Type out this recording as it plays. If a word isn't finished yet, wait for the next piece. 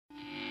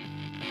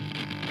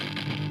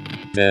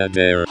Dead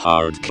Air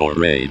Hardcore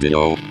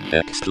Radio,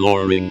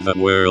 exploring the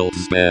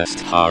world's best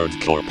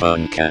hardcore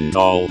punk and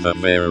all the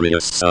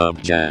various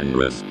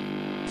subgenres.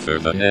 For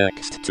the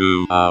next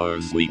 2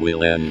 hours we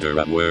will enter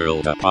a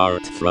world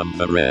apart from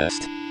the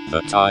rest.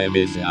 The time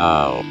is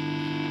now.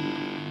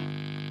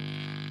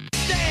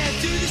 Stand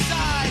to the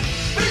side,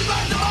 be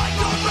by the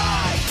hardcore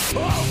ride.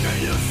 How can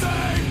you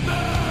save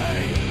me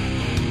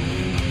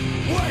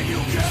when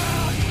you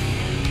can't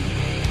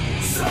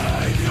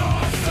save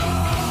yourself?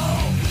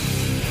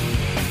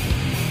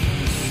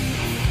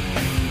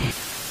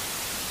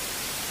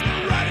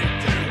 Ready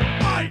to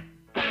fight.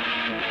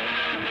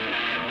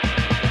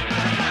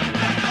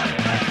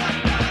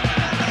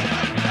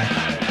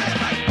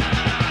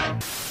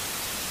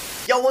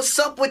 Yo, what's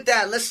up with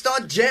that? Let's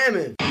start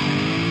jamming.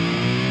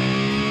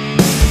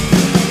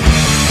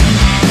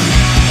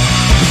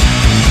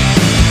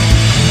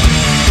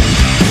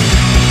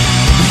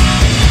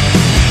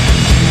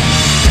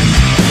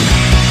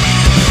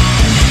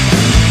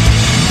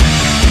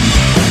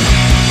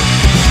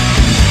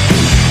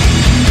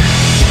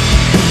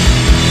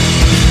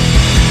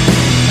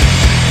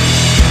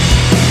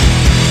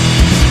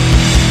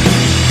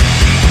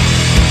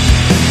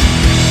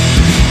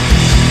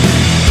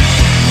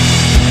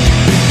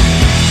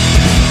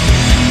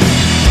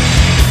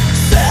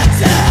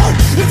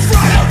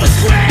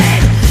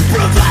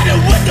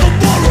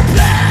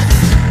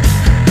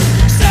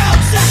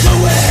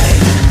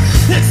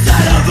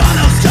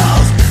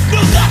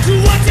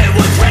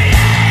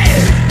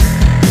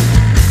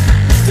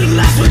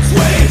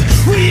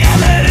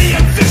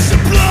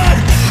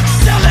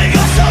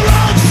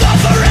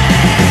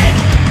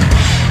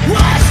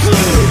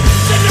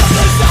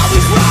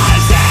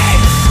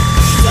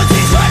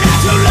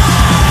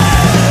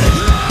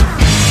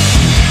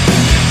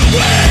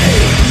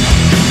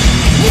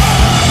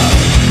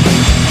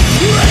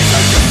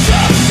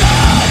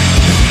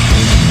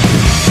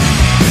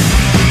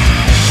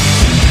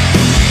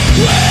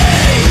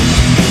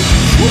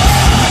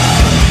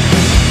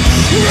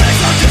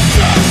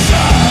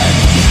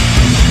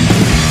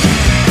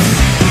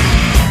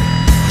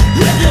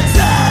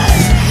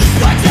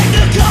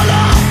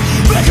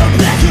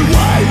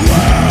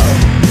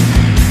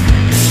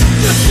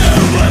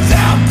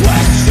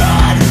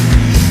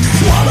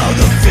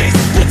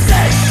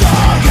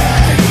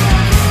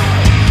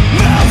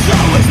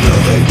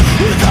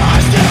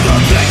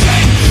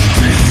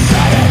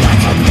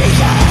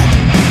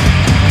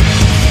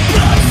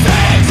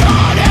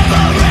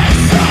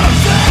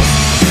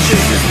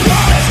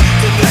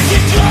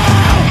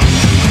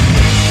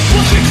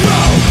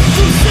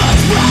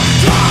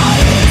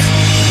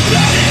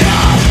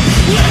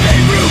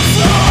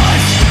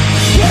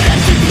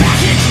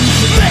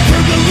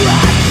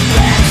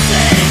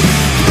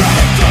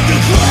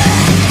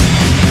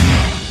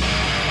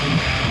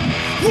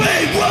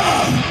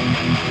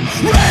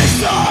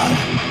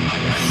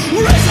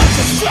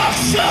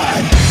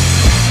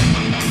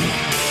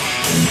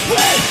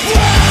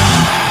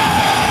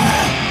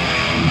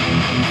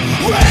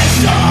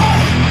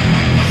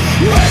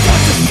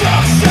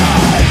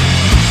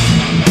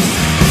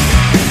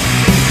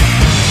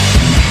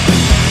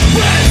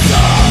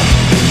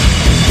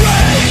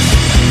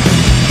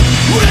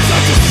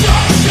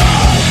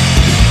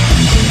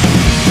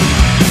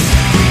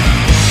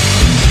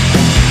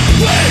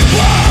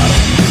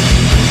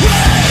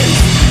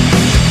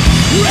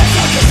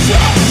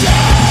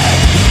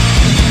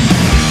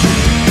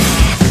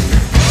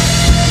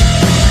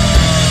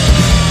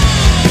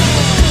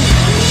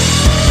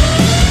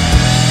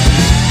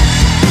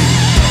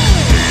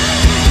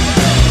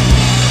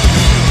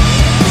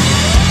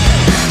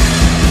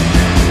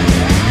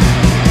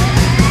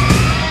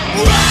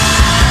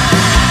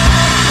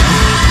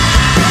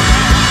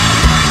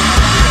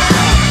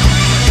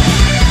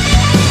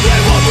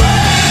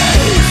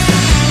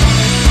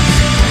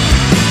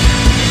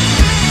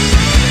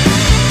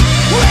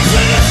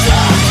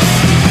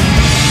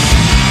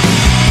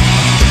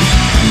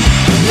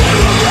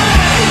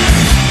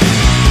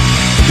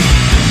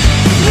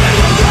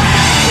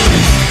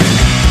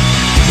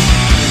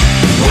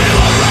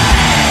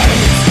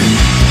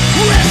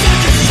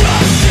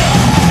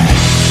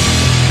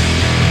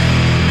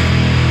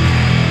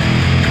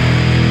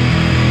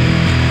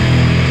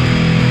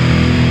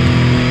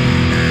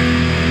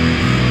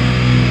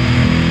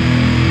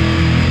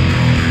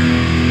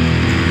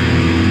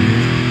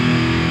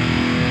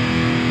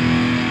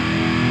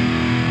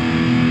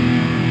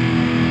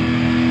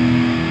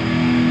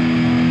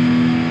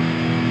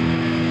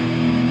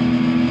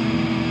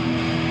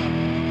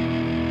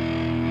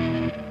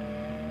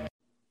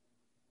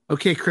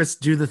 Okay, Chris,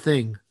 do the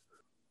thing.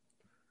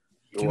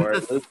 You're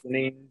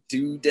listening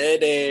to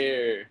Dead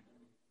Air.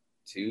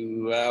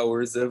 2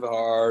 hours of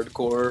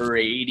hardcore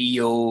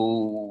radio.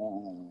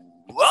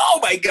 Oh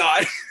my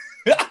god.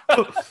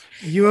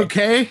 You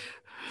okay?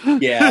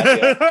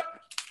 Yeah.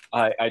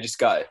 I just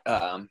got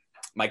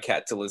my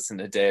cat to listen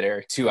to Dead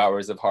Air. 2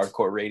 hours of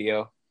hardcore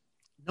radio.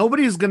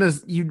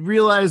 You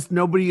realize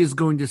nobody is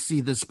going to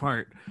see this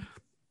part.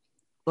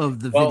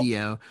 of the Well,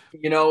 video.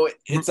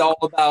 It's all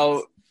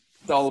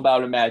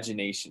about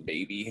imagination,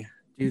 baby.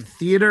 Dude,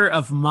 Theater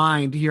of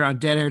Mind here on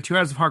Dead Air, 2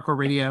 hours of hardcore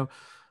radio.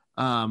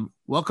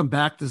 Welcome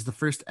back. This is the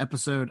first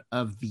episode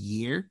of the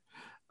year.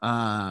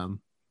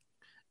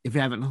 If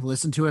you haven't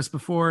listened to us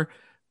before,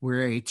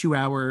 we're a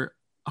 2-hour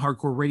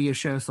hardcore radio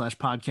show /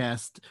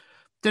 podcast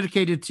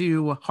dedicated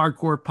to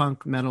hardcore,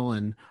 punk, metal,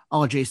 and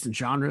all adjacent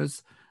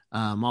genres,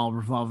 all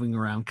revolving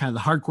around kind of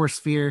the hardcore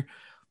sphere.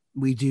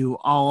 We do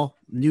all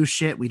new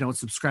shit. We don't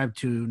subscribe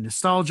to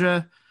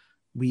nostalgia.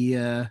 We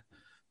kind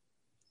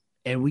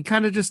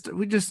of just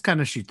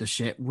shoot the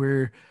shit.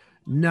 We're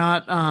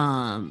not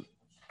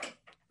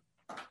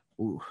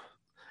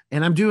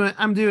and I'm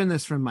doing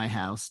this from my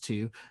house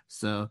too,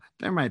 so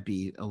there might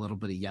be a little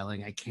bit of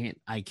yelling. I can't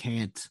I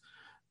can't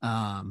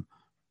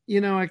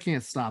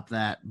stop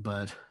that.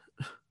 But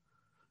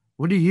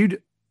what do you do?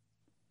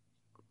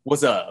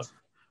 What's up?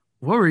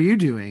 What were you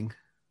doing?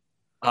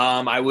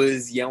 I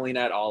was yelling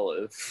at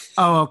Olive.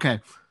 Oh, okay.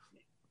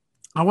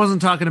 I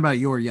wasn't talking about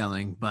your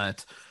yelling,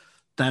 but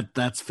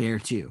that's fair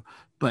too.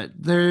 But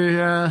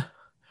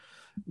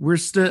we're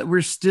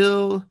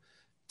still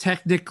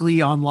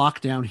technically on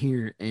lockdown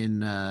here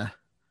in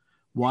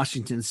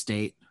Washington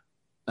State,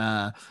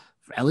 at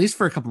least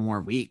for a couple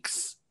more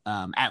weeks,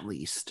 at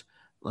least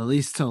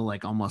till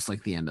like almost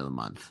like the end of the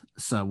month.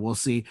 So we'll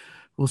see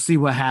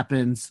what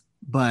happens.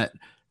 But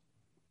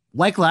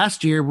like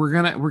last year, we're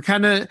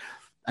kind of,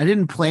 I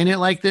didn't plan it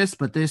like this,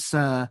 but this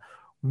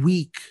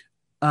week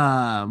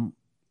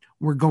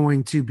we're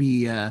going to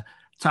be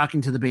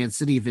talking to the band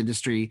City of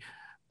Industry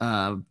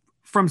from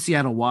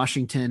Seattle,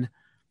 Washington.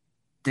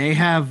 They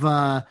have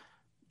they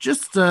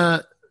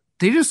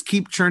just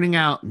keep churning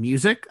out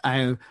music.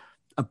 I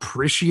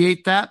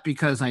appreciate that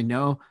because I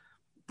know,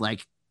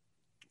 like,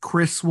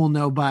 Chris will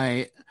know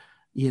by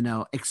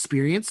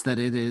experience that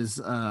it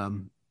is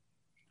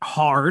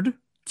hard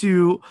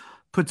to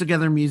put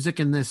together music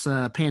in this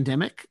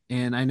pandemic,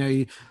 and I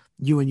know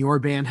you and your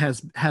band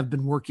have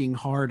been working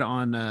hard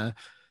on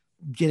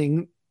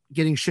getting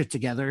shit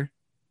together.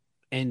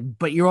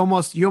 But you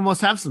almost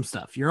have some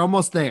stuff. You're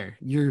almost there.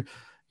 You're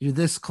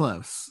this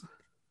close.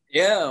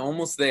 Yeah,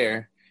 almost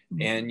there.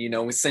 And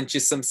we sent you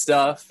some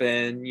stuff,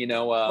 and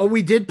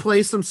we did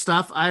play some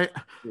stuff.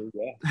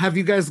 Have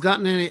you guys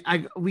gotten any?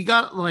 We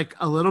got like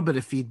a little bit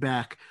of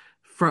feedback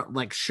from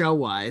like show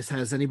wise.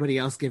 Has anybody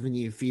else given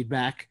you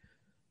feedback?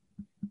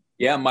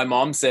 Yeah, my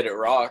mom said it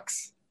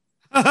rocks.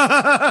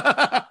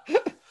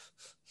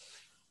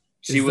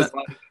 She was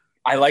like,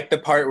 I like the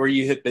part where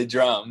you hit the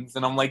drums,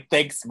 and I'm like,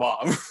 thanks,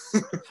 Mom.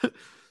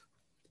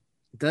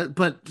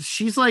 But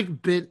she's like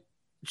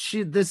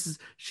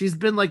she's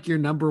been like your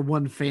number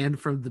one fan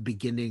from the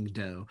beginning,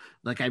 though.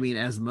 Like, I mean,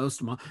 as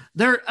most mom,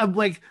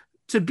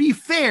 to be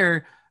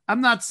fair,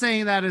 I'm not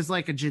saying that as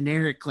like a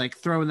generic, like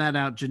throwing that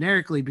out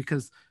generically,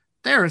 because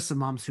there are some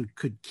moms who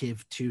could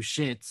give two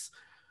shits.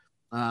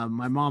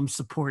 My mom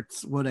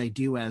supports what I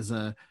do as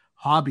a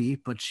hobby,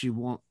 but she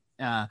won't,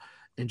 and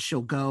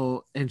she'll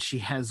go, and she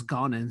has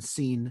gone and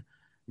seen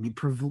me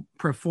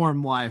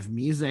perform live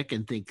music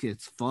and think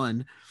it's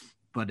fun,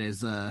 but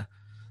is a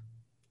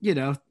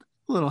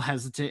little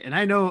hesitant. And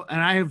I know,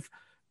 and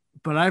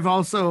I've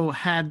also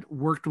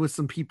worked with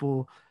some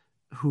people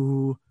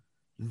who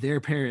their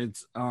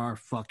parents are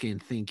fucking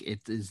think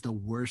it is the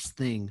worst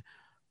thing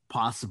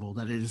possible,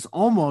 that it is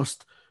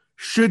almost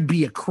should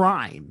be a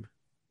crime.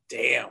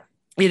 Damn.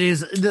 It is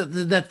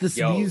that this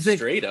music,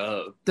 straight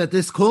up, that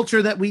this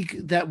culture that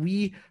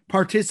we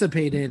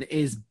participate in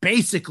is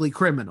basically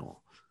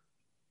criminal.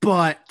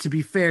 But to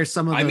be fair,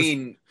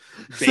 basically,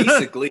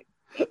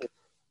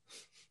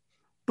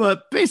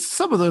 but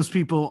some of those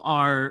people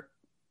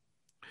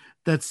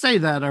that say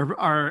that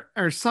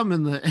are some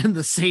in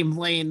the same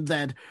lane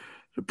that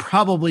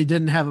probably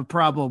didn't have a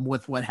problem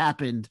with what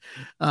happened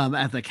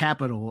at the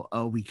Capitol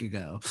a week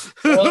ago.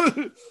 Well,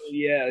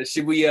 yeah,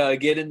 should we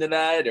get into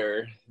that,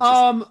 or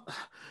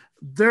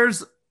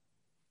there's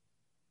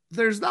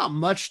not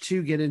much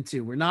to get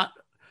into.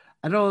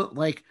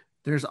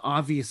 There's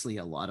obviously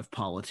a lot of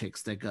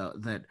politics that go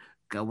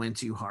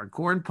into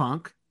hardcore and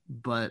punk,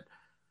 but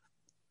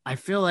I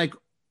feel like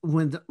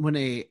when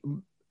a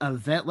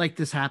event like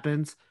this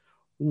happens,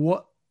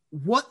 what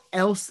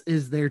else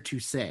is there to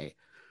say?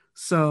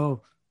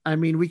 So, I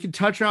mean, we could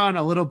touch on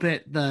a little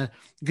bit the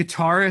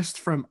guitarist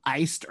from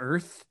Iced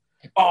Earth.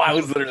 Oh, I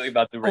was literally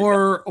about to write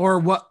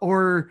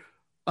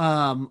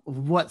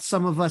what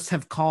some of us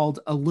have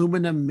called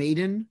Aluminum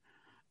Maiden.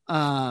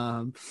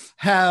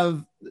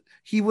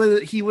 He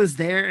was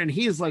there, and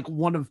he is like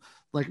one of,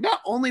 like, not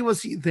only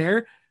was he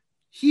there,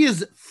 he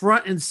is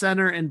front and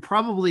center, and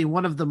probably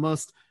one of the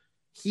most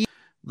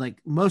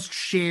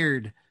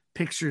shared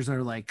pictures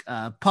are like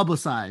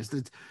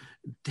publicized.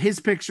 His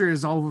picture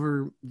is all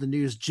over the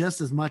news just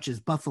as much as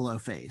Buffalo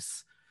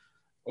Face,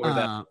 or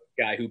that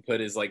guy who put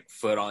his like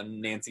foot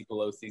on Nancy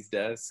Pelosi's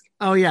desk.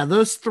 Oh yeah,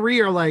 those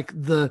three are like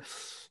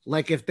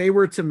if they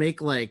were to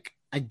make like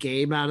a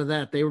game out of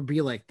that,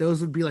 those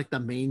would be like the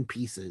main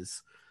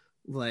pieces,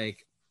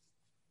 like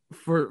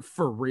for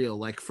real,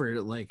 like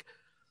for like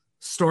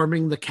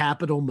storming the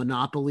Capitol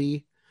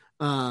Monopoly.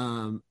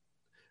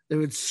 They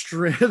would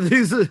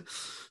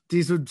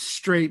these would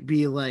straight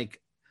be like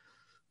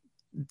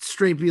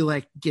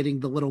getting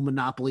the little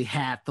Monopoly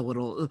hat, the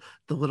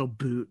little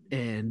boot,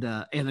 and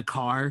a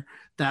car.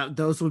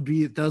 Those would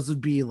be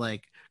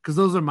like, because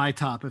those are my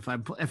top if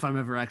I'm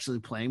ever actually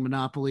playing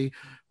Monopoly,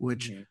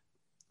 which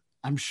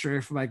I'm sure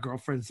if my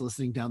girlfriend's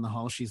listening down the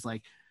hall, she's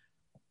like,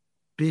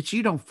 bitch,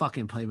 you don't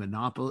fucking play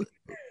Monopoly.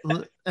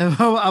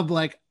 I'm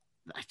like,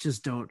 I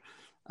just don't.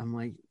 I'm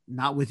like,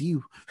 not with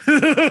you.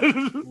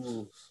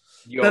 Yo,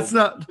 That's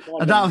not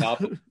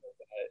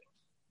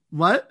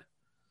what?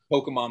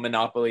 Pokemon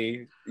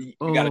Monopoly. You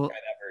gotta try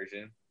that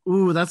version.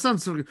 Ooh, that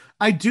sounds so good.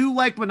 I do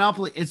like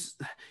Monopoly.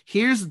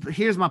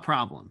 Here's my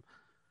problem.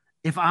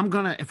 If I'm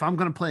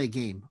gonna play a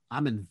game,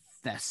 I'm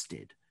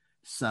invested.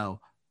 So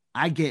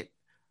I get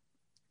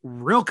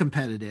real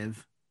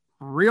competitive,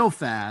 real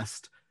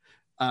fast.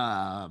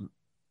 My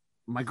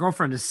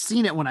girlfriend has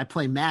seen it when I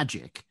play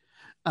Magic.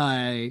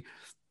 I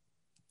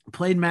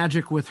played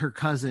Magic with her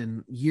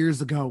cousin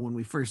years ago when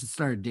we first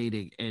started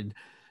dating, and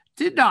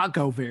did not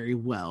go very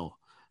well,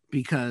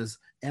 because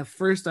at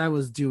first I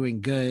was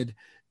doing good,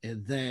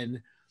 and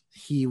then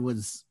he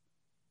was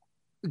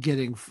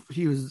giving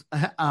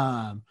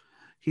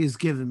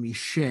me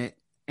shit.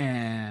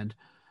 And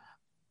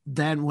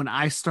then when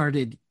I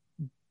started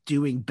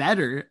doing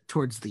better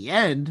towards the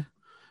end,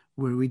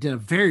 where we did a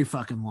very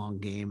fucking long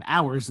game,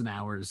 hours and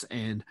hours,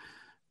 and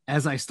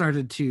as I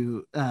started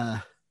to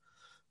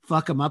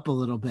fuck him up a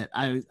little bit,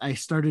 I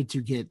started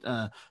to get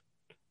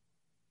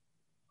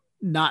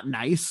not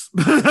nice.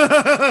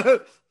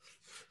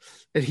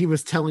 And he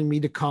was telling me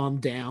to calm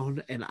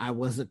down, and I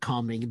wasn't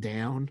calming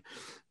down.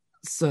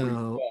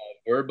 So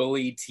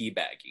verbally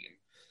teabagging.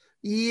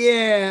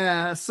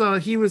 Yeah. So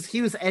he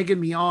was egging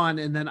me on,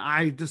 and then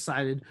I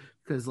decided,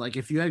 because like,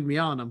 if you egg me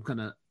on,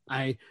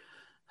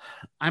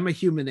 I'm a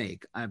human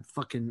egg. I'm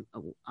fucking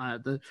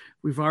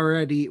we've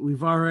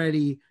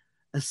already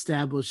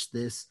established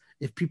this.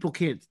 If people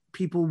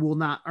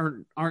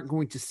aren't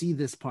going to see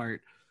this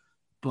part,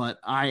 but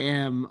I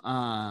am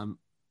I'm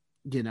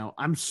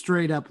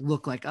straight up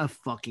look like a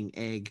fucking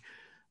egg,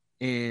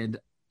 and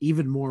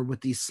even more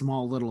with these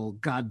small little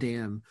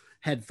goddamn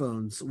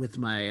headphones with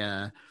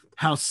my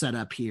house set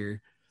up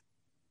here.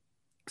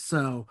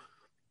 So,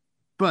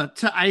 but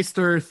to Iced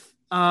Earth,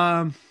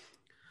 I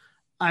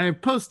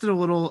posted a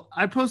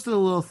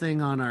little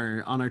thing on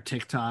our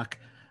TikTok.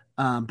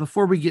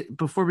 Before we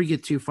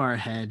get too far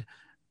ahead,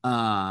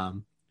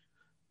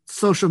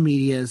 social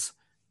medias,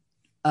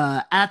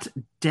 at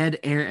Dead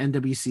Air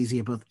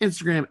NWCZ, both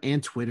Instagram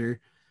and Twitter.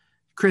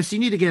 Chris, you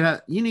need to get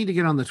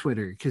on the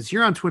Twitter, because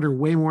you're on Twitter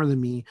way more than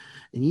me,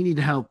 and you need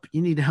to help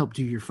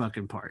do your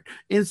fucking part.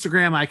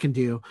 Instagram I can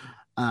do.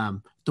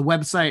 The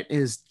website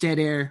is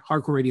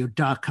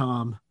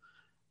deadairhardcoreradio.com.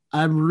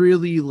 I'm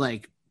really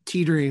like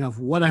teetering of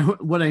what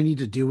I need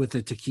to do with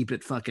it to keep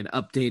it fucking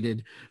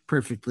updated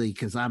perfectly,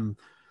 because I'm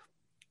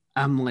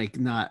like,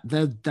 not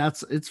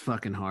that's it's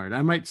fucking hard.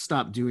 I might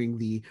stop doing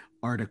the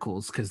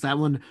articles, because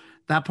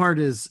that part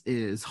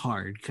is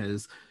hard,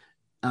 because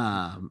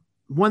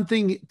one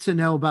thing to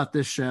know about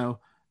this show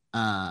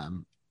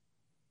and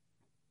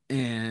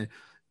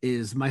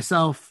is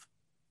myself,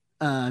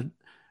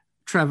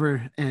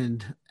 Trevor,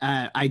 and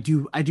I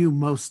do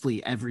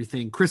mostly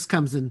everything. Chris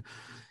comes in,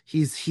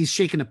 he's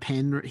shaking a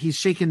pen, he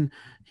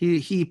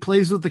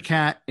plays with the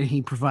cat, and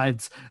he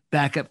provides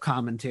backup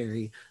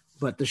commentary.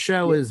 But the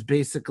show is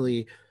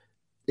basically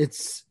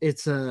it's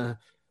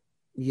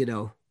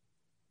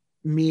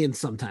me and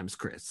sometimes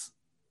Chris.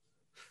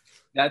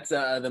 That's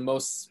the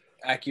most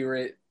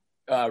accurate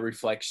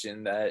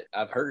reflection that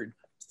I've heard.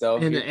 So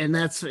and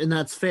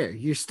that's fair.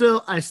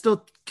 I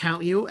still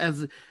count you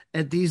as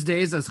at these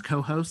days as a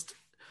co-host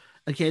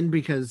again,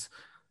 because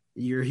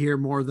you're here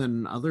more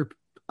than other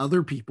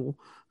people.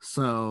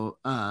 So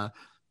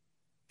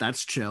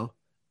that's chill.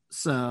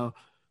 So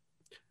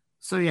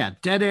yeah,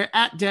 Dead Air,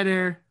 at Dead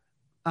Air,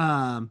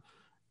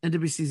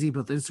 NWCZ,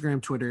 both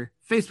Instagram, Twitter,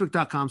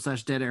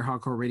 Facebook.com/Dead Air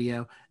Hardcore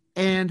Radio,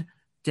 and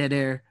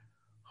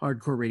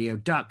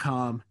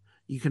deadairhardcoreradio.com.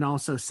 You can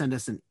also send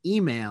us an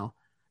email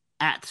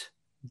at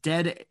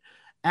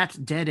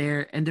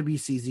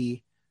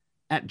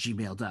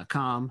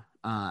deadairnwcz@gmail.com.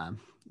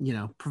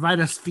 Provide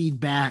us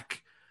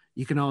feedback.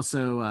 You can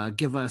also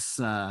give us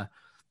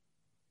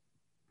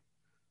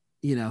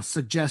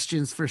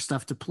suggestions for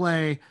stuff to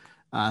play,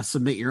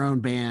 submit your own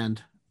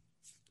band,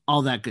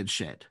 all that good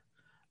shit.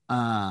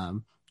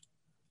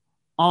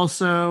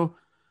 Also,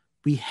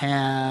 we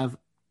have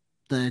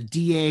the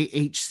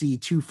DAHC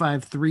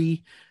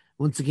 253.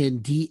 Once again,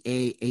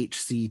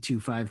 DAHC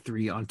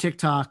 253 on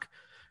TikTok,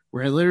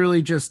 where I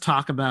literally just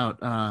talk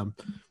about,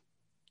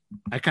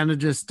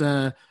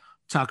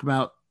 talk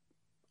about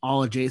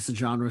all adjacent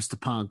genres to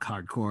punk,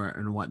 hardcore,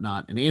 and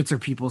whatnot, and answer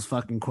people's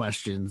fucking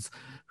questions,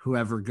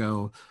 whoever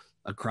go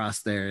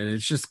across there. And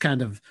it's just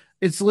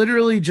it's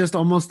literally just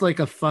almost like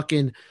a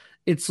fucking,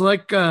 it's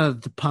like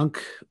the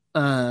punk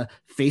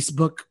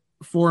Facebook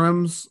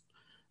forums,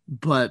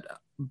 but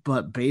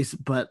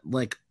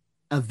like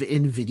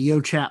in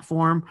video chat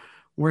form,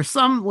 where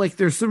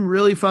there's some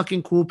really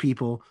fucking cool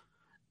people,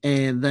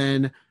 and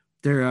then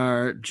there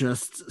are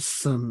just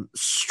some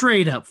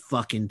straight up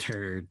fucking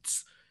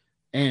turds.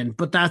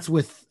 But that's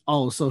with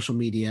all of social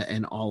media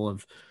and all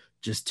of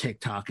just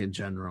TikTok in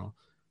general.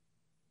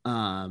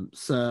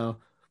 So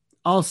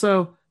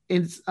also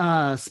in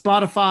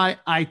Spotify,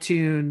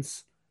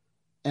 iTunes,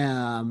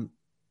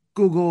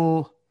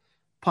 Google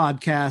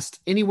Podcast,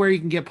 anywhere you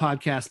can get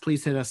podcasts,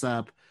 please hit us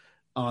up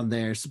on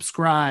there,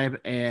 subscribe,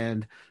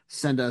 and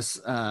send us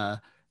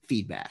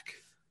feedback.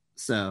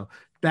 So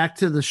back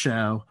to the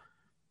show.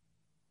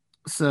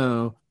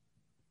 So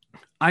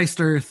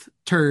Iced Earth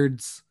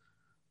turds.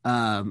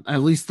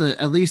 At least the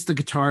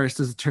guitarist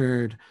is a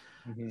turd.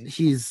 Mhm.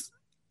 He's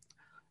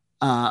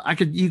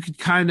you could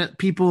kind of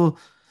people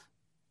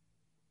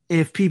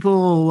if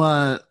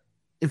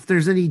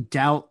there's any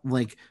doubt,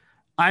 like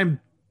I'm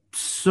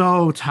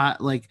so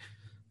tired, like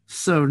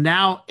so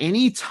now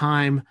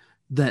anytime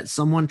that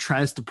someone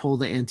tries to pull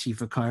the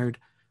Antifa card,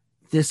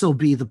 this will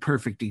be the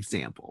perfect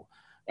example.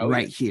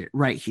 Right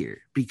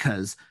here,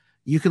 because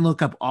you can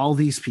look up all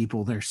these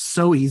people. They're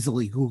so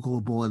easily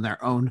Googleable in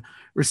their own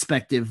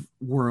respective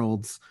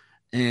worlds,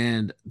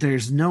 and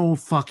there's no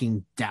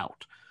fucking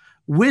doubt.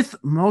 With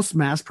most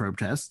mass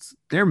protests,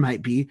 there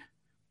might be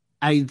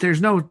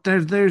there's no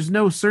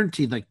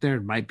certainty, like there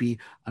might be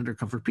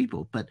undercover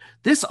people, but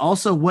this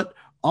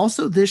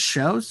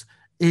shows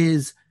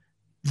is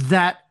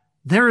that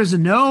there is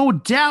no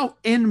doubt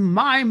in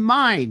my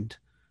mind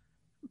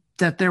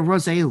that there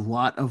was a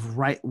lot of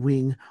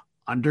right-wing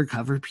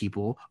undercover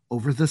people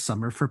over the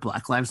summer for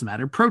Black Lives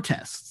Matter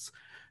protests.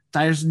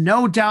 There's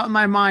no doubt in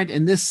my mind,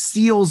 and this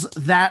seals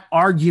that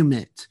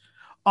argument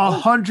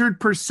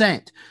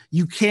 100%.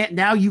 You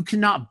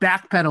cannot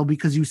backpedal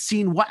because you've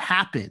seen what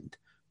happened.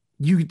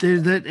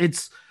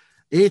 It's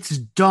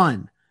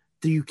done.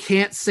 You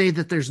can't say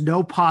that there's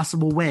no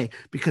possible way,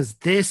 because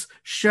this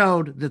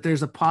showed that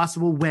there's a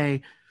possible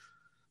way.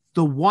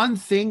 The one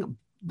thing,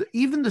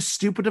 even the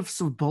stupidest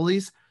of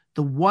bullies,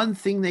 the one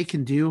thing they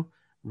can do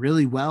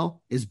really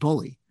well is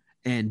bully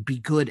and be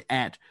good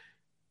at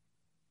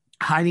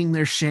hiding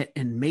their shit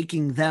and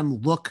making them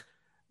look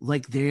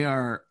like they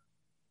are,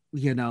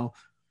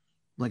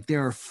 like they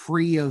are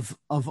free of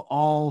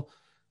all,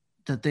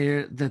 that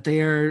they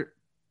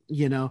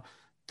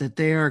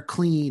are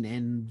clean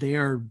and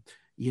they're,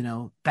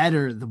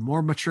 better, the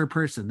more mature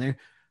person. They're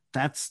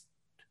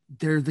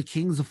the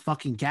kings of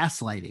fucking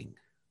gaslighting.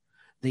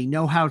 They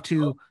know how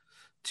to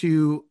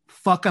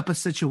fuck up a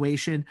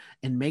situation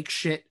and make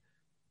shit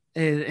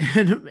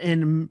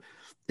and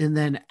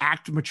then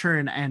act mature.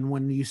 And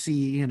when you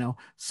see,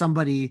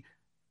 somebody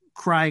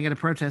crying at a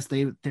protest,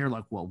 they're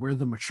like, well, we're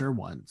the mature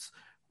ones.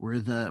 We're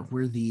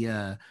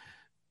the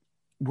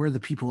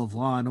people of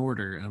law and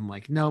order. And I'm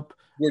like, nope.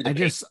 I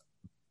just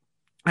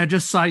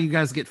saw you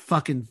guys get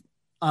fucking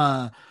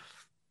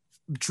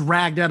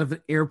dragged out of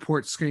an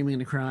airport screaming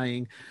and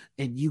crying,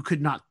 and you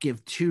could not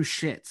give two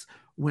shits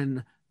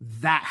when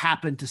that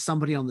happened to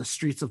somebody on the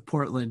streets of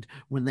Portland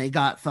when they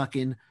got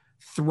fucking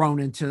thrown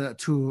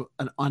into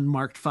an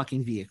unmarked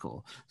fucking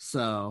vehicle.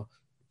 So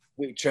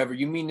wait, Trevor,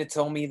 you mean to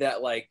tell me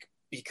that, like,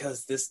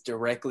 because this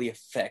directly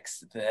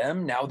affects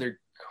them, now they're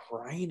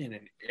crying in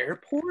an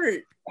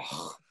airport?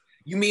 Ugh.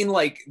 You mean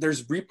like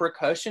there's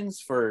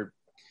repercussions for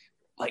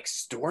like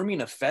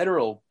storming a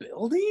federal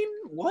building?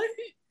 What?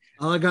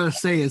 All I gotta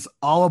say is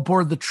all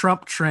aboard the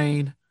Trump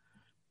train,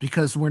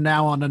 because we're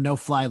now on a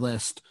no-fly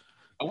list.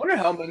 I wonder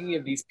how many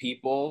of these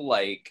people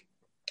like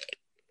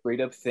straight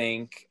up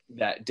think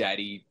that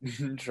Daddy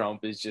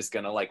Trump is just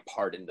gonna like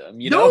pardon them.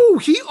 No,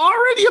 he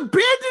already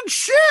abandoned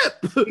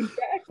ship.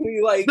 Exactly,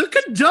 like the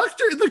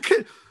conductor.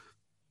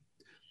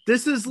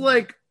 This is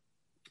like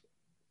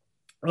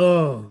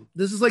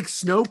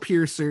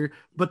Snowpiercer,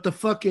 but the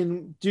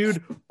fucking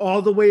dude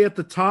all the way at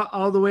the top,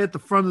 all the way at the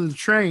front of the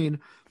train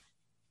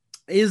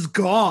is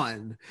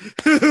gone.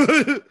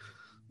 Yo,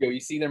 you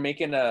see they're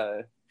making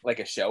a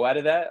show out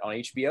of that on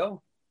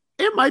HBO?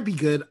 It might be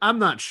good. I'm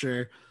not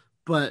sure.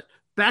 But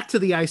back to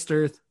the Iced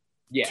Earth.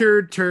 Yeah.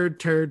 Turd.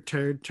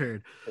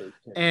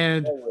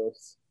 And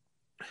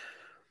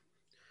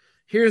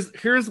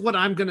here's what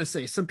I'm gonna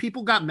say. Some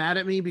people got mad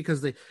at me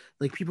because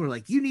people are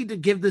like, you need to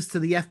give this to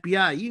the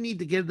FBI. You need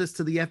to give this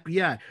to the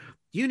FBI.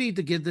 You need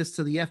to give this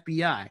to the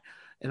FBI.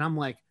 And I'm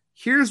like,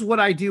 here's what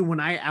I do when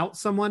I out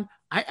someone.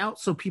 I out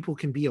so people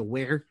can be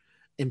aware,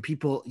 and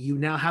you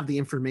now have the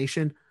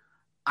information.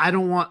 I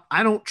don't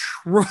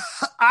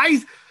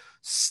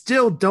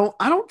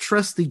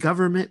trust the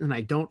government, and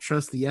I don't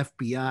trust the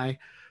FBI.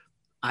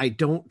 I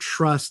don't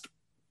trust,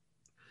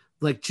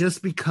 like,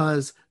 just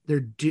because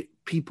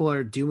people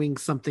are doing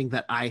something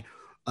that I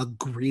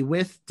agree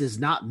with does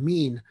not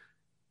mean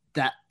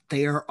that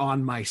they are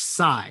on my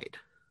side.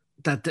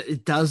 That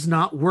it does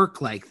not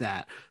work like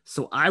that.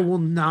 So I will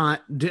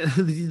not,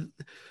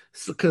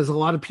 because a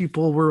lot of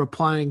people were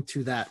replying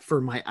to that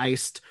for my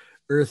Iced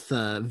Earth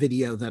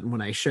video that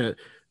when I showed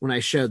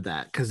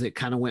that, because it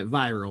kind of went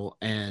viral,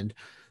 and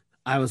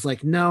I was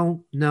like,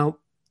 no,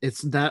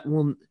 it's that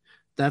will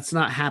That's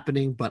not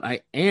happening, but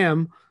I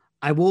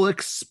will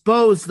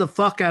expose the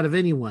fuck out of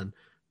anyone,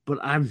 but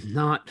I'm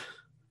not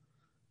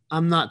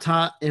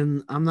taught,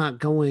 and I'm not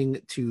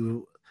going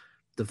to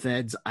the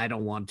feds. I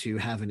don't want to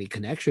have any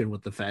connection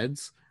with the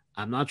feds.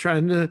 I'm not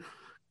trying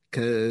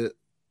to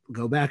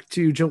go back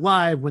to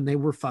July when they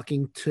were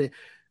putting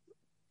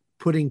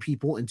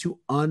people into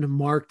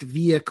unmarked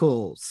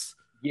vehicles.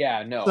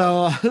 Yeah,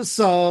 no.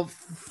 So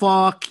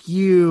fuck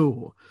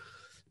you.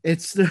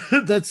 It's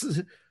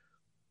that's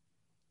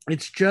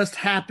it just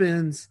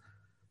happens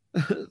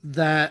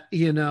that,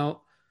 you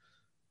know,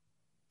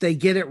 they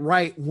get it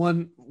right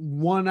one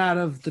out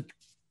of the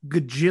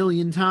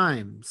gajillion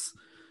times.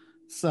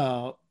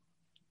 So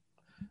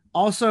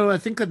also, I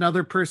think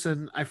another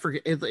person, I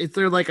forget if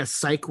they're like a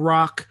psych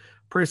rock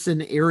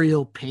person,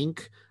 Ariel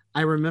Pink.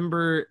 I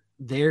remember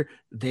they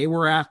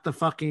were at the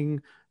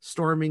fucking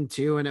storming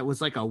too, and it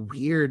was like a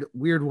weird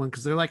one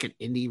because they're like an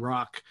indie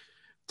rock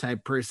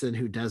type person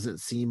who doesn't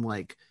seem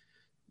like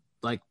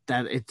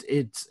that.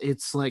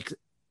 It's like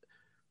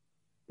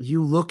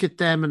you look at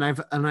them, and I've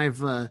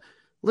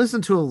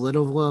listened to a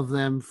little of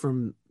them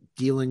from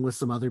dealing with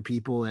some other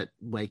people at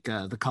like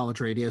the college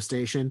radio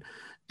station,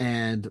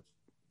 and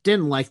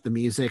didn't like the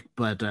music,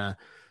 but I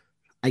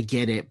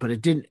get it. But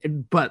it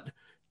didn't. But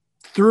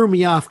threw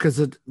me off because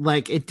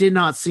it did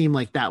not seem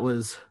like that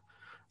was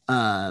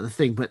the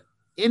thing. But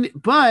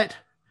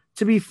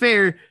to be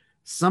fair,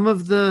 some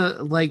of the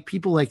like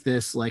people like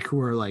this, like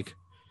who are like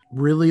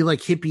really like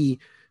hippie,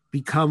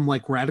 become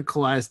like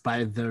radicalized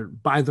by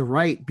the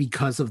right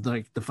because of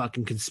the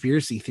fucking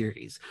conspiracy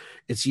theories.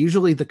 It's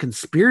usually the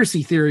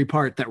conspiracy theory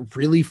part that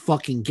really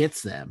fucking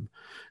gets them,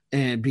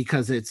 and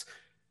because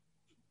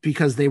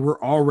they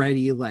were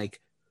already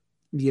like,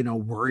 you know,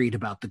 worried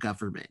about the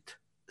government.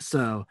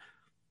 So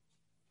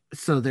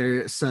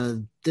this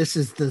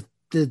is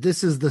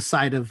the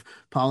side of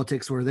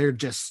politics where they're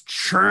just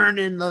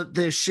churning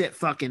this shit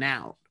fucking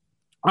out.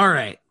 All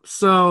right,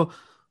 so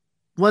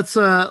let's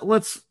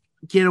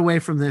get away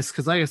from this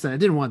because, like I said, I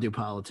didn't want to do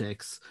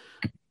politics,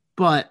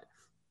 but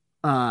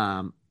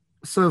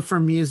so for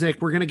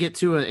music, we're gonna get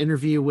to an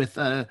interview with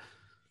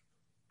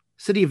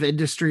City of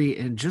Industry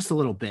in just a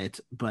little bit,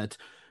 but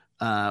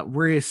I'm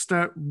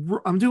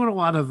doing a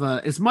lot of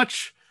as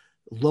much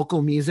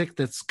local music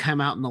that's come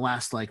out in the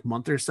last like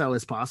month or so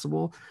as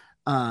possible.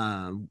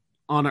 On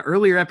an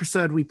earlier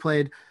episode, we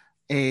played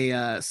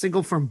a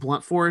single from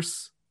Blunt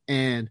Force,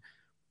 and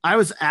I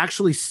was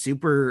actually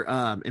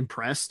super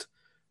impressed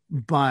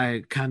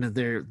by kind of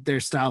their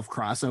style of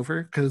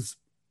crossover, because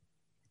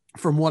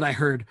from what I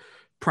heard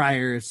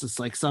prior, it's just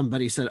like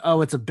somebody said,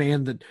 oh, it's a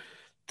band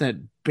that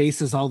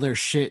bases all their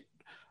shit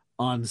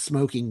on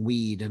smoking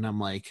weed, and I'm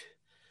like,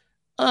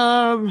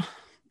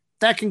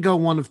 that can go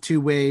one of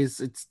two ways.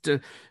 It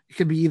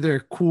could be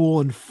either cool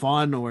and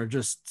fun or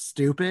just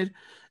stupid,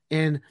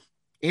 and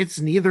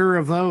it's neither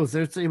of those.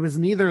 It was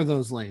neither of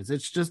those lanes.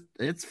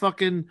 It's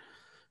fucking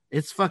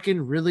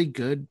really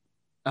good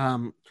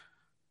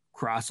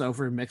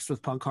crossover mixed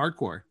with punk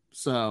hardcore.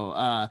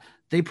 So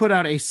they put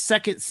out a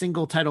second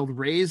single titled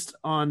Raised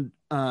on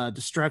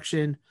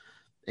Destruction,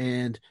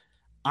 and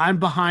I'm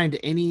behind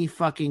any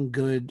fucking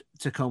good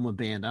Tacoma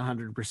band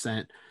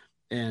 100%.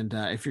 And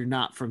if you're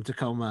not from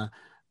Tacoma,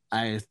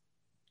 I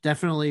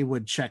definitely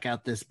would check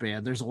out this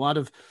band. There's a lot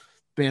of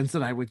bands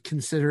that I would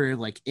consider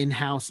like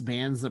in-house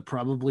bands that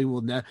probably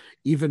will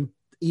even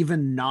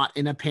not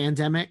in a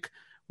pandemic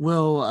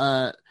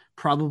will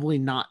probably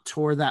not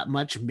tour that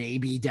much,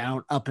 maybe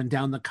up and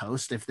down the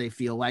coast if they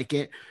feel like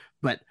it,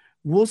 but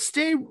we'll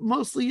stay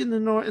mostly in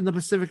the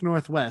Pacific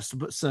Northwest.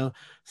 But so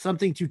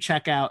something to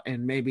check out,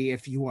 and maybe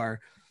if you are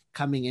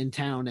coming in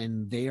town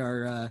and they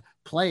are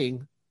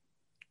playing,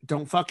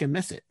 don't fucking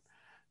miss it.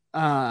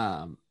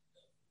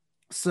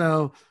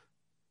 So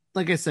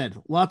like I said,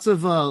 lots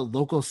of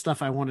local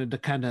stuff I wanted to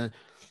kind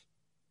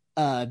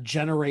of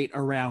generate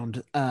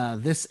around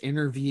this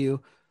interview.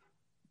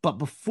 But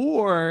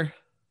before,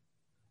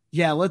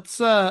 let's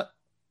go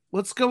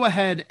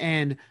ahead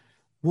and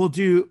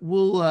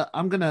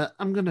I'm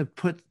gonna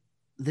put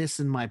this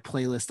in my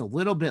playlist a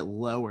little bit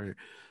lower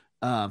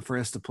for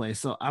us to play.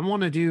 So I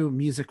want to do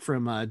music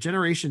from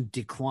Generation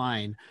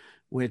Decline,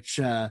 which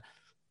is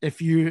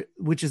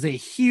a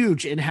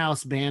huge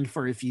in-house band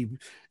for if you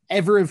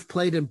ever have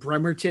played in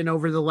Bremerton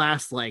over the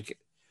last like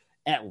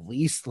at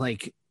least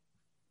like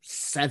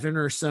 7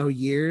 or so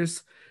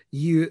years,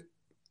 you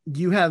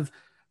have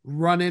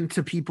run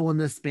into people in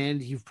this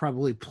band. You've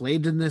probably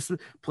played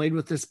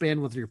with this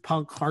band with your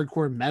punk,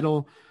 hardcore,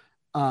 metal.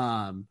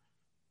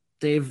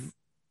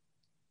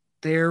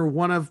 They're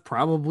one of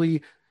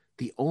probably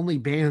the only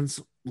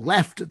bands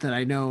left that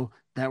I know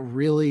that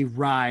really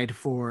ride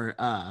for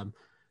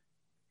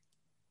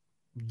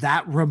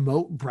that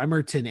remote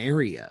Bremerton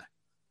area,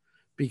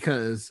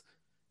 because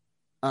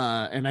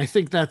and I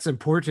think that's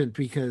important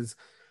because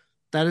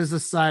that is a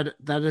side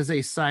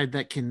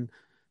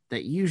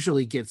that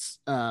usually gets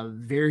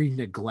very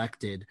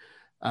neglected,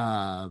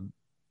 but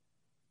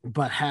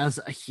has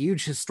a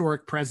huge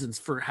historic presence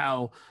for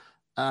how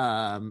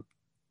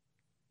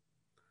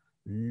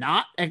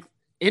not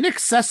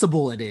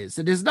inaccessible it is.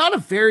 It is not a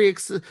very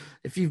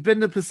if you've been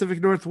to Pacific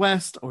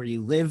Northwest or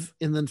you live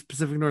in the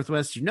Pacific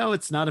Northwest, you know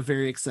it's not a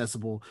very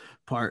accessible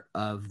part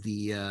of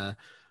the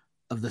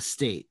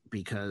state,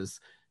 because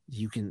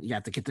you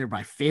have to get there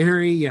by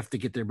ferry, you have to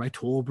get there by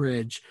toll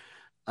bridge.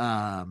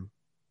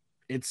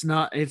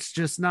 It's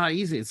just not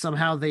easy. It's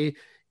somehow they,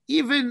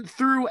 even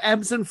through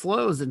ebbs and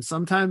flows, and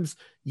sometimes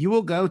you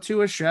will go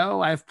to a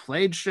show. I've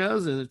played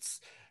shows and it's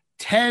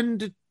 10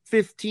 to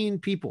 15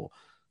 people,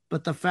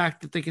 but the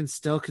fact that they can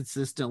still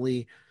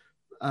consistently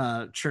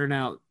churn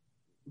out,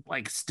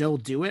 like still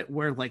do it,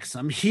 where like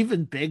some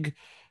even big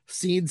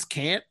scenes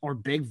can't, or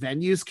big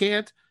venues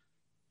can't,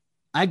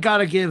 I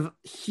gotta give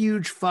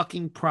huge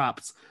fucking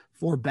props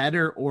for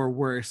better or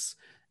worse.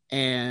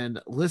 And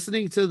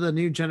listening to the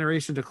New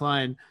Generation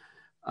Decline,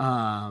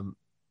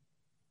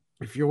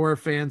 if you're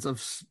fans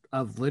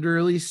of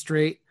literally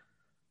straight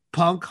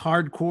punk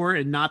hardcore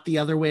and not the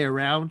other way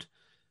around,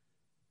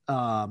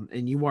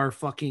 and you are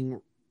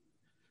fucking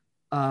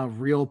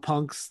real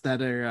punks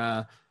that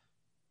are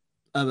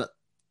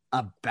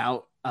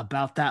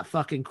about that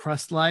fucking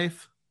crust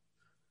life,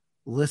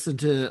 listen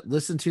to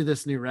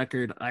this new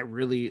record. I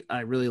really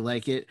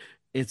like it.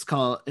 It's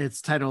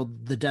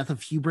titled The Death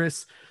of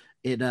Hubris.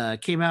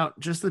 It came out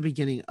just the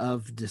beginning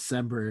of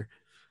December,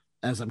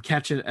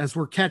 as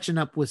we're catching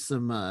up with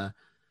some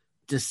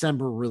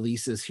December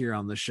releases here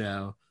on the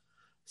show.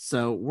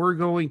 So we're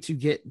going to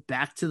get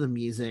back to the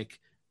music,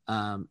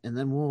 and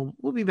then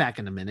we'll be back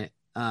in a minute.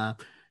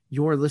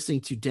 You're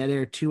listening to Dead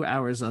Air, 2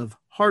 hours of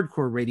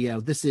hardcore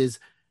radio. This is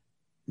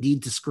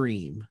Need to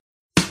Scream.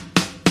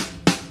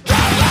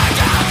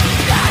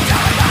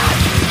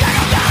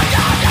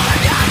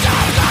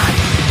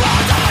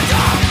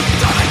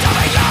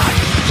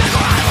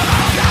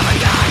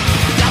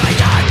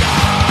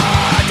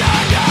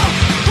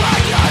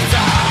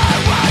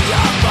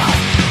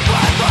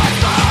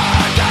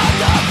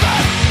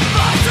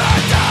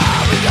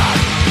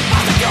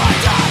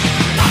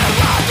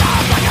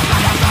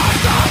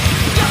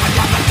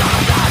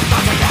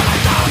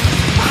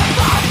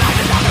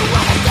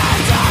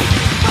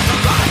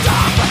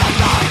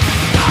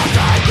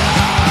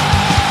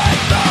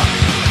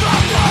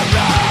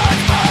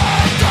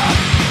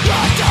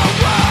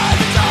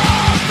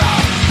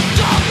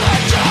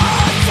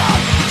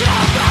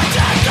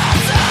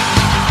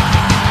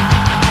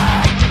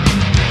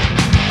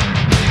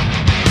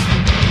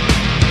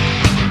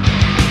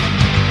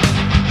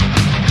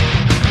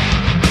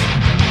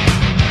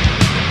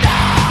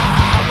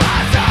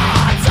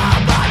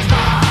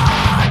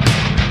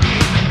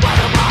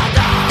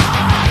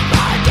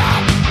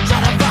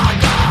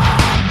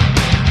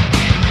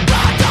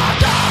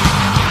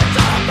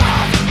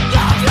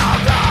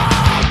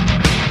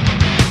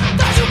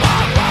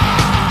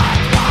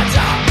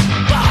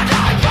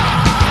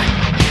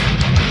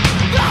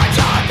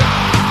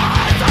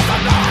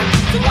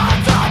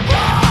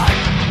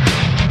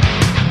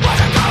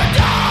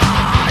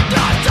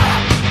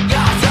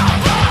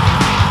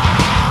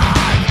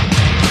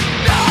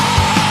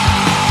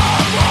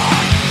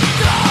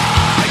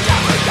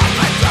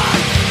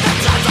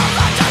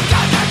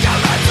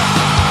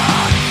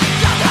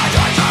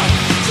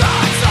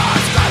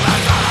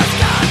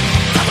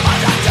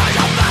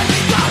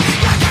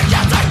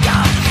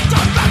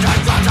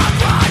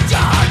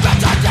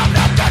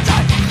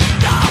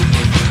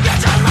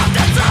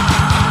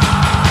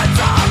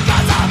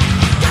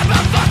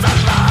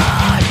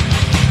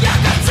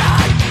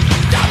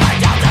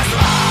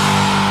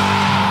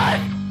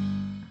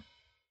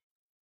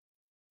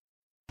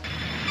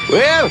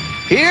 Well,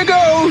 here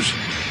goes.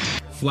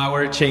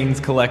 Flower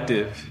Chains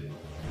Collective.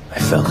 I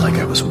felt like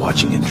I was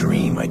watching a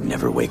dream I'd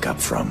never wake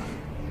up from.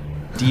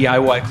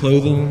 DIY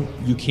clothing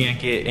you can't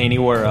get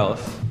anywhere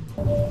else.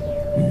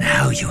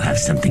 Now you have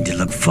something to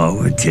look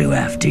forward to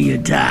after you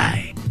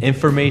die.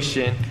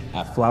 Information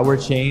at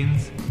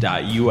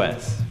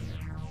flowerchains.us.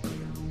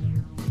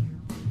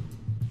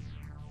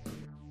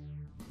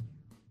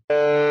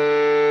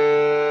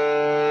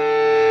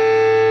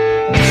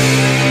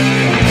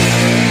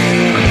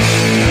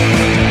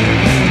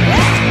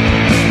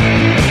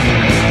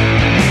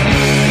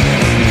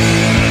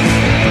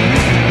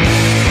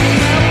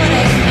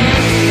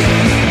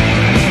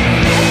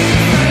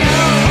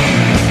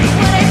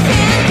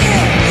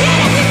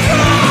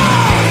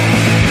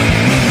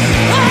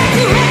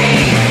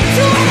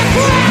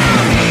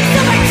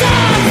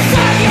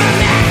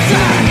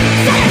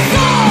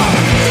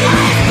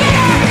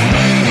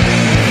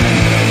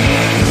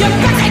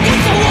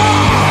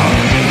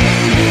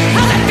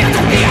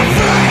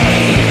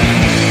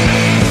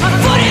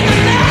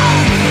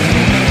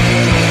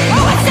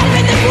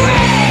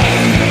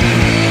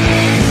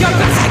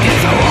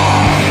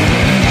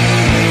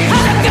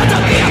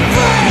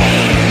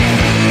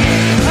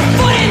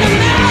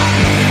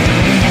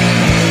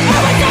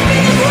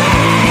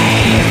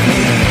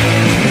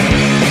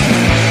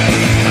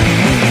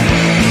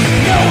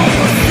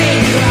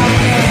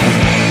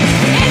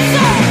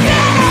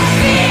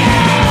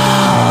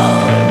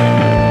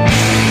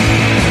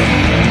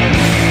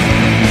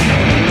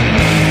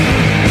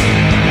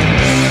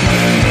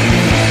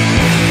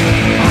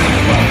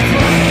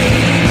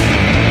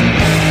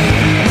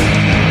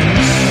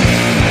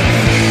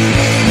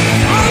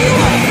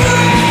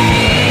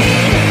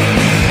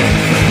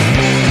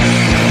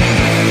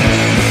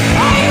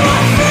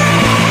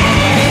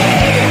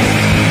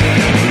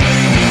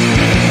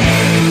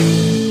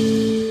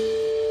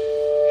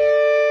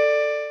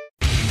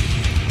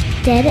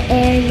 Dead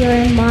Air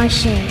Your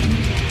Moshing.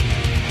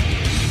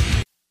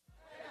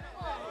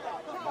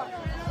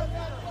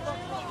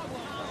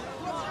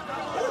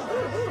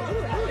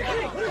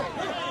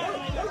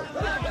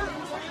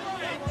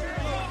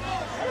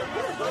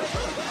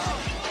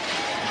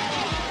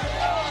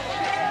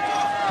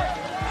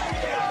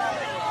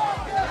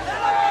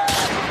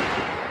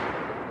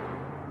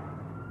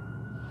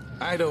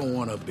 I don't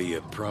want to be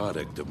a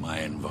product of my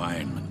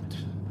environment.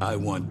 I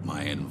want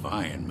my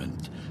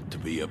environment to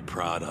be a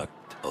product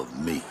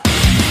of me.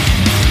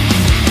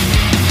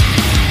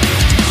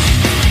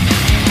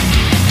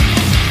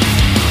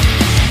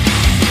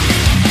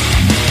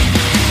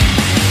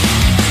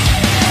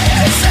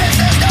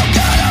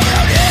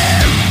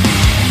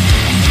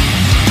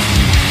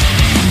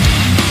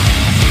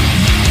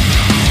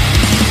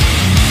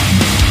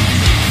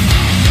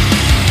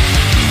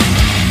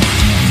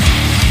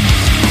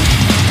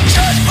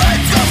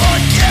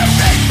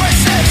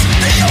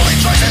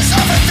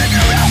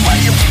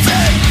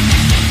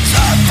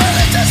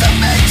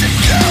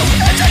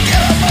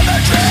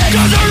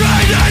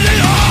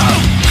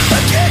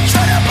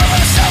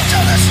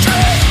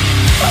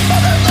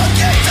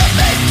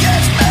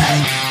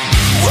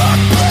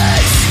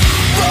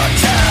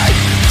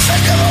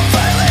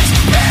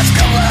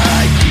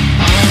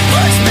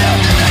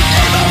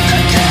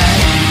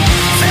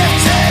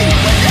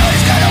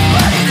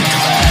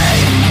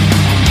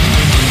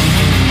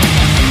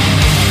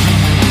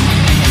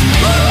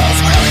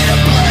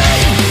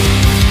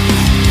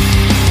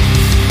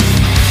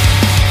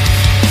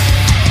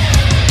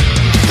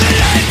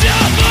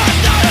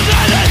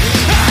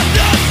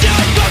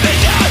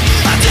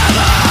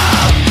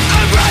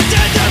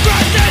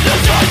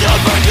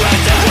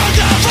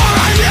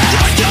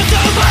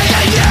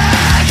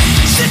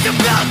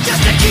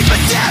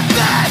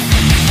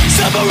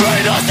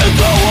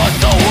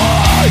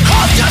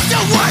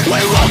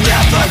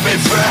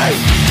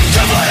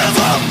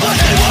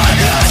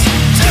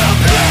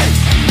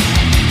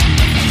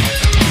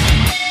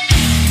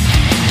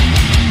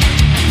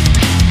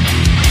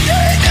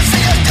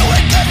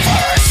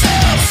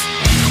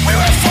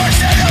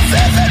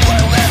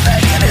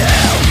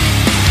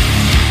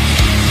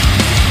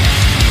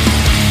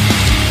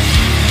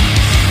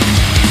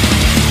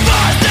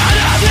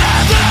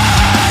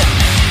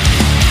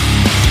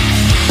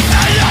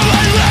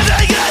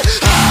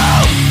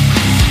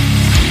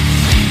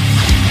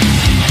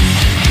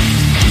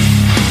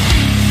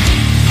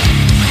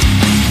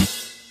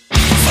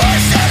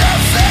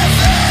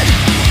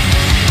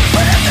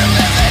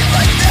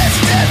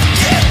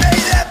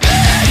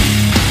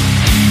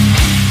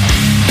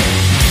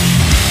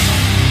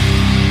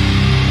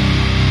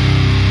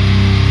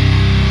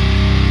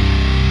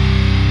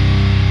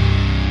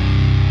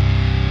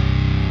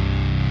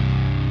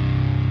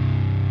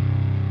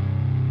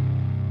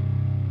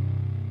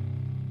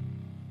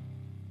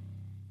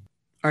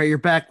 All right, you're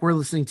back. We're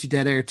listening to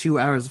Dead Air, 2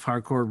 hours of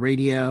hardcore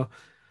radio.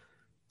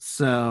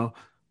 So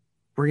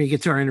we're going to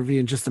get to our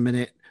interview in just a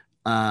minute.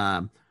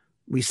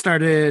 We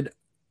started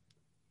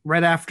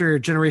right after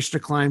Generation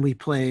Decline. We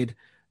played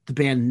the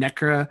band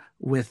Necra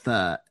with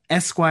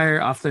Esquire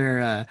off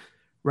their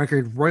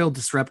record Royal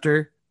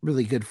Disruptor.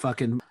 Really good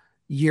fucking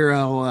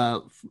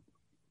Euro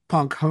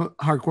punk,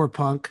 hardcore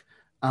punk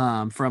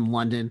from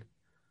London.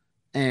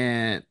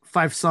 And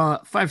five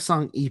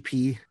song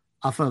EP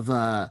off of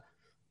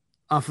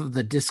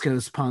the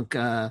Discos Punk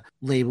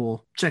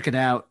label. Check it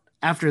out.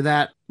 After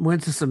that,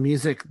 went to some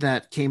music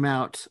that came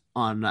out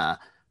on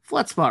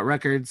Flat Spot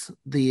Records,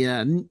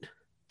 the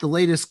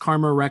latest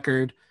Karma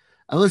record.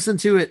 I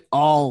listened to it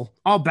all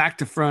back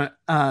to front,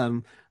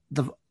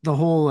 the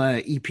whole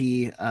EP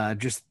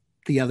just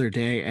the other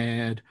day,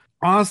 and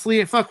honestly,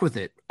 I fuck with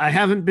it. I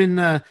haven't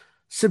been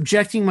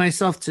subjecting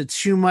myself to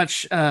too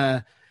much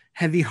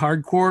heavy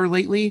hardcore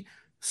lately.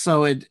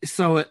 So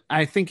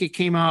I think it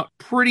came out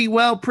pretty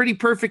well, pretty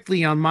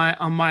perfectly on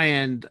my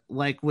end.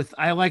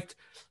 I liked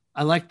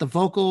the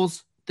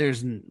vocals.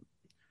 There's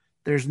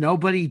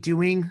nobody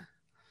doing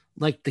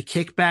like the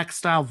kickback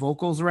style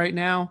vocals right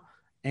now,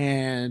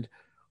 and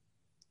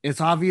it's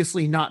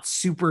obviously not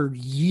super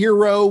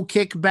Euro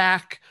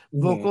kickback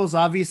vocals.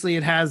 Obviously,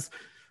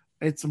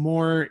 it's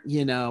more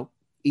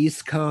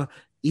East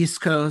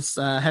Coast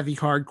heavy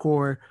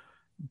hardcore,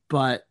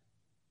 but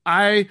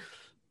I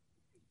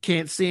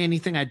can't say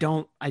anything I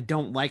don't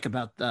like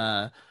about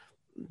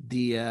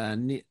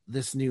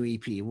this new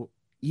EP.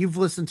 You've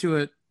listened to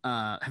it.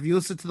 Have you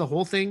listened to the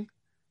whole thing?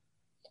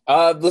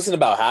 I've listened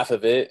about half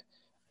of it,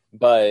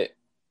 but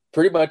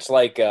pretty much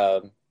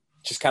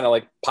just kind of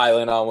like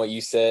piling on what you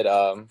said.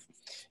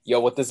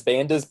 What this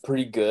band does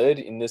pretty good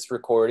in this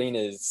recording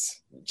is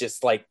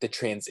just like the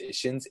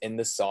transitions in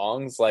the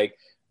songs. Like,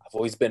 I've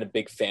always been a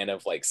big fan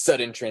of like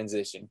sudden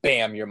transition,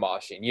 bam, you're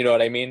moshing. You know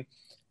what I mean?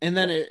 And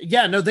then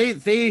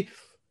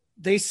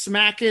they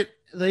smack it.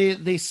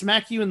 They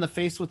smack you in the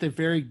face with a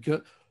very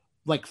good,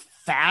 like,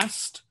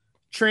 fast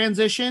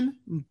transition,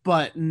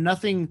 but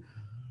nothing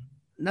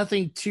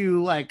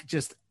too like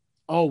just,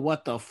 oh,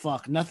 what the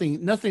fuck? Nothing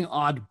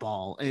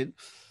oddball.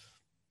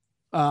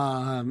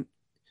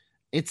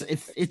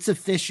 it's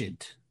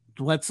efficient.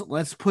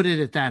 Let's put it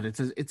at that.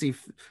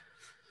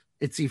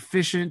 It's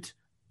efficient,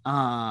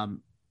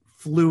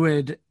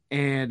 fluid,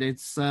 and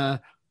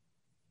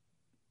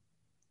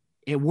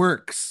it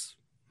works.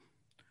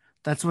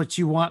 That's what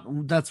you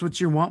want. That's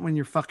what you want when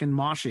you're fucking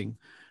moshing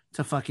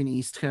to fucking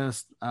East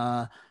Coast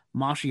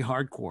moshy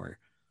hardcore.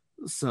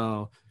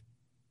 So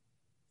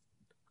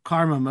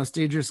Karma, Most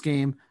Dangerous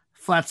Game,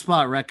 Flat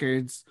Spot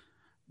Records,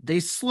 they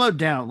slowed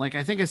down. Like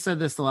I think I said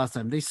this the last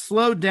time. They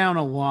slowed down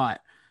a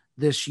lot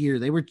this year.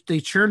 They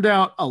churned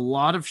out a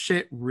lot of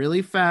shit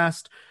really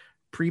fast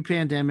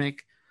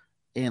pre-pandemic,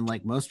 and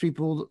like most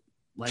people,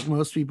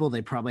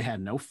 they probably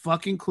had no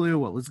fucking clue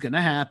what was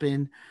gonna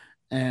happen.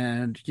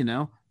 And you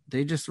know,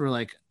 they just were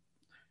like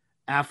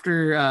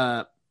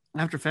after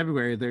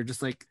February, they're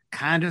just like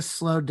kind of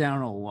slowed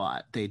down a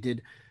lot. They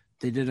did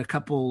a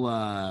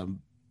couple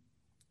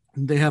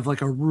they have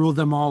like a Rule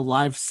Them All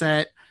live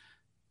set,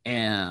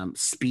 and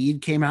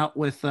Speed came out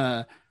with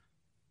a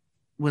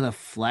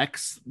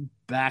Flex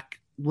back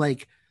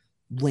like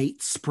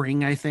late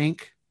spring, I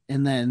think,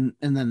 and then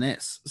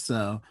this.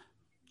 So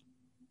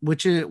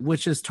which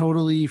is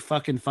totally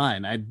fucking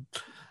fine.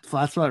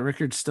 Flat Spot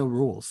Records still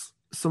rules.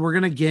 So we're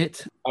gonna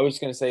get. I was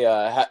gonna say,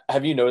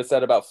 have you noticed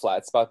that about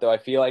Flat Spot though? I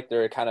feel like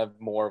they're kind of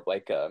more of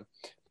like a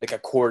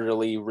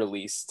quarterly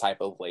release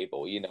type of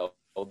label. You know,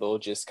 they'll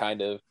just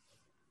kind of,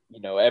 you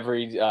know,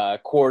 every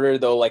quarter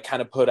they'll like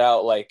kind of put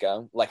out like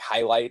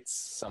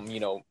highlights, some, you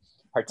know,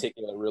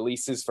 particular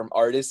releases from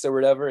artists or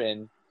whatever,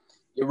 and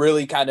it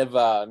really kind of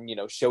you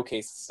know,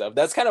 showcases stuff.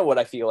 That's kind of what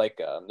I feel like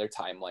their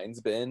timeline's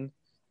been,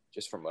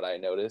 just from what I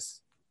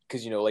noticed.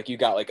 Because, you know, like you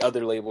got like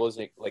other labels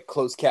like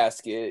Closed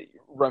Casket,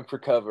 Run for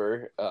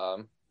Cover,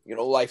 you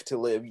know, Life to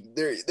Live.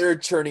 They're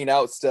churning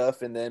out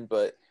stuff, and then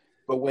but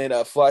when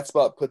Flat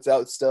Spot puts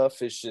out stuff,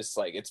 it's just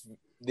like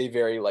they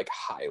very like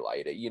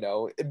highlight it, you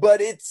know. But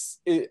it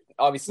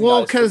obviously,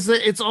 well, because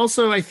it's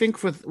also, I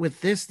think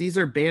with this, these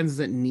are bands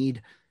that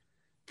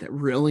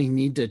really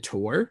need to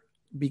tour,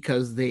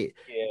 because they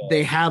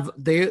have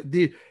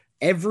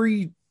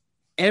every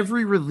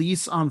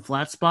release on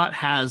Flat Spot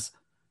has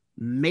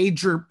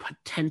major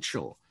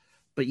potential,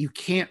 but you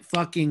can't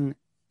fucking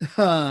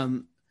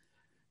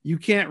you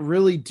can't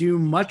really do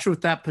much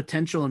with that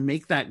potential and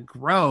make that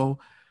grow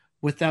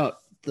without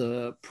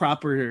the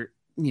proper,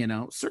 you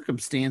know,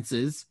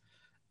 circumstances.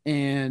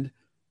 And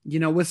you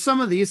know, with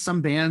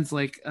some bands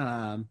like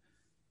you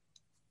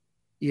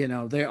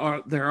know, they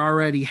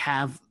already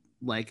have,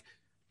 like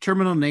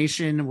Terminal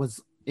Nation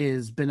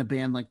is been a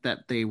band like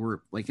that. They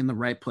were like in the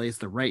right place,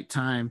 the right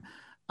time.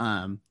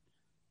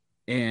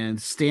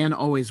 And Stan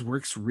Always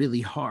Works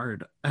Really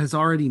Hard has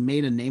already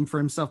made a name for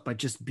himself by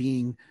just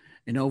being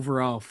an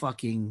overall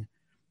fucking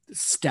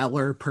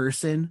stellar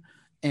person,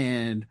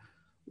 and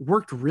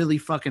worked really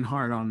fucking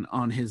hard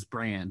on his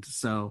brand.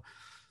 So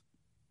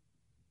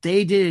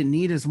they didn't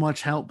need as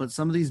much help, but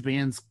some of these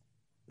bands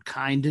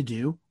kind of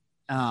do,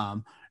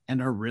 and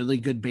are really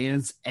good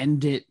bands.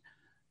 End It,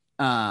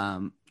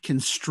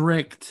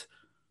 Constrict,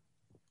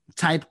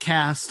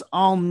 Typecast,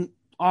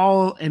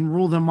 all and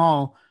Rule Them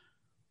All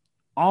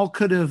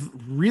could have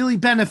really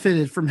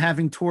benefited from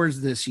having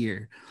tours this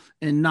year,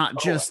 and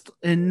not just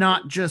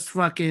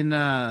fucking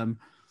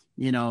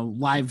you know,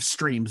 live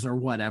streams or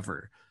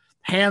whatever.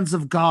 Hands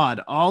of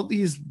God, all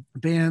these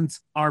bands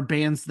are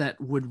bands that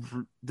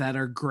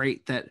are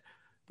great, that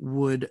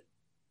would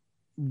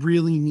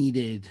really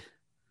needed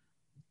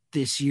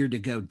this year to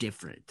go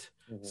different.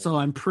 Mm-hmm. So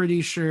I'm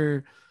pretty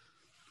sure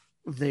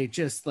they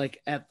just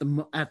like at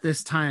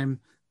this time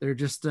they're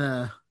just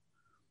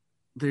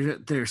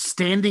they're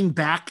standing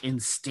back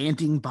and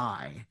standing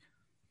by.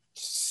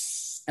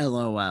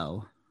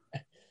 LOL.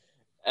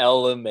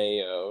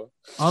 LMAO.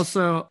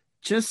 Also,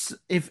 just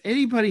if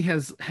anybody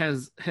has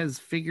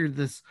figured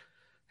this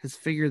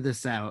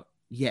out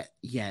yet,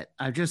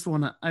 I just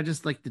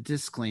like the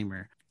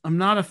disclaimer. I'm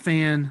not a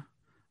fan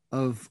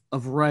of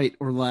right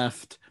or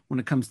left when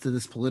it comes to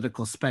this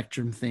political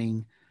spectrum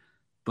thing,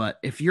 but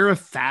if you're a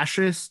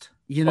fascist,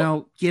 you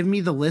know, give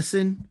me the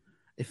listen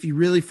if you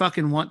really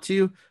fucking want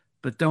to.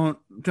 But don't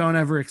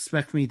ever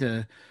expect me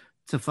to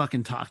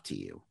fucking talk to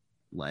you.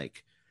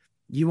 Like,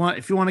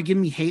 if you want to give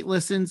me hate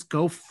listens,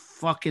 go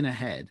fucking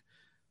ahead.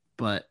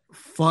 But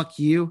fuck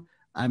you.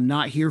 I'm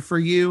not here for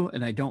you,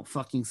 and I don't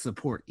fucking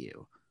support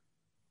you.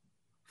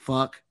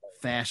 Fuck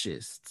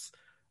fascists.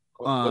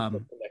 What's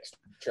the next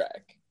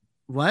track?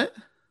 What?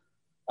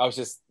 I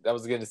was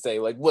gonna say,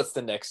 like, what's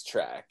the next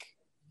track?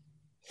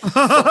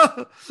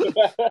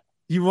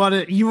 You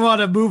want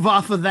to move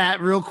off of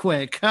that real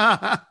quick.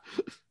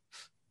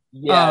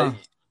 Yeah.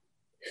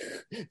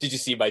 Did you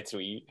see my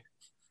tweet?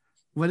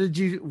 What did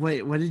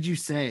you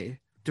say?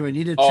 Do I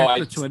need to check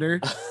the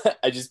Twitter?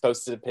 I just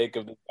posted a pic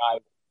of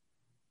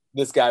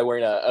this guy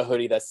wearing a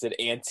hoodie that said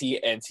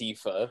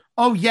anti-Antifa.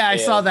 Oh yeah, I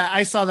saw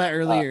that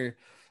earlier.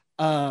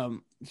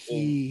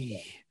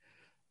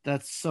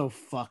 That's so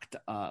fucked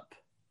up.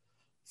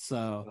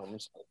 So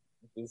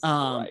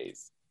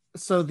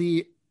so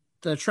the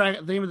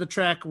name of the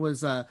track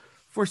was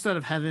Forced Out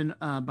of Heaven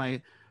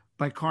by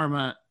by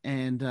Karma,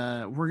 and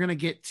we're gonna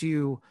get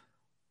to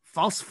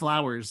False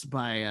Flowers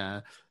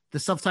by the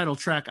self-titled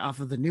track off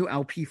of the new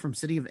LP from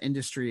City of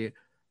Industry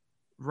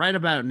right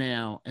about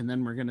now, and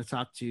then we're gonna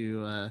talk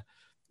to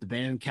the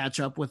band, catch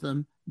up with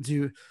them.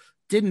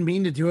 Didn't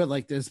mean to do it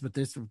like this, but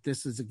this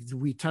is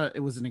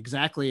it was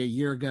exactly a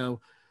year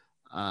ago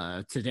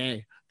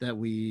today that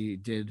we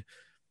did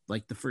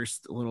like the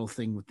first little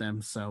thing with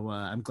them. So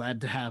I'm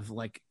glad to have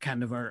like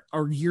kind of our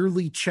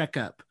yearly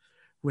checkup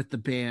with the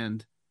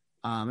band.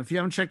 If you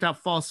haven't checked out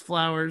False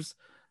Flowers,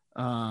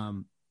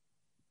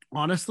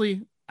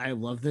 honestly, I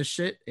love this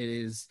shit. It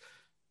is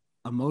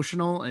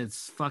emotional.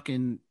 It's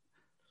fucking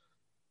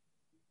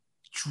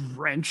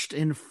drenched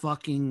in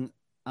fucking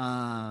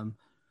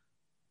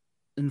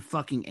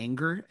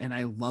anger, and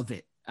I love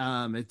it.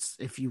 It's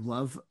if you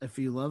love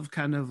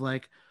kind of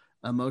like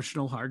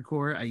emotional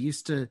hardcore. I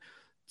used to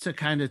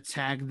kind of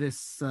tag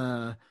this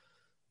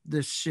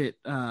shit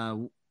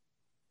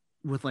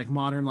with like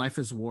Modern Life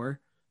is War,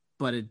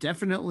 but it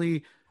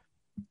definitely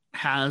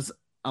has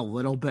a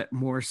little bit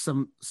more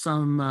some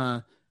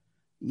screamo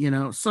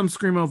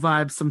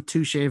vibes, some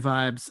touche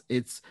vibes.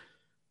 It's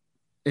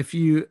if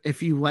you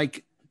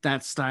like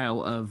that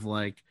style of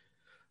like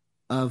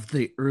of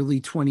the early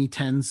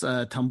 2010s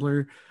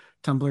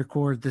Tumblr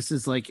core, this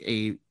is like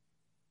a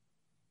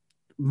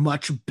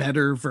much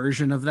better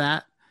version of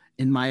that,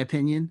 in my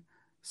opinion.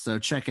 So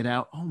check it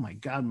out. Oh my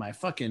god, my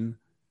fucking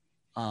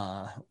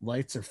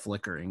lights are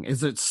flickering.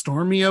 Is it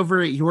stormy over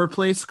at your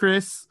place,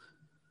 Chris?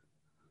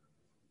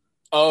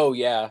 Oh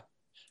yeah.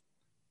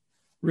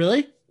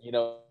 Really? You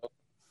know,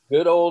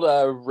 good old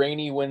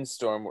rainy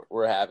windstorm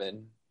we're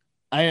having.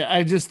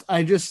 I just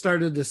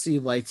started to see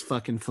lights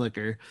fucking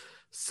flicker.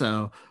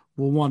 So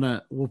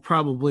we'll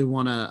probably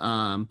want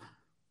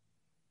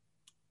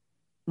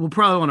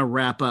to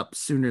wrap up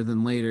sooner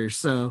than later.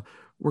 So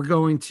we're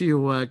going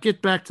to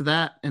get back to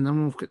that, and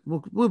then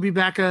we'll be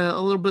back a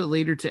little bit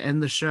later to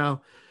end the show.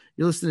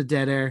 You listen to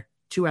Dead Air,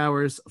 2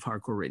 hours of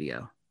hardcore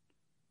radio.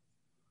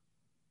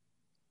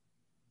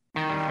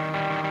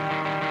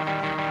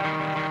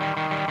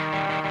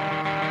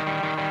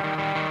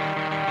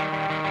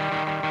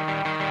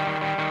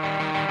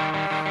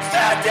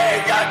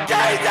 Standing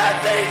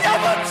against the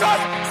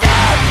ever-trust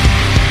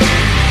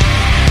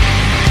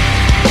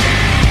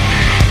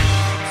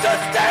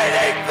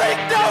sustaining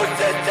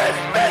prognosis is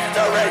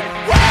mystery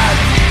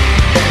west.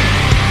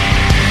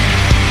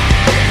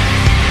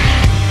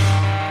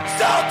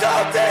 Sound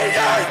of the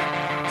earth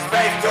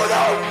speaks to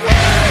the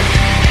wind.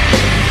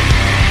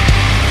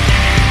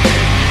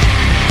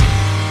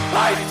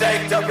 I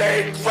seek to be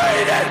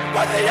treated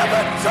by the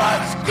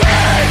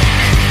ever-transgressed.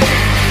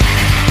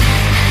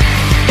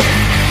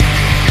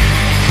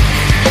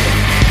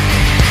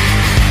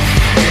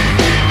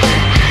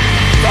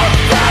 The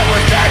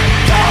powers that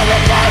call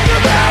upon the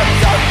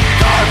mountains of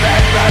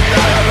torment and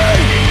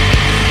enemy.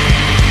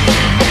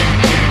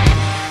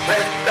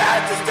 His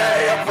majesty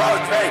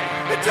approach me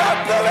in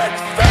temperate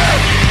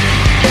fist.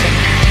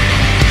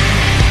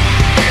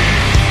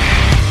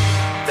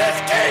 This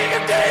king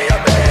of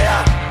Diomea,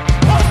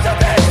 most of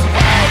his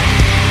wealth,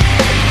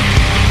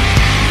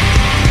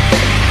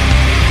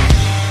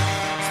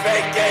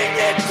 speaking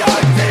in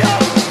tongues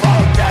of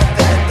protest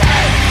and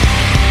hate,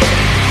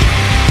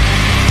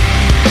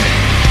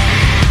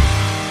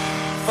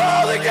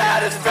 falling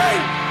at his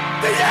feet,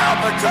 the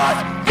albatross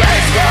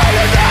breaks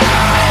right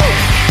out.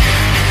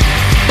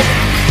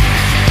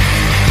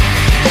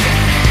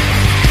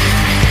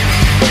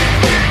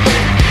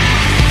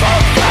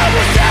 False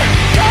flowers that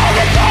call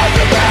upon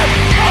the man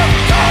of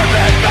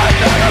torment and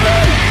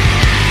enemy.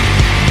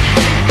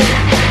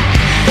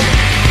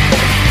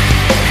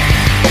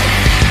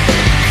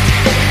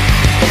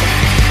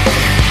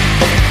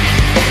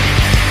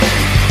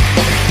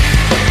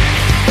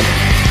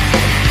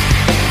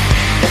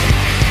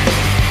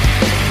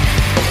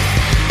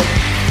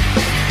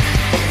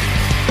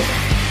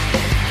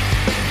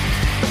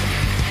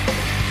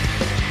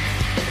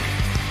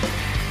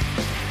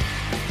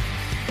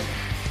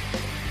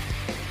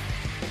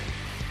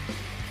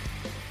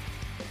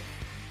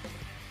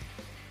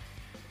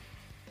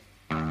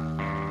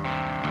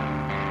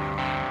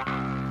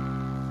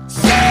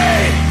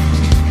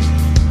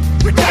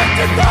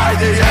 Rejected by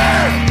the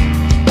earth,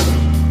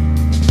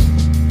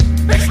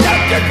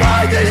 accepted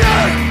by the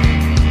earth.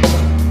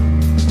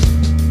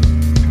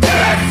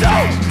 Kill it so,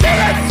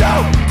 kill it so,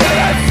 kill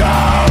it so.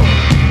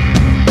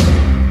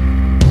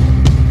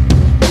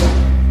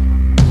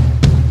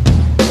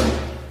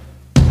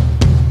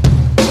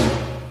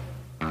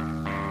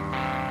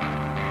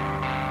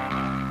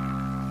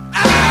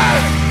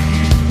 Earth,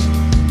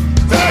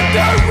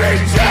 thunder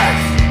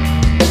rejects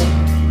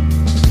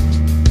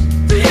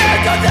the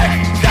end of the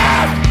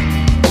death.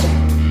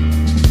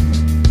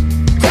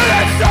 Kill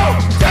it so,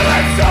 kill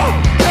it so,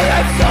 kill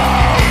it so.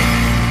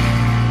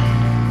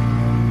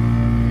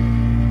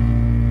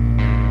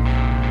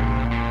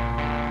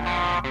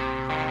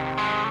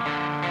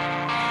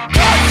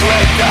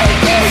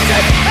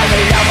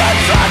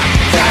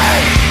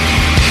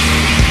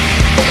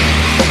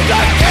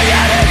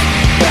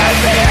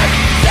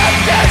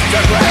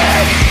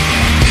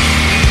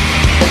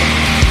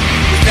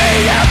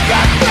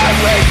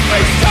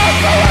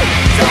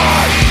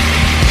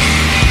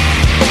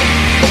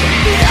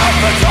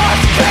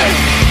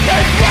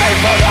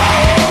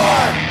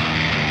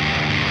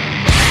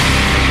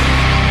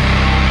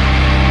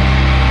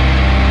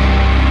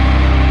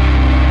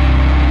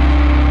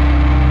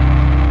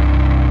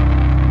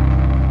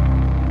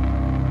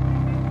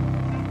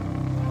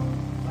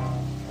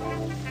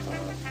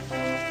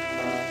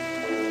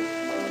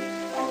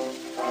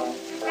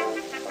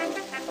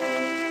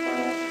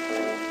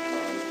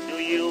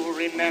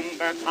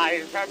 remember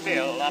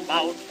Kaiserville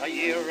about a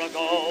year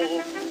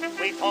ago.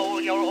 We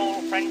told your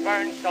old friend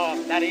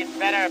Bernstorff that he'd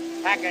better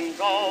pack and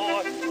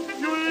go.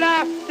 You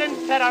laughed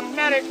and said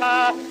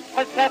America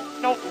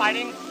possessed no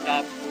fighting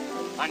stuff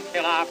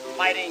until our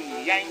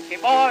fighting Yankee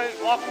boys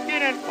walked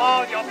in and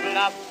called your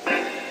bluff.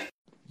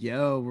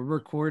 Yo, we're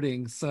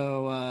recording.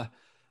 So,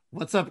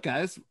 what's up,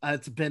 guys?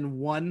 It's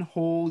been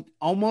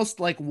almost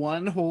like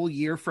one whole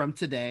year from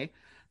today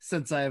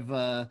since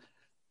I've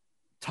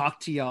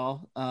talked to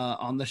y'all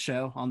on the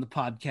show, on the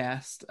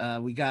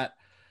podcast. We got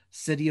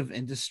City of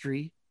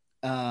Industry.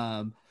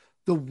 The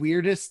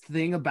weirdest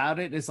thing about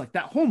it is like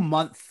that whole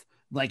month,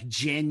 like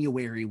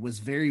January was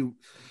very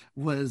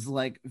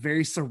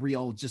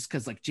surreal, just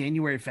because like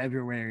January,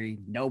 February,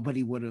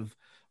 nobody would have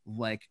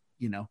we're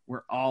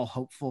all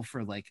hopeful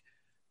for like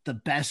the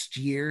best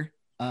year.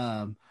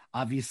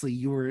 Obviously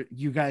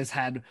you guys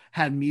had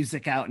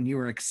music out and you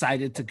were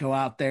excited to go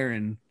out there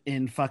and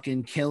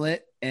fucking kill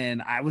it.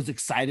 And I was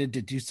excited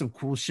to do some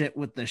cool shit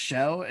with the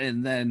show.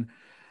 And then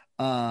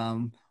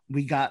the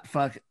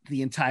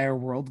entire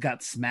world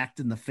got smacked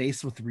in the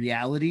face with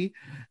reality.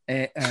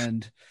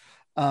 And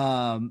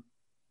things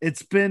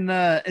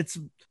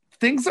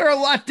are a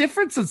lot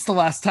different since the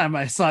last time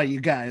I saw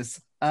you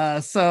guys.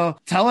 So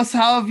tell us,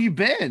 how have you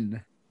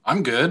been?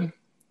 I'm good.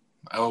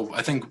 Oh,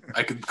 I think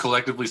I could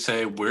collectively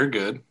say we're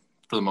good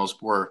for the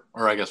most part,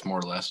 or I guess more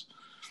or less.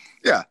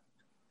 Yeah.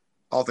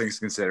 All things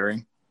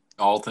considering.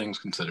 All things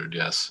considered,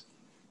 yes.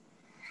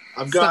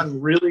 I've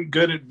gotten really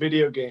good at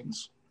video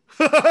games.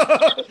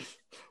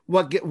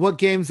 What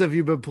games have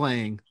you been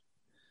playing?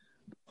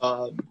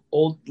 A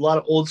lot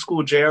of old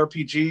school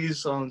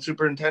JRPGs on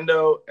Super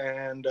Nintendo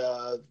and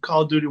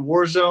Call of Duty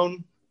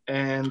Warzone,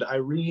 and I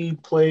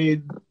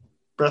replayed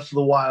Breath of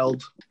the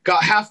Wild.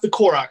 Got half the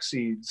Korok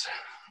seeds,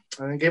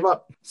 and I gave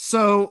up.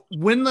 So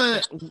when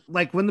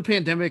the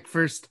pandemic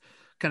first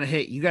kind of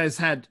hit, you guys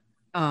had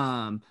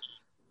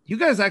you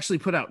guys actually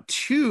put out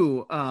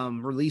two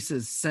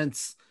releases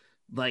since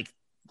the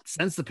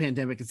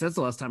pandemic and since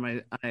the last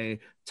time I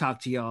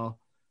talked to y'all.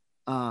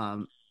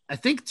 I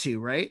think two,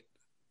 right?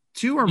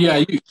 Two or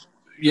more?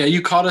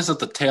 You caught us at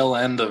the tail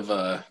end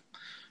of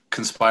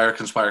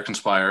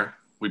Conspire.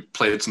 We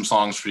played some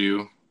songs for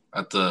you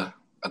at the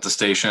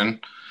station.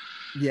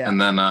 Yeah. And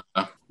then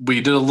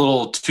we did a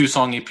little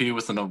 2-song EP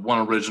with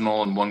one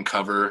original and one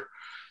cover.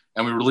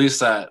 And we released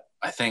that,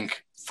 I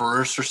think,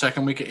 first or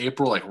second week of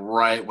April, like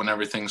right when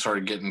everything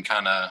started getting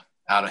kind of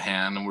out of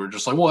hand. And we were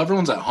just like, well,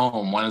 everyone's at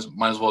home. Might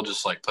as well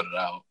just like put it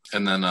out.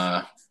 And then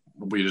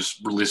we just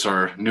released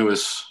our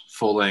newest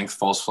full-length,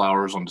 False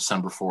Flowers, on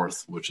December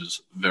 4th, which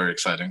is very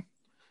exciting.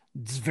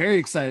 It's very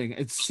exciting.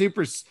 It's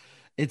super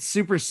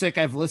sick.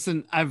 I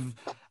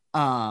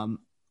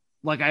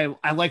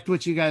liked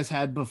what you guys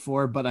had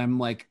before, but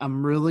I'm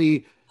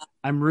really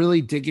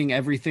digging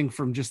everything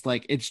from just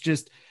like, it's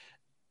just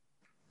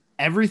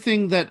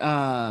everything that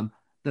I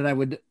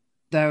would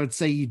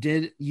say you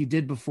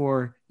did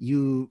before.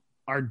 You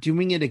are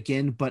doing it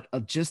again, but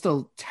just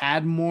a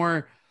tad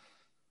more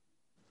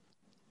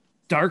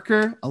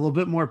darker, a little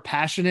bit more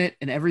passionate,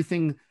 and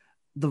everything.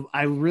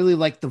 I really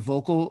like the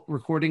vocal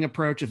recording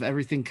approach of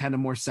everything kind of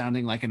more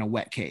sounding like in a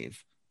wet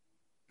cave.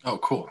 Oh,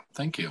 cool.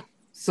 Thank you.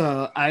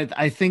 So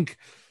I think,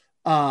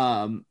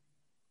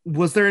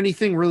 was there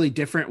anything really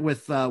different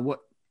with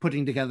what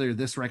putting together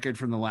this record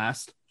from the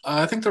last?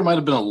 I think there might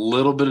have been a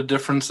little bit of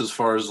difference as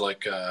far as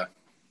like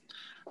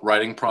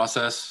writing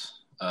process.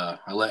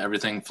 I let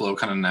everything flow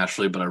kind of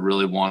naturally, but I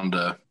really wanted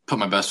to put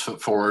my best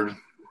foot forward.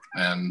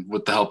 And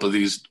with the help of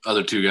these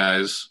other two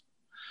guys,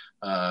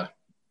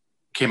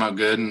 came out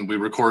good. And we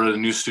recorded a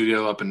new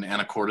studio up in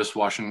Anacortes,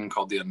 Washington,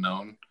 called The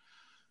Unknown,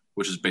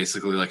 which is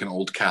basically like an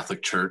old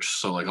Catholic church.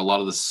 So like a lot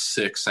of the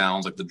sick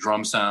sounds, like the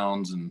drum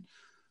sounds and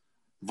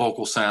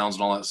vocal sounds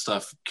and all that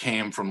stuff,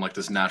 came from like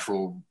this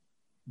natural,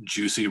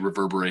 juicy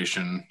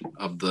reverberation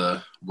of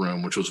the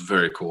room, which was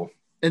very cool.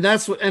 And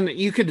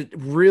you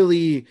could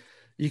really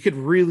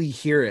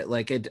hear it.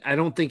 Like I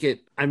don't have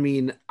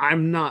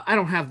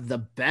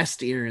the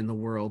best ear in the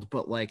world,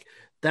 but like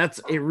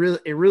it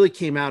really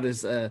came out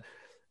as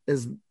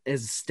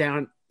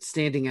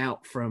standing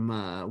out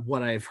from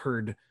what I've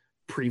heard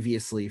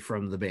previously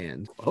from the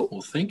band. Oh,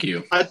 well, thank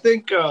you. I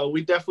think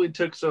we definitely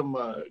took some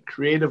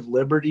creative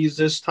liberties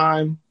this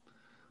time.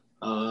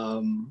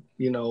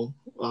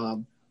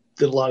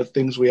 Did a lot of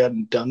things we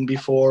hadn't done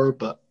before,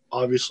 but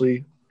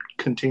obviously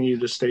continue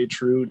to stay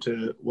true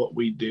to what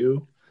we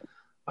do.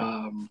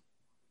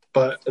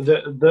 But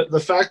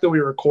the fact that we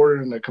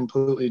recorded in a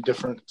completely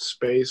different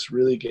space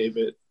really gave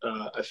it,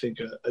 I think,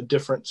 a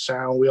different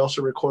sound. We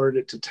also recorded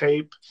it to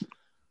tape,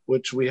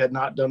 which we had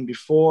not done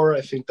before.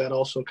 I think that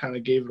also kind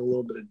of gave it a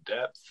little bit of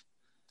depth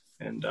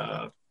and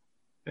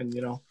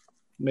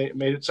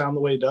made it sound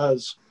the way it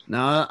does.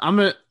 No,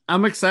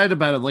 I'm excited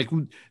about it. Like,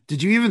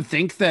 did you even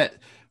think that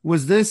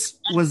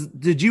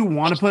did you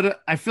want to put it?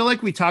 I feel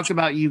like we talked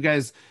about you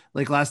guys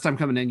like last time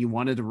coming in, you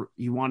wanted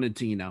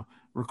to,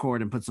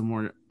 record and put some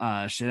more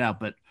shit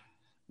out, but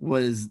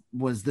was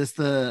this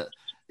the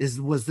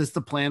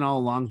plan all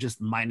along,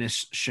 just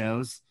minus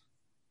shows?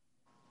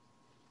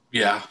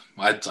 Yeah,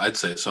 I'd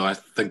say so. I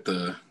think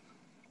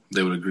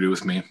they would agree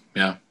with me.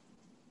 Yeah.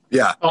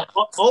 Yeah.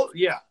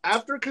 Yeah.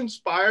 After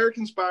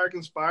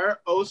Conspire,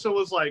 Osa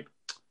was like,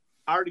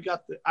 I already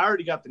got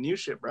the new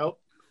shit, bro.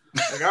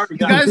 Like, I already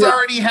got you guys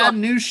already had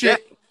new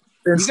shit.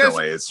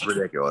 Instantly, it's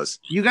ridiculous.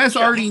 You guys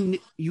already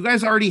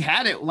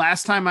had it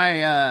last time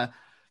I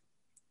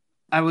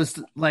was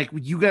like,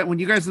 when you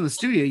guys in the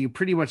studio, you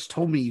pretty much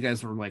told me you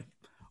guys were like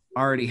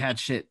already had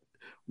shit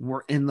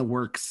were in the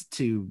works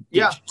to.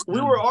 Yeah, we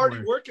were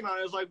already working on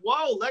it. It's like,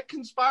 whoa, let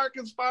Conspire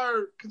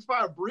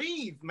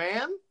breathe,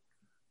 man.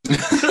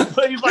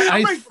 But he's like,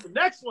 I'm ready for the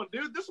next one,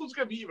 dude. This one's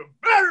gonna be even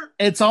better.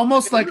 It's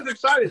almost like he was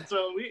excited,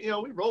 so we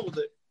rolled with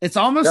it. It's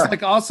almost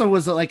like also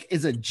was like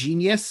is a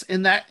genius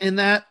in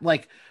that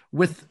like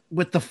with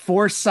the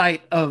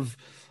foresight of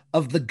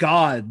the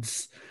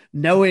gods,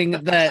 knowing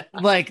that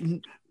like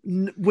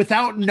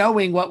without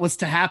knowing what was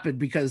to happen,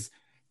 because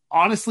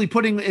honestly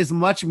putting as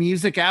much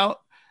music out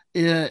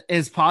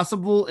as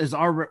possible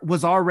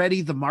was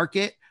already the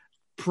market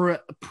pre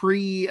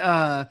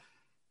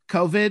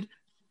COVID.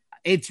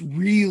 It's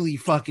really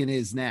fucking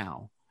is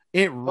now.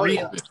 It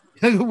really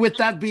with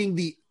that being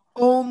the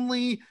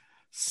only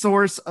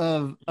source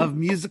of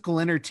musical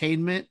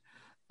entertainment,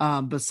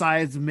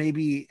 besides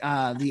maybe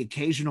the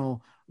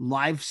occasional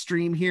live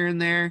stream here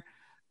and there.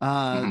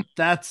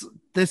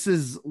 This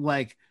is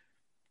like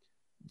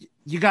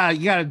you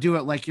gotta do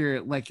it like you're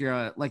a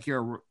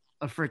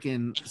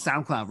freaking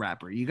SoundCloud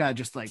rapper. You gotta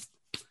just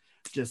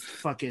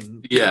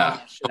fucking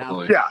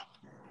totally. Yeah.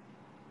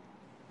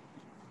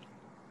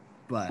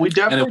 But we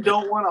definitely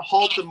don't want to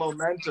halt the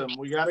momentum.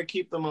 We got to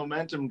keep the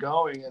momentum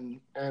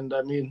going, and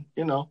I mean,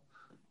 the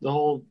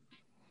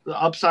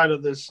upside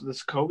of this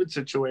COVID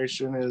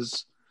situation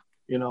is,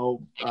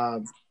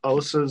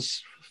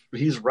 Osa's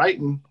he's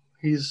writing,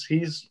 he's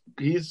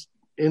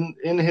in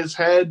his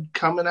head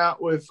coming out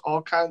with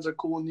all kinds of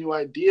cool new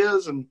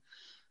ideas, and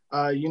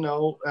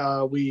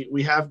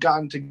we have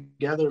gotten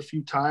together a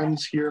few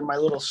times here in my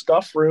little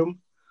stuff room,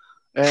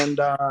 and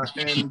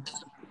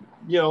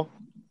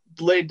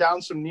laid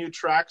down some new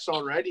tracks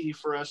already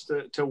for us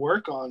to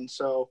work on.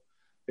 So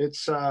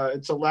it's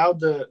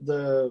allowed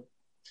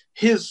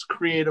his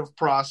creative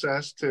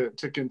process to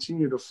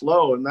continue to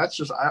flow. And that's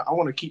just, I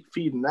want to keep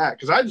feeding that,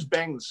 because I just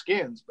bang the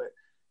skins, but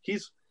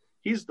he's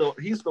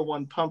the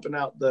one pumping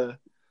out the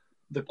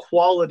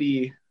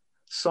quality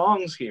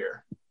songs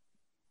here.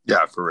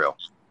 Yeah, for real.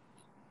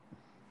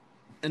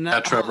 And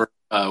Trevor,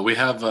 we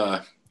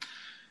have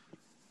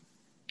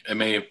it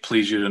may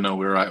please you to know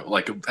we're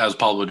like, as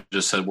Pablo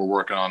just said, we're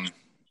working on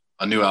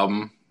a new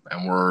album,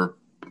 and we're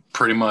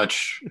pretty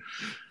much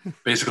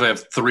basically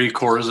have 3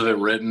 quarters of it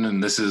written,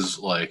 and this is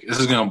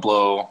gonna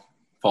blow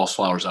False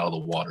Flowers out of the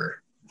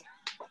water.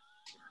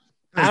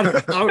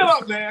 Shut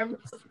up, man.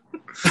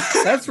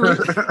 That's right.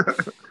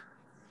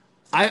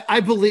 I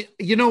believe,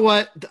 you know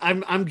what,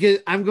 I'm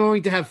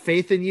going to have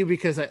faith in you,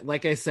 because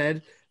like I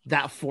said,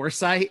 that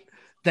foresight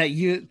that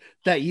you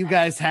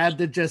guys had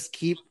to just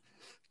keep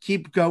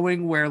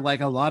going, where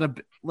like a lot of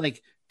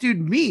like,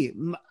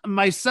 dude,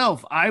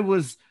 myself,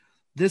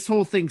 this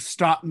whole thing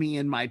stopped me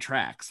in my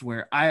tracks,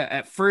 where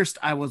at first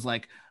I was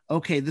like,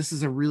 okay, this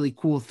is a really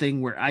cool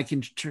thing where I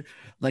can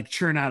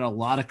churn out a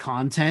lot of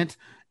content.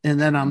 And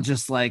then I'm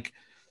just like,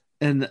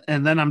 and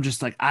then I'm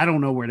just like, I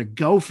don't know where to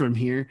go from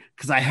here,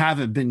 because I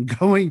haven't been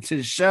going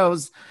to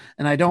shows,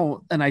 and I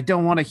don't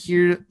want to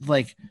hear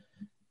like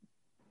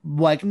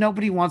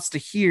nobody wants to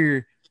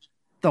hear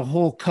the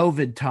whole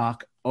COVID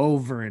talk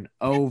over and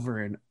over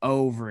and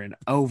over and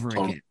over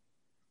again.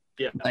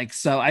 Yeah. Like,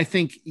 so I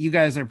think you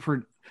guys are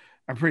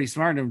pretty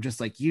smart. I'm just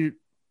like, you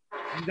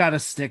got to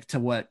stick to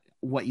what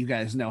you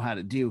guys know how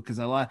to do. Cause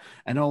I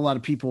know a lot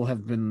of people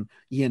have been,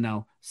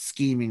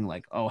 scheming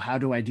like, oh, how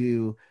do I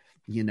do,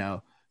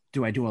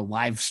 do I do a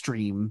live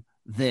stream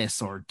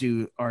this or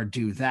do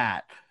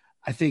that?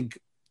 I think,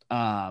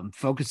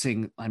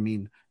 focusing, I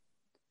mean,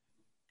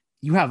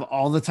 you have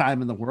all the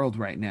time in the world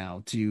right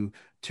now to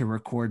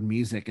record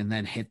music and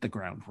then hit the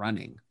ground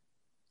running.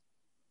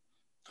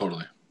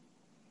 Totally.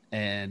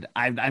 And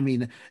I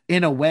mean,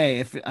 in a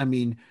way,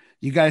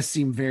 you guys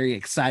seem very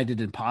excited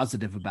and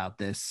positive about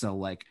this. So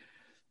like,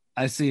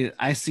 I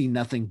see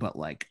nothing but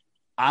like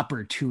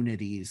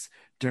opportunities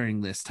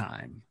during this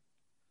time.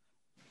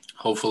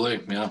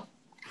 Hopefully. Yeah.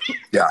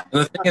 Yeah.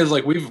 And the thing is,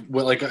 like,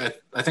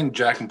 I think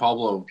Jack and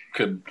Pablo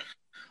could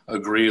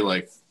agree,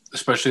 like,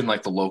 especially in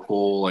like the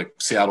local, like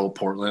Seattle,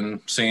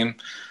 Portland scene,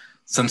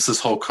 since this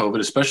whole COVID,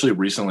 especially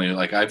recently,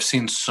 like I've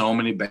seen so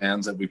many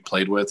bands that we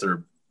played with,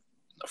 or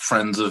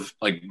friends of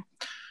like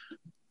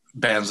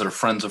bands that are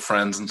friends of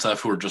friends and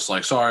stuff, who are just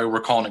like, sorry,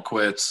 we're calling it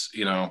quits.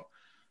 Yeah,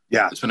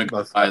 it's been a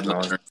good ride.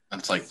 And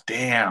it's like,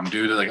 damn,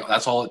 dude, like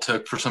that's all it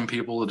took for some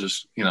people to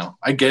just,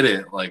 I get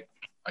it. Like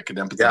I could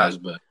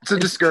empathize, but it's a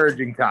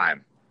discouraging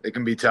time. It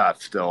can be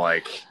tough to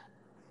like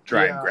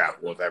try and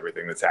grapple with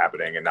everything that's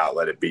happening and not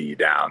let it beat you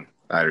down.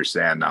 I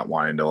understand not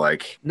wanting to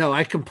like. No,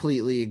 I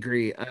completely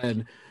agree.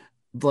 And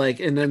like,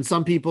 and then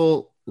some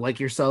people like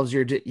yourselves,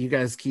 you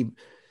guys keep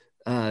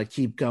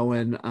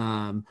going.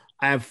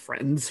 I have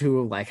friends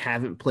who like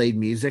haven't played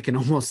music in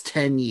almost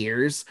 10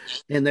 years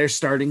and they're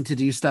starting to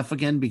do stuff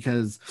again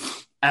because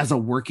as a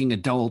working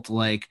adult,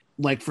 like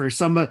for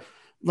some,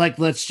 like,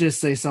 let's just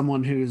say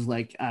someone who's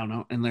like, I don't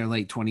know, in their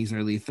late 20s,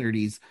 early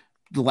 30s,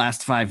 the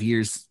last 5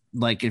 years,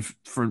 like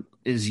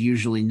is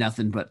usually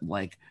nothing but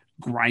like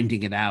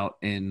grinding it out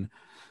and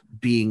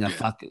being a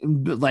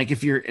like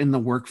if you're in the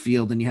work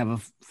field and you have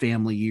a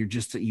family,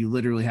 you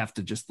literally have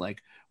to just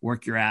like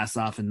work your ass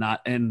off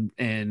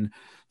and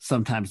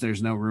sometimes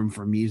there's no room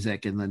for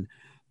music. And then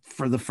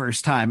for the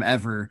first time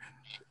ever,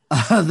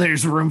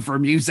 there's room for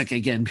music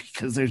again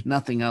because there's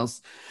nothing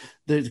else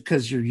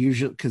because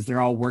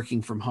they're all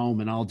working from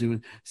home and all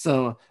doing.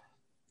 So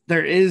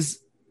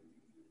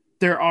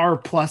there are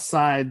plus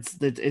sides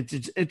that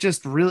it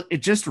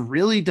just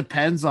really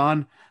depends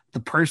on the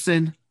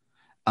person,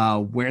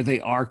 where they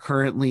are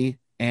currently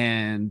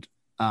and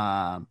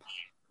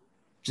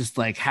just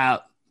like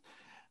how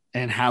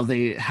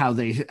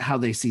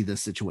they see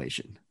this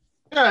situation.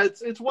 Yeah,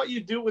 it's what you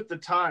do with the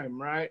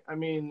time, right? I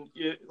mean,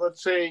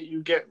 let's say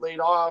you get laid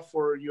off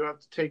or you have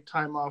to take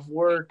time off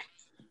work.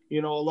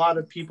 You know, a lot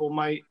of people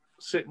might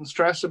sit and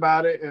stress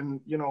about it,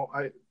 and you know,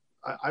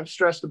 I've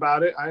stressed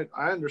about it.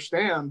 I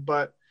understand,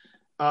 but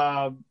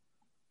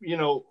you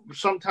know,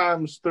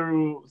 sometimes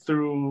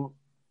through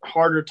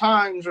harder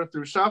times or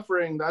through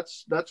suffering,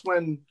 that's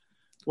when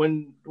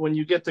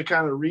you get to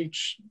kind of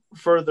reach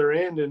further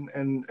in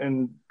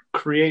and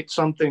create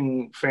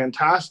something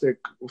fantastic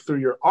through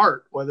your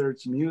art, whether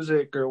it's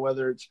music or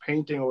whether it's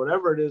painting or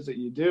whatever it is that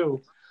you do.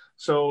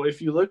 So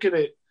if you look at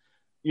it,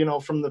 you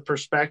know, from the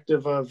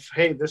perspective of,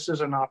 hey, this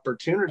is an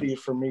opportunity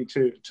for me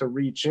to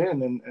reach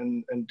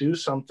in and do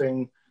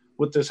something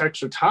with this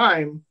extra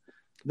time,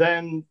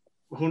 then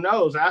who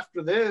knows,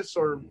 after this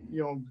or,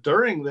 you know,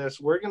 during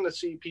this, we're going to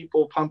see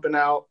people pumping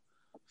out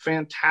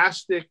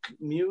fantastic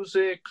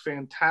music,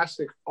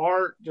 fantastic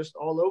art, just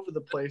all over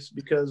the place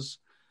because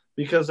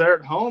they're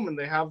at home and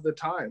they have the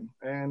time.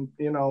 And,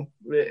 you know,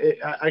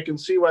 I can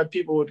see why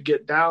people would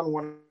get down and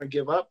want to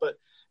give up, but,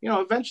 you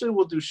know, eventually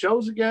we'll do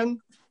shows again.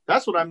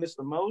 That's what I miss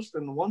the most.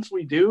 And once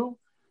we do,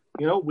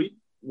 you know, we're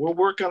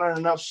working on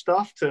enough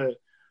stuff to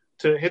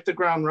hit the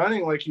ground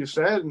running, like you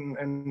said,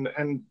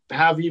 and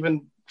have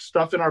even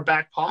stuff in our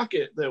back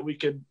pocket that we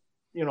could,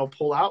 you know,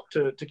 pull out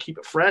to keep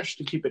it fresh,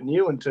 to keep it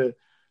new, and to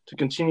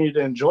continue to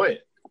enjoy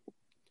it.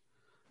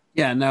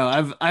 Yeah, no,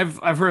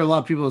 I've heard a lot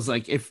of people is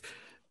like, if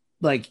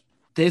like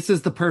this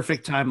is the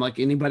perfect time, like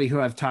anybody who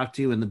I've talked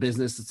to in the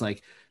business, it's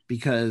like,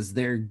 because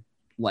they're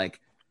like,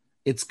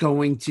 it's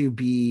going to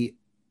be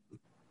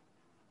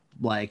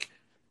like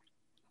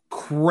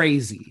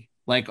crazy.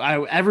 Like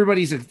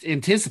everybody's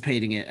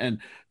anticipating it, and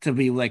to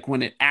be like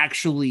when it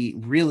actually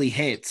really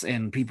hits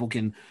and people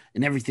can,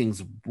 and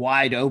everything's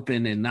wide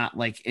open and not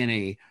like in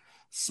a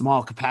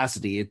small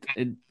capacity.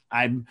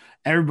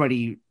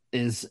 Everybody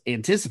is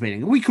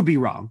anticipating. We could be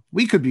wrong.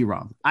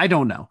 I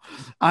don't know.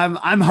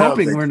 I'm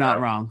hoping we're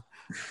not wrong.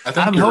 I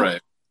think you're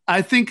right.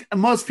 I think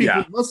most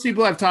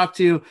people I've talked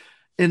to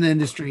in the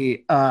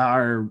industry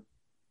are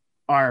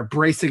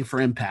bracing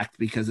for impact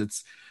because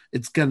it's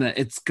gonna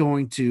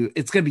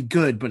be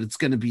good, but it's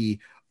gonna be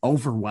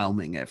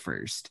overwhelming at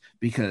first,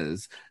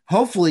 because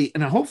hopefully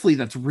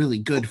that's really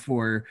good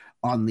for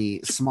on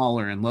the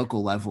smaller and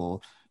local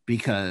level,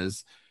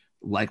 because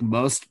like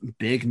most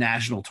big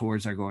national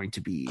tours are going to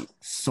be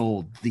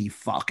sold the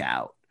fuck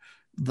out.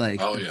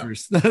 Like,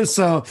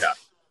 so yeah.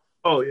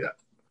 Oh yeah,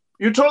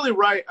 you're totally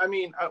right. I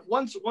mean,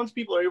 once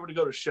people are able to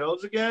go to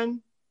shows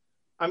again,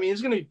 I mean,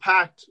 it's going to be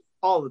packed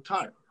all the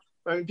time.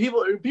 I mean,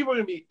 people are going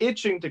to be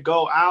itching to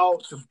go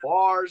out to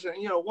bars,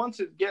 and you know, once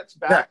it gets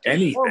back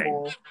to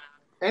normal,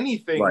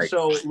 anything. Like,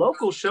 so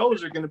local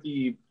shows are going to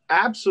be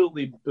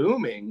absolutely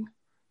booming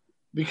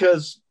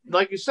because,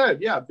 like you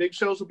said, yeah, big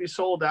shows will be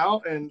sold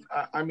out, and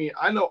I mean,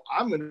 I know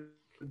I'm going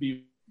to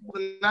be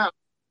now.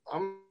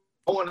 I'm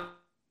going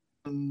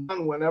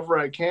whenever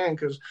I can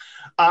because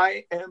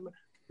I am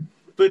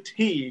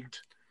fatigued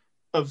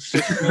of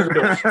sitting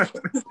indoors.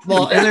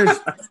 Well, and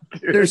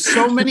there's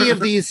so many of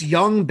these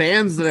young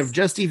bands that have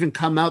just even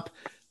come up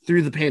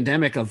through the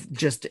pandemic of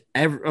just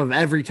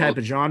every type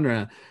of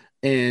genre,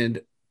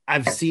 and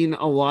I've seen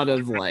a lot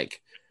of growth.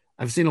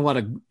 I've seen a lot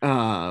of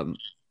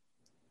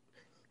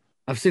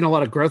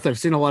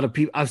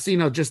people. I've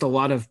seen just a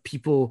lot of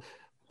people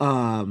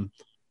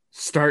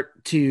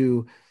start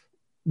to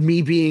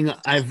me being.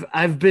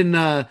 I've been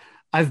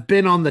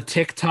on the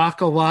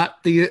TikTok a lot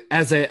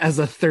as a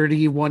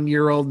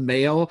 31-year-old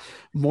male,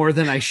 more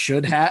than I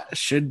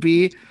should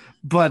be.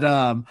 But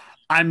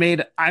I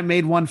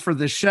made one for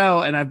the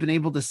show, and I've been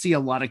able to see a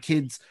lot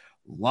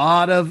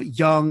of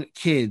young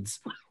kids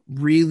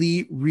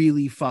really,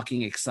 really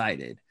fucking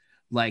excited.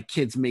 Like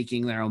kids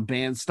making their own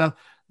band stuff,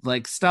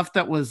 like stuff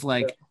that was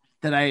like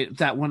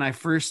that when I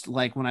first,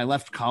 like when I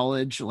left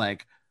college,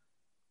 like,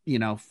 you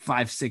know,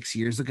 5-6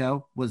 years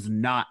ago was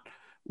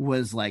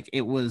like,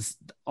 it was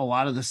a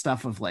lot of the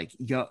stuff of like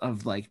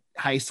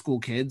high school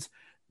kids.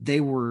 They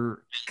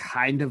were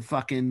kind of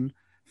fucking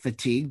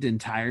fatigued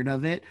and tired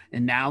of it.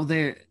 And now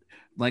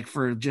like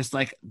for just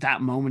like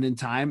that moment in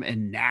time.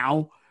 And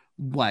now,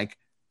 like,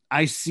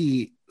 I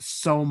see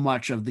so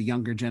much of the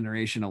younger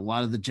generation, a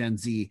lot of the Gen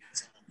Z,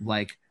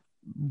 like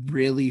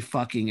really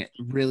fucking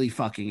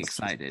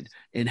excited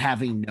and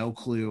having no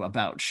clue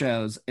about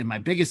shows. And my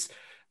biggest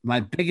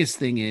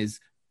thing is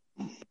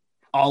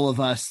all of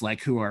us,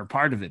 like, who are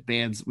part of it,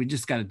 bands, we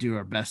just got to do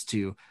our best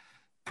to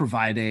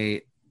provide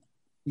a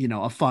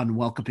fun,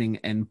 welcoming,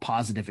 and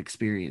positive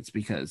experience,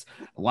 because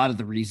a lot of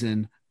the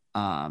reason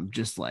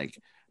just like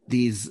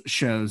these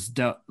shows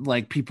don't,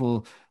 like,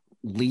 people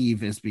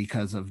leave is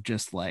because of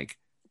just like,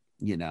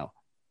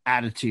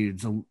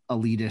 attitudes,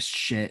 elitist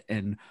shit,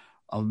 and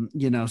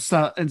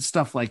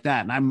stuff like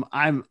that. And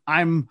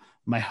I'm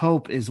my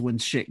hope is when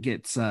shit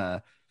gets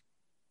like,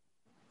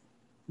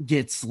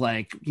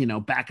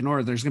 back in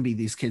order, there's gonna be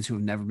these kids who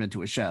have never been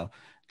to a show.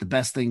 The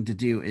best thing to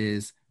do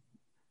is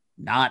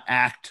not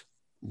act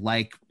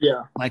like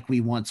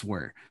we once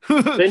were.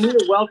 They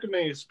need a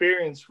welcoming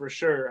experience for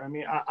sure. I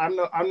mean,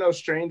 I'm no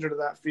stranger to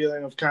that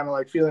feeling of kind of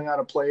like feeling out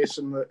of place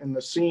in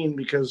the scene,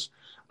 because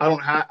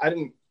I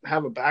didn't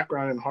have a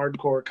background in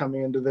hardcore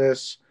coming into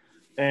this,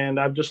 and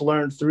I've just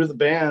learned through the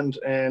band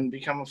and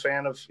become a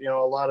fan of a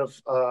lot of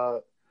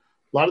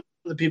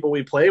the people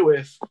we play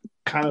with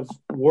kind of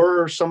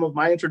were some of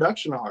my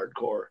introduction to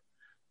hardcore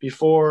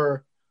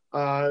before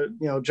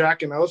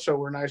Jack and Oso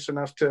were nice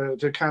enough to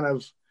kind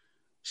of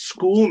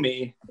school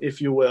me, if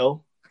you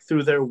will,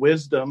 through their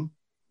wisdom.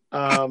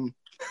 I mean,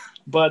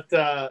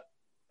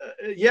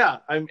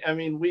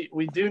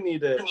 we do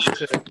need to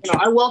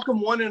I welcome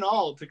one and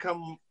all to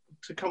come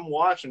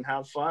watch and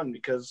have fun,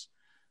 because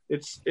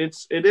it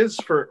is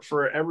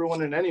for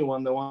everyone and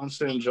anyone that wants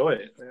to enjoy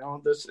it.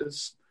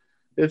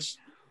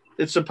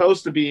 It's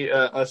supposed to be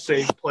a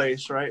safe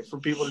place, right, for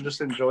people to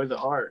just enjoy the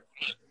art.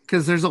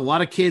 Because there's a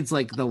lot of kids.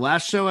 Like, the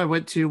last show I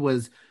went to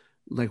was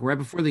like right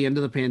before the end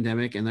of the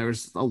pandemic, and there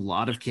was a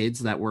lot of kids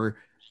that were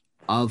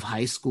of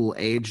high school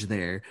age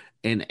there,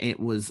 and it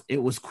was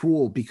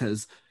cool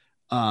because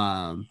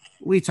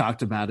we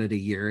talked about it a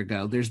year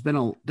ago. There's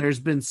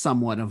been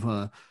somewhat of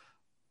a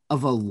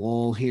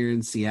lull here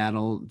in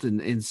Seattle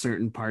in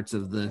certain parts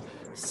of the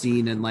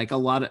scene, and like a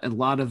lot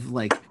of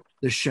like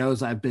the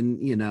shows I've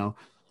been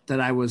that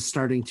I was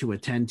starting to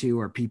attend to,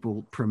 or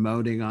people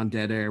promoting on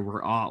Dead Air, were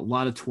a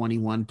lot of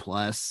 21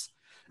 plus.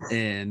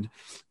 And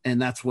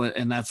that's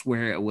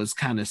where it was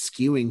kind of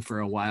skewing for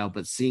a while,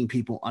 but seeing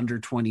people under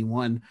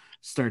 21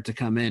 start to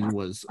come in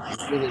was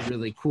really,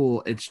 really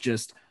cool. It's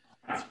just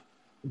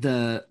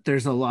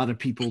there's a lot of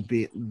people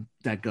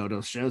that go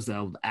to shows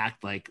that'll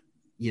act like,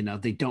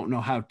 they don't know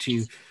how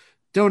to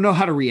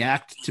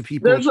react to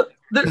people. There's a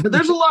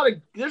lot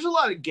of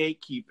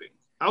gatekeeping.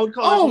 I would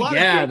call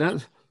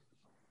it.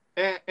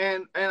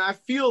 And I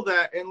feel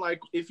that, and like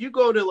if you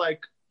go to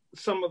like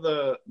some of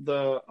the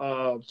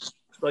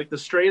like the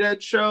straight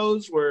edge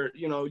shows where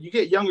you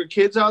get younger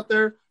kids out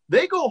there,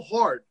 they go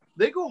hard.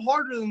 They go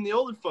harder than the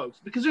older folks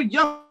because they're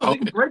young. They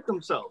can break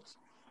themselves.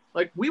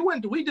 Like we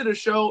did a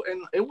show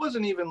and it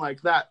wasn't even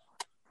like that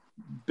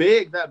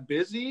big, that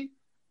busy.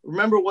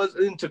 Remember, was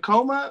in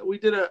Tacoma? We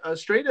did a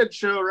straight edge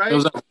show, right? It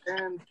was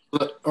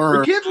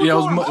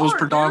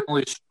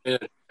predominantly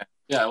straight edge.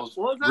 Yeah, it was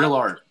real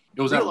art.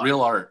 It was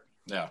real art.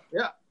 Yeah.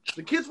 Yeah.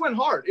 The kids went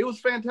hard. It was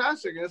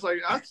fantastic. And it's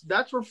like,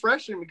 that's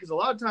refreshing, because a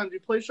lot of times you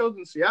play shows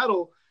in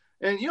Seattle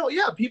and,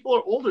 people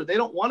are older. They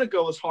don't want to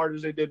go as hard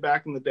as they did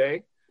back in the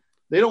day.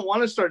 They don't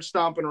want to start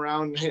stomping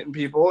around and hitting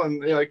people. And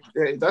they're like,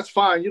 hey, that's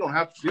fine. You don't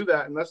have to do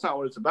that. And that's not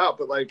what it's about.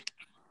 But like,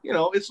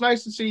 it's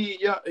nice to see,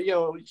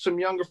 some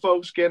younger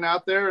folks getting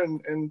out there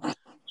and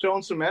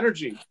showing some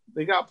energy.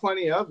 They got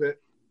plenty of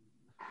it.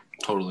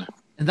 Totally.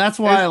 And that's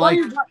why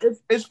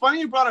it's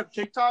funny you brought up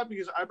TikTok,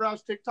 because I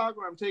browse TikTok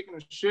when I'm taking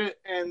a shit,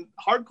 and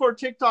hardcore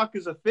TikTok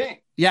is a thing.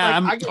 Yeah,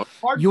 like,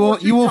 you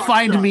will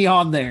find me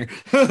on there.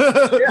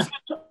 Yeah.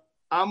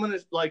 I'm gonna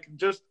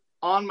just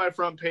on my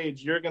front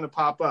page, you're gonna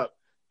pop up,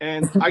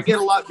 and I get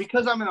a lot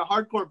because I'm in a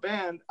hardcore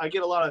band. I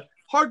get a lot of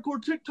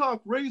hardcore TikTok,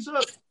 raise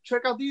up,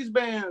 check out these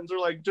bands, or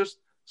like just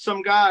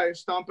some guy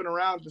stomping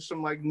around to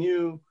some like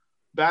new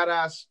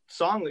badass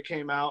song that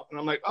came out, and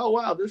I'm like, oh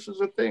wow, this is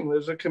a thing.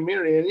 There's a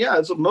community, and yeah,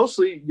 it's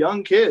mostly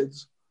young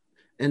kids.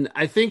 And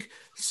I think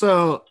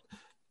so.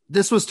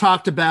 This was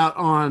talked about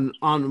on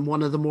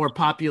one of the more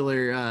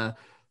popular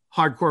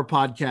hardcore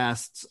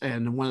podcasts,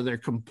 and one of their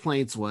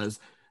complaints was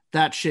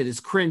that shit is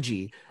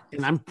cringy.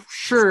 And I'm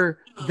sure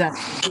that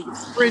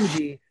it's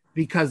cringy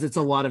because it's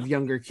a lot of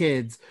younger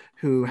kids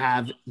who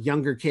have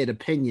younger kid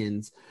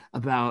opinions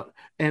about.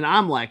 And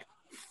I'm like,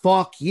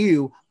 fuck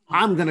you.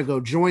 I'm going to go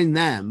join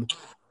them.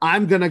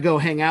 I'm going to go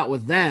hang out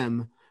with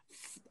them.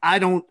 I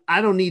don't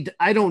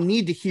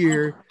need to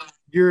hear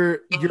your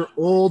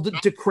old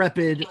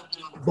decrepit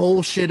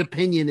bullshit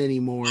opinion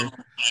anymore.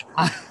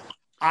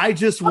 I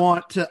just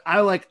want to,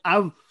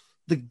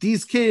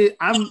 these kids,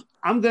 I'm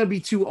going to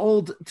be too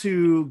old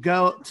to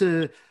go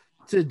to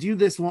to do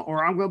this one,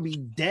 or I'm gonna be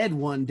dead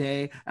one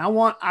day. I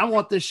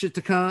want this shit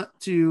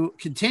to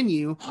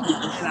continue,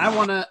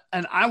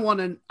 and I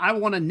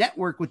want to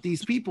network with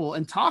these people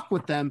and talk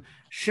with them,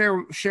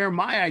 share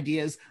my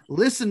ideas,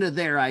 listen to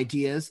their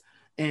ideas,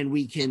 and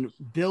we can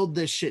build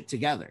this shit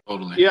together.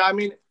 Totally. Yeah, I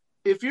mean,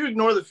 if you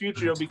ignore the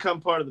future, you'll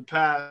become part of the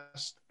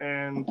past,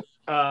 and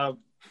it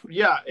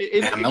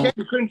can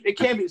be cringe. It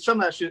can be, some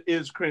of that shit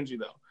is cringy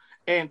though,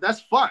 and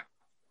that's fine.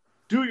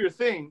 Do your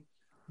thing,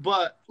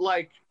 but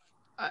like.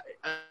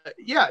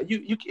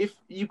 If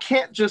you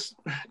can't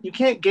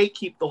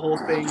gatekeep the whole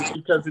thing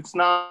because it's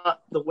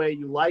not the way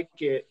you like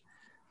it.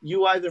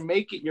 You either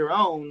make it your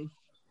own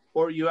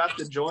or you have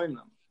to join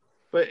them.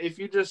 But if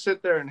you just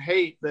sit there and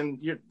hate, then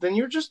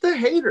you're just a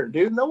hater,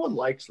 dude. No one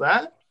likes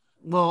that.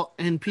 Well,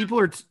 and people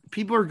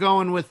are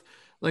going with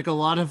like a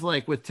lot of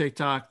like with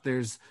TikTok.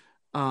 There's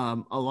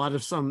a lot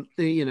of some,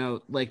 you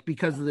know, like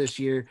because of this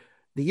year,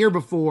 the year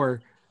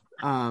before.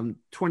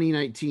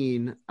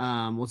 2019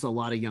 was a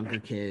lot of younger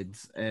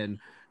kids, and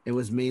it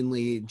was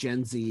mainly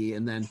Gen Z,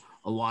 and then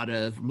a lot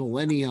of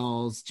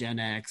millennials, Gen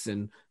X,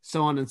 and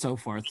so on and so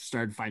forth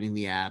started finding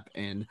the app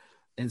and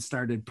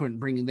started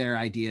bringing their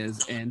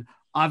ideas. And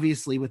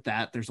obviously with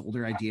that, there's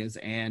older ideas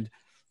and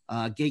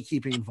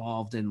gatekeeping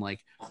involved. And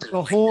like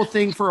the whole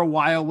thing for a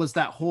while was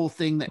that whole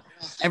thing that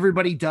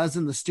everybody does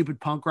in the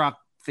stupid punk rock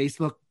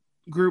Facebook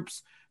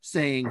groups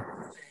saying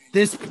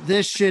this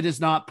shit is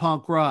not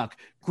punk rock.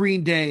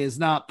 Green Day is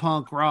not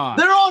punk rock.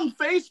 They're on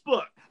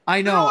Facebook.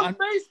 I know. They're on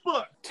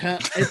Facebook.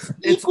 It's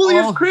equally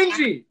as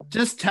cringy.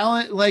 Just tell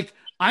it. Like,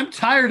 I'm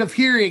tired of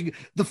hearing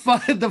the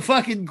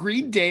fucking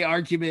Green Day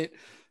argument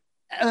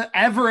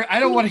ever. I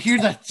don't want to hear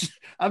that.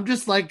 I'm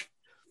just like,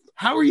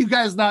 how are you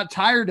guys not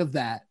tired of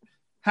that?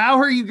 How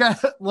are you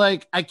guys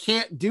like? I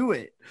can't do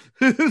it.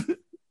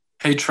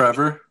 Hey,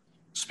 Trevor.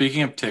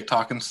 Speaking of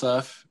TikTok and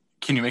stuff,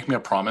 can you make me a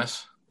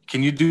promise?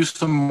 Can you do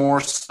some more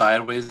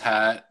sideways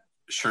hat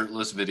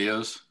shirtless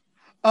videos?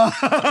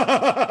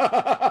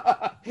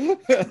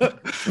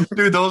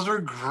 Dude, those were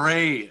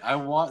great.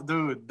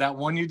 Dude, that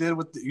one you did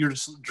with you're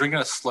just drinking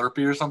a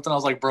Slurpee or something. I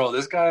was like, bro,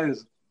 this guy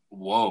is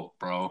whoa,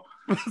 bro.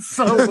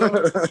 So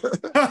low.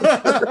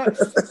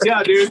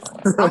 Yeah, dude.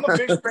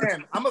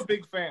 I'm a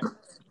big fan.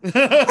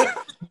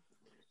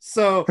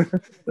 So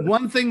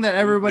one thing that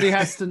everybody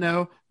has to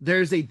know,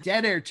 there's a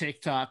Dead Air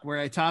TikTok where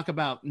I talk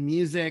about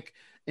music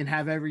and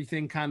have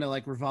everything kind of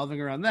like revolving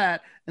around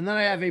that. And then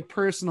I have a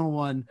personal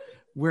one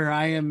where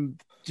I am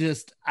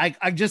just,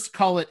 I just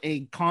call it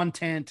a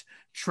content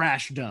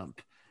trash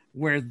dump,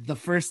 where the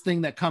first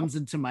thing that comes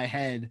into my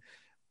head,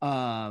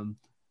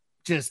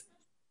 just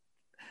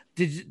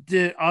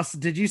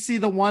did you see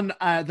the one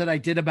that I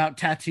did about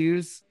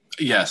tattoos?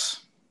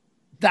 Yes.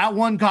 That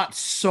one got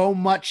so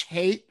much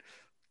hate.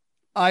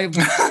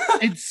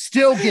 It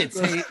still gets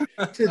hate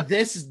to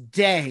this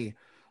day.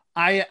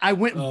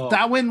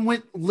 That one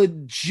went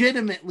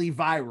legitimately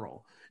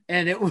viral,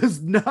 and it was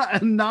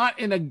not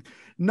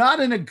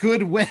in a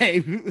good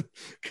way,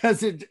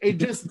 because it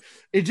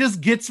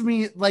just gets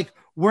me like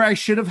where I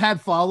should have had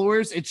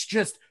followers. It's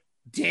just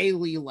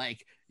daily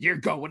like, you're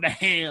going to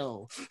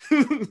hell.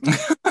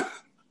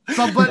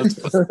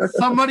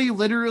 Somebody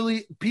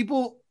literally,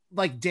 people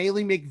like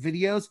daily make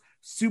videos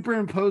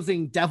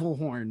superimposing devil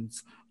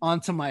horns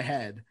onto my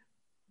head.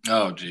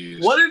 Oh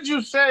geez. What did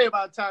you say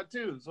about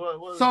tattoos?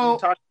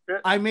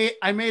 I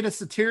made a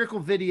satirical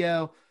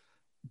video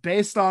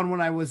based on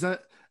when I was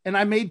and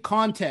I made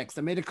context.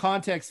 I made a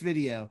context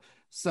video.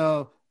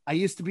 So I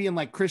used to be in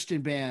like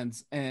Christian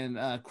bands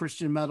and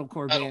Christian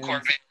metalcore bands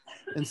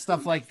and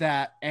stuff like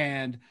that.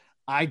 And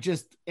I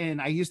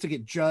used to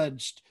get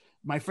judged.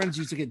 My friends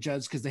used to get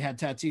judged because they had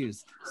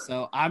tattoos.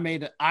 So I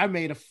made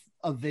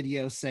a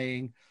video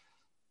saying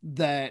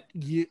that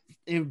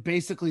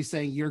basically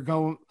saying you're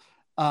going.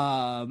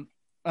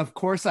 Of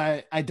course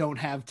I don't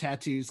have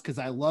tattoos because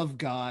I love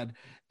God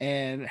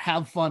and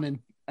have fun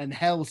and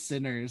hell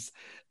sinners.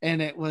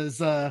 And it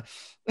was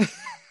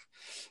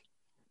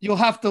you'll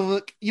have to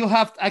look,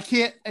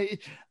 it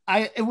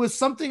was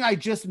something I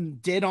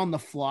just did on the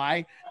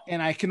fly,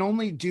 and I can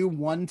only do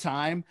one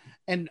time,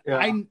 and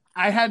I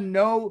had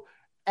no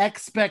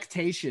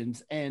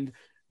expectations, and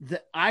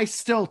I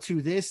still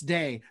to this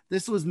day,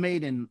 this was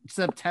made in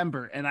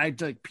September, and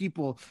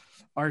people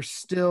are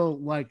still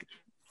like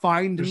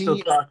find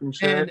me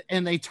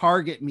and they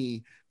target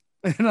me,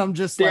 and I'm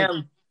just damn,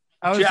 like,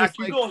 I was Jack, just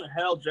you like, going to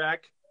hell,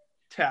 Jack.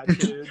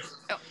 Tattoos.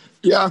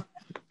 Yeah.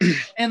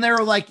 And they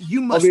were like,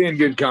 you must I'll be in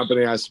good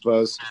company, I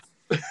suppose.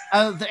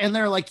 And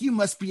they're like, you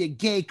must be a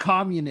gay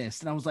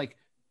communist. And I was like,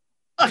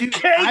 dude,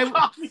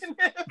 I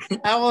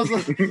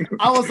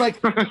was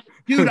like,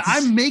 dude,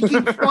 I'm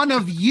making fun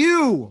of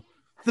you.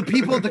 The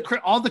people,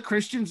 all the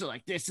Christians are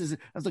like, this is, I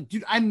was like,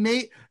 dude,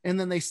 and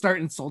then they start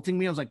insulting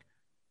me. I was like,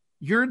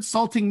 you're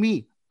insulting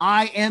me.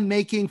 I am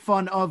making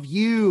fun of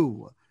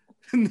you.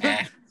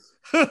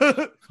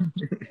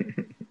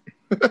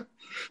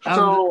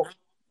 So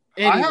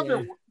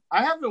anyway.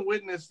 I haven't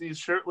witnessed these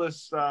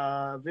shirtless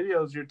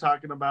videos you're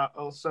talking about.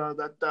 Also,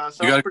 that sounds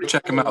You gotta pretty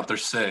check cool. them out. They're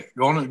sick.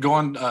 Go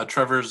on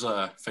Trevor's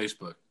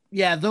Facebook.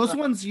 Yeah, those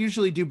ones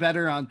usually do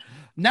better on.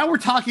 Now we're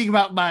talking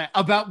about my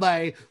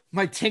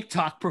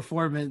TikTok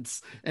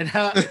performance and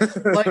how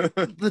like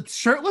the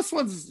shirtless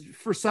ones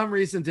for some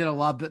reason do a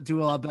lot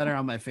better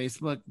on my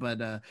Facebook.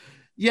 But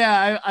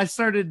yeah, I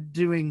started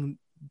doing.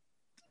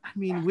 I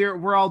mean,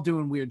 we're all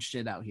doing weird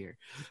shit out here.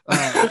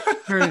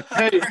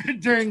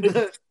 During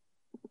the.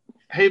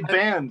 Hey,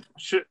 band,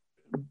 should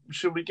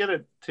we get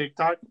a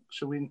TikTok?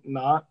 Should we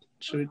not?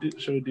 Should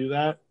we do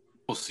that?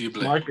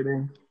 Possible.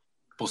 Marketing.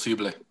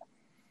 Possible.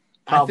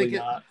 Probably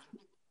not.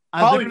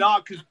 Probably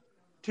not, because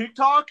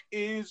TikTok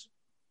is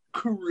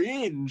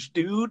cringe,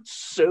 dude.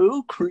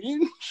 So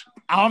cringe.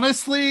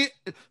 Honestly,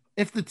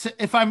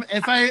 if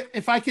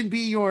I can be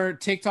your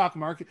TikTok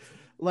market,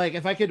 like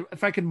if I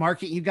could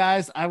market you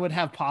guys, I would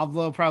have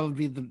Pablo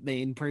probably be the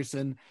main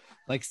person.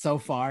 Like so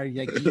far,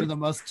 like you're the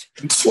most.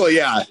 Well,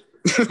 yeah.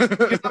 You're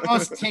the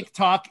most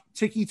TikTok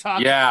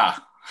yeah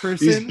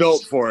person. He's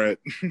built for it.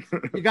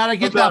 You gotta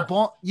get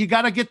that you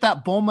gotta get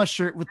that Bulma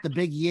shirt with the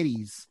big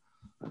yitties.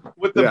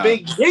 With the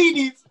big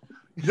yitties.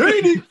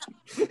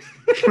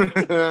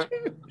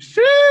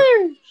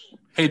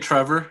 Hey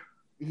Trevor.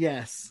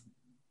 Yes.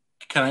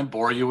 Can I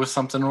bore you with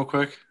something real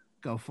quick?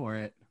 Go for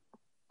it.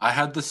 I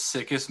had the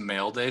sickest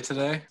mail day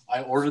today.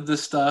 I ordered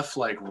this stuff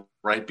like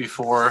right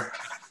before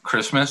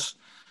Christmas,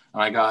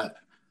 and I got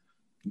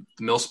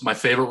my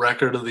favorite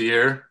record of the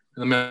year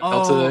in the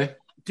mail today.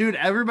 Dude,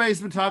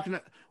 everybody's been talking.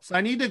 So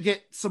I need to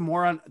get some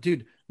more on.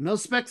 Dude,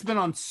 Milspec's been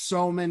on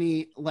so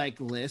many like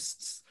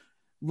lists.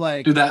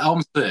 Like, dude, that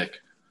album's sick.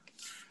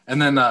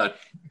 And then on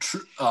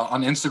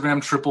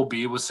Instagram, Triple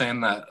B was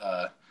saying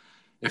that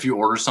if you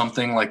order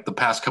something like the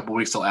past couple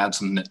weeks, they'll add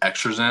some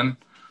extras in.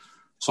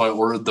 So I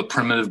ordered the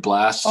Primitive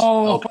Blast.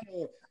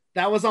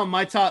 That was on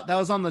my top. That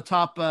was on the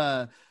top.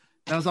 That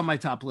was on my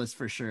top list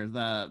for sure.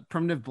 The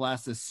Primitive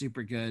Blast is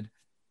super good.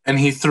 And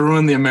he threw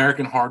in the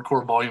American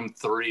Hardcore Volume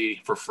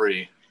 3 for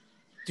free.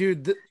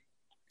 Dude,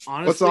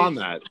 honestly. What's on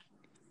that?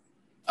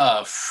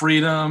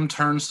 Freedom,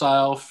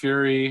 Turnstile,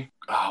 Fury.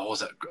 What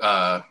was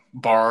that?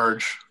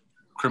 Barge,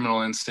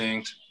 Criminal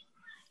Instinct.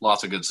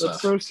 Lots of good stuff.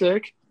 That's so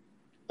sick.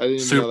 I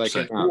didn't even know that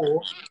sick. came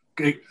out.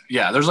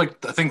 Yeah, there's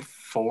like, I think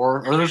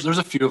 4, or there's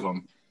a few of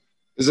them.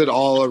 Is it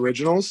all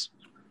originals?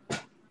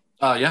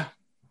 Yeah.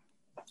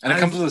 And it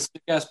comes with a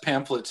sick-ass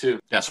pamphlet,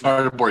 too. Yeah,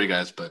 sorry to bore you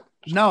guys, but...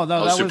 No, that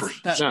was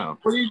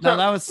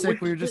sick.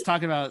 We were just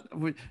talking about.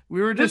 We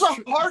were just. This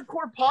is a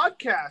hardcore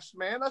podcast,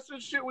 man. That's the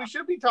shit we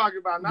should be talking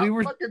about. Not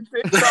fucking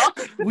TikTok.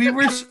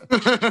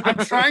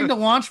 I'm trying to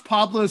launch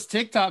Pablo's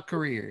TikTok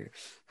career.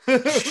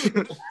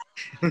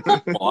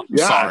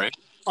 Sorry.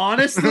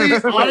 Honestly,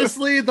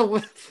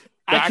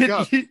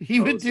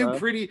 he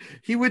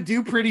would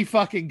do pretty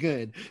fucking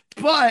good.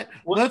 But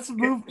let's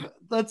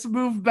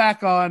move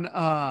back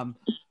on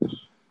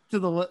to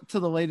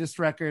the latest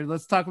record.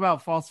 Let's talk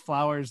about False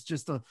Flowers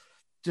just a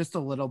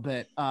little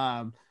bit.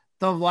 The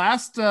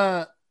last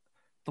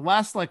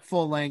like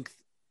full length,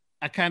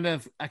 I kind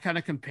of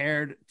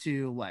compared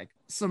to like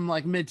some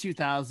like mid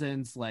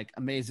 2000s like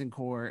Amazing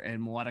Core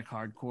and Melodic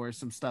Hardcore,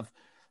 some stuff,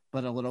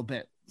 but a little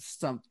bit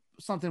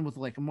something with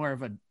like more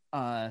of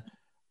a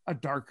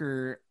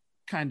darker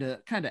kind of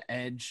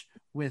edge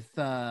with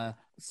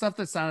stuff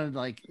that sounded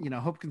like, you know,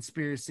 Hope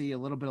Conspiracy, a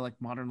little bit of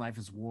like Modern Life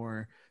is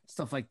War,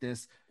 stuff like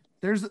this.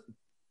 There's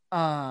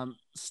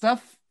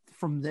stuff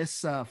from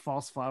this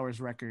False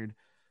Flowers record.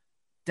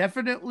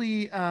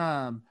 Definitely,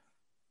 I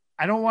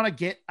don't want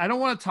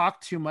to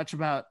talk too much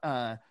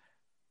about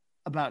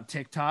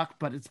TikTok,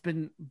 but it's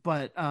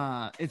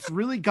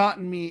really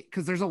gotten me,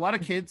 because there's a lot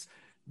of kids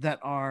that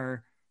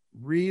are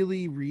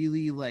really,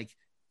 really like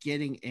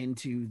getting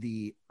into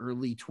the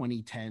early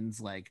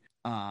 2010s, like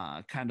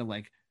kind of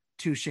like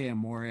Touche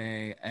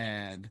Amore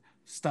and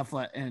stuff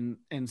like and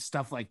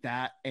stuff like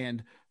that.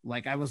 And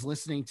like I was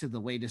listening to the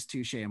latest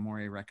Touche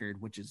Amore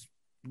record, which is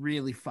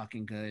really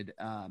fucking good.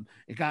 I've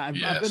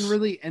been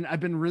really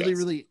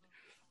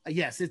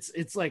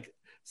it's like,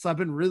 so I've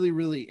been really,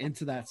 really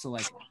into that. So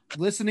like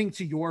listening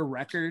to your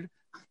record,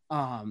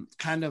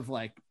 kind of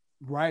like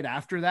right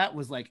after that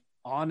was like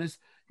honest.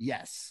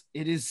 Yes,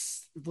 it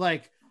is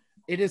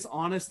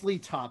honestly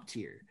top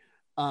tier.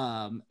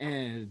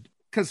 And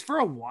because for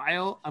a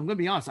while, I'm gonna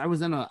be honest, I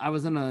was in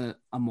a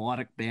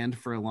melodic band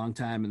for a long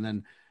time, and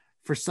then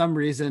for some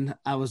reason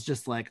I was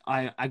just like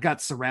I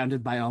got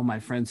surrounded by all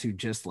my friends who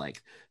just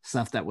like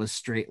stuff that was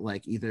straight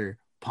like either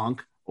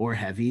punk or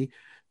heavy,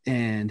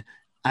 and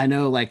I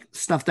know like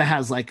stuff that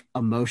has like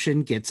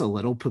emotion gets a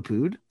little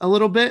poo-pooed a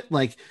little bit,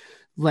 like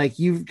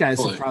you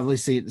guys have probably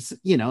seen,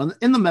 you know,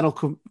 in the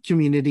metal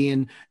community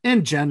and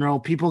in general,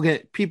 people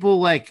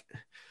like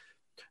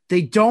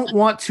they don't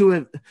want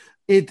to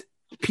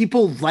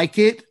people like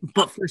it,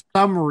 but for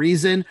some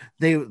reason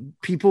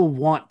people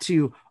want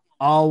to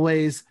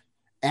always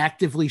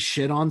actively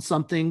shit on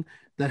something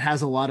that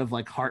has a lot of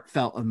like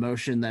heartfelt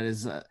emotion that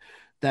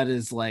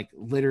is like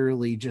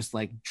literally just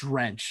like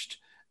drenched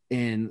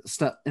in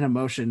stuff in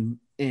emotion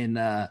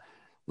in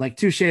like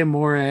Touche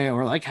Amore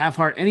or like Half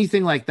Heart,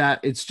 anything like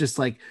that. It's just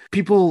like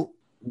people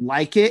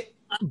like it,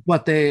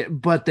 but they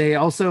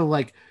also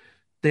like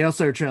they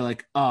also are trying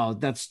like, oh,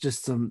 that's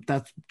just some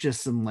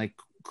like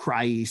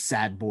cryy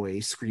sad boy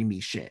screamy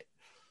shit.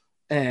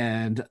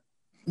 And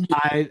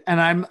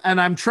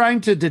I'm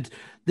trying to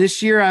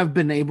this year I've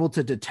been able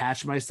to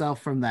detach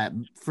myself from that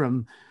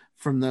from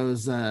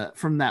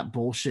that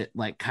bullshit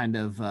like kind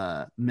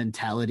of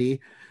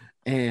mentality,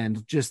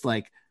 and just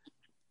like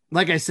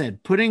I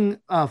said, putting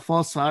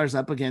False Flowers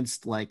up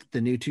against like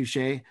the new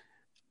Touche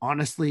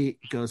honestly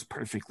goes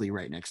perfectly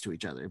right next to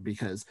each other,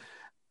 because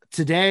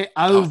today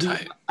I will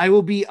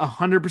be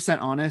 100%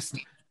 honest.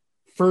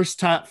 First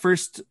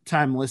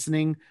time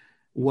listening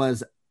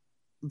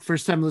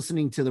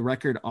to the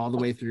record all the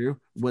way through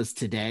was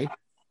today,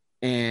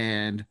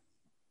 and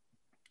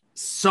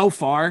so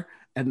far,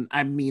 and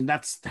I mean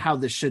that's how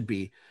this should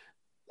be,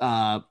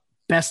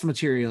 best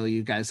material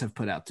you guys have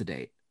put out to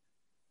date.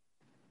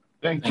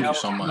 Thank you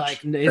so much.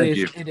 Like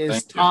it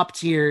is top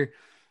tier,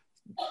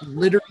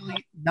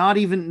 literally not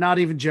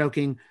even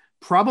joking,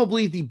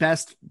 probably the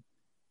best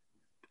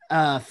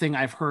thing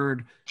I've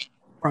heard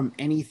from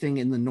anything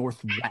in the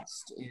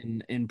Northwest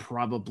in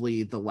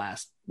probably the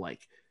last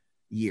like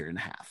year and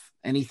a half.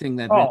 Anything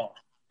that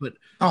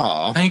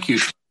thank you.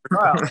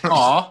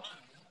 Wow.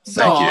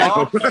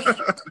 Thank you.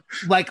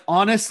 Like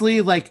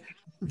honestly, like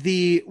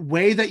the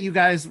way that you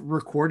guys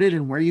recorded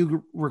and where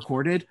you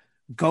recorded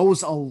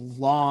goes a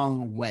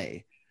long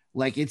way.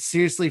 Like it's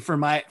seriously for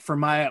my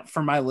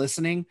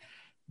listening,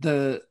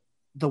 the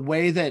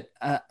way that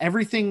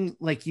everything,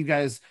 like you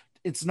guys,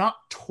 it's not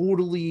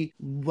totally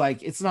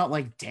like, it's not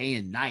like day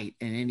and night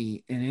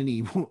in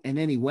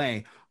any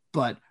way,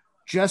 but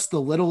just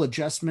the little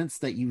adjustments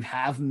that you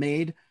have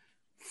made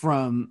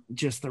from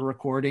just the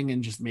recording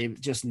and just maybe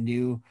just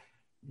new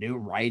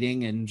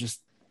writing and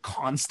just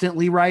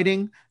constantly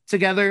writing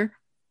together.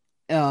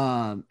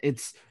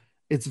 It's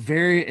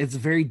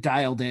very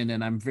dialed in,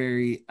 and I'm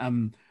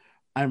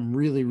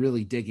really,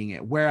 really digging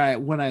it.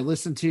 When I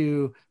listened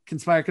to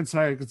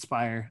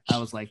Conspire, I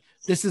was like,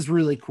 this is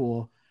really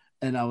cool.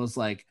 And I was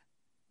like,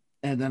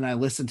 and then I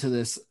listened to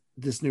this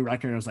new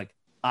record and I was like,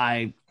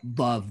 I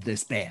love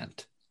this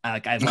band.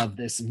 I love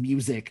this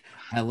music.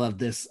 I love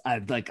this.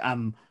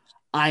 I'm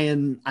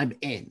in.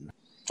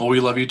 Well, we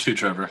love you too,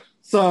 Trevor.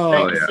 So,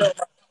 Thank you so much,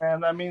 man.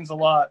 That means a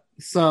lot.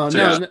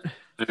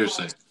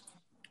 Seriously.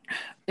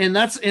 And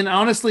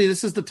honestly,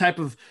 this is the type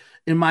of,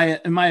 in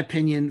my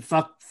opinion,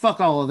 fuck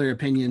all other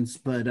opinions,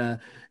 but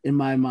in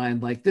my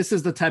mind, like this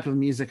is the type of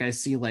music I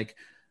see, like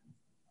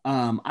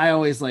I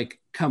always like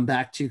come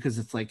back to, because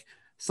it's like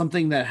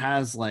something that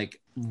has like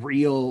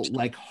real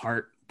like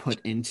heart put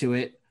into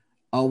it.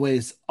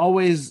 Always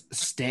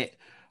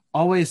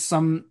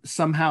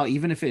somehow,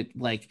 even if it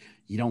like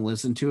you don't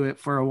listen to it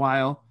for a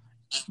while,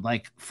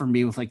 like for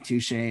me with like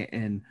Touche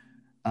and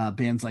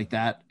bands like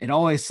that, it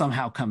always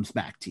somehow comes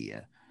back to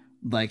you.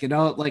 Like it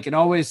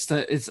always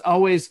like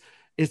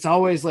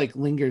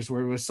lingers,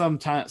 where it was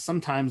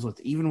sometimes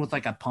with even with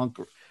like a punk,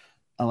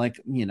 like,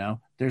 you know,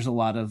 there's a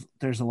lot of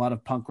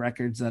punk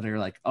records that are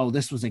like, oh,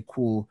 this was a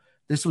cool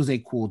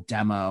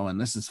demo,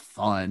 and this is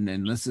fun,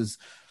 and this is,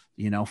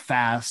 you know,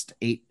 fast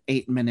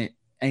 8 minute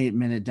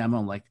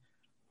demo, like,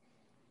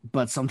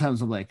 but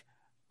sometimes I'm like,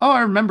 oh,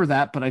 I remember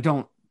that, but I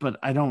don't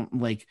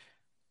like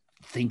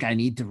think I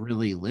need to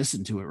really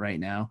listen to it right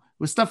now.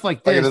 With stuff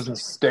like this, it doesn't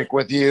stick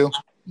with you.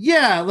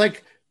 Yeah,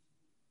 like,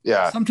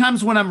 yeah.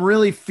 Sometimes when I'm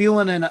really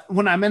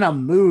when I'm in a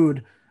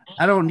mood,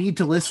 I don't need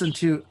to listen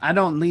to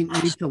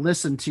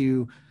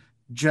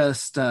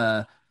just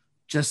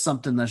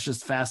something that's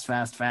just fast.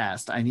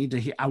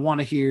 I want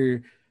to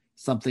hear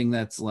something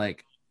that's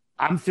like,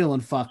 I'm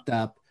feeling fucked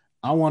up.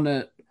 I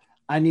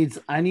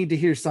need to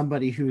hear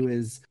somebody who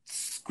is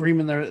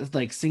screaming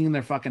singing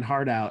their fucking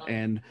heart out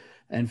and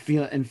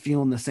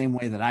feeling the same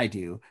way that I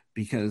do,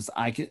 because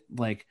I can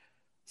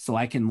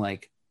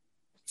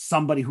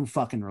somebody who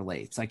fucking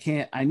relates. I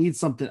need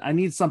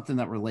something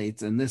that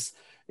relates. And this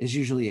is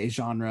usually a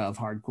genre of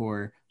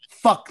hardcore.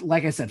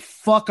 Like I said,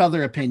 fuck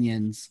other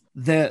opinions.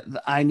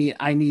 I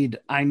need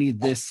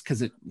this,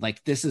 because it,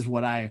 like, this is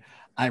what I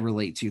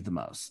relate to the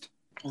most.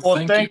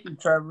 Well, thank you,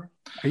 Trevor.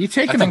 Are you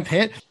taking a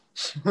pit?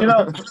 You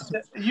know,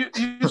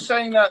 you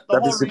saying that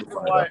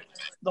the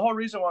whole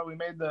reason why we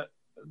made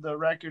the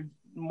record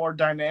more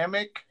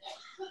dynamic,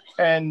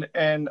 and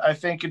I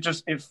think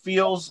it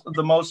feels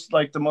the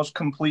most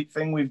complete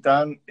thing we've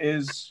done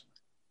is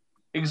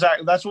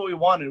exactly that's what we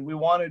wanted. We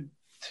wanted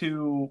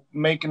to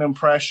make an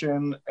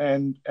impression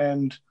and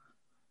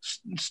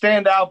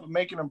stand out, but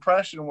make an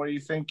impression where you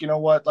think, you know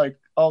what, like,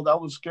 oh,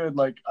 that was good.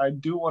 Like, I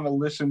do want to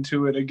listen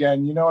to it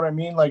again. You know what I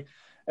mean? Like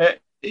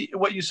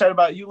what you said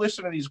about, you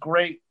listen to these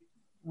great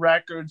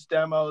records,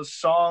 demos,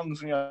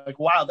 songs, and you're like,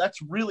 wow,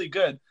 that's really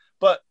good.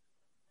 But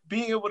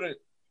being able to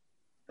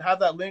have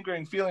that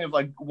lingering feeling of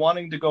like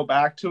wanting to go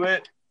back to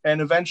it and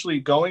eventually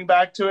going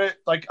back to it,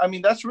 like, I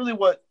mean, that's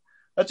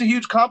a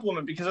huge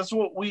compliment, because that's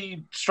what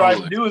we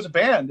strive to do as a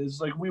band,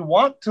 is like, we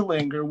want to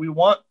linger. We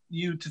want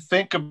you to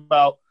think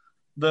about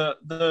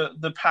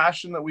the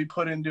passion that we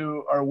put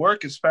into our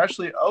work,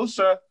 especially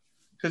Osa,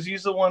 because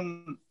he's the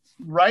one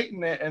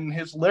writing it, and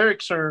his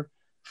lyrics are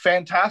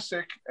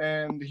fantastic,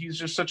 and he's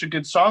just such a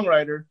good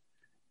songwriter.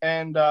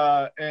 And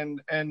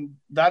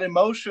that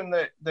emotion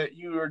that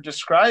you are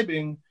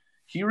describing,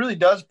 he really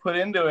does put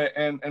into it,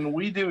 and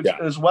we do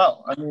as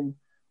well. I mean,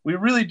 we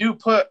really do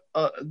put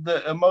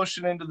the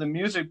emotion into the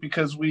music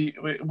because we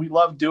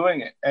love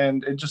doing it,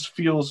 and it just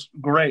feels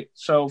great.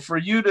 So for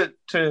you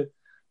to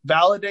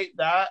validate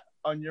that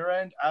on your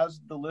end as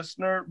the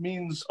listener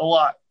means a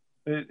lot.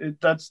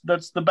 That's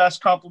the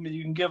best compliment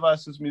you can give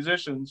us as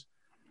musicians,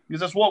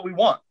 because that's what we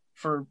want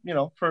for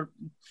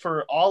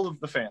all of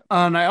the fans.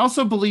 And I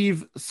also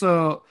believe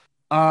so.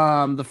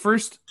 The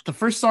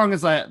first song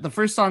is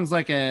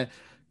like a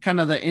kind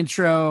of the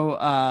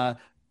intro,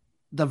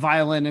 the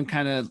violin, and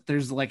kind of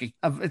there's like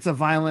it's a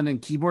violin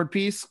and keyboard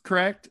piece,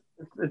 correct?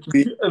 It's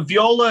a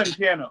viola and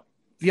piano.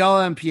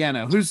 Viola and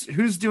piano.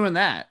 Who's doing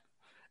that?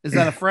 Is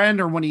that a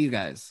friend or one of you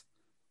guys?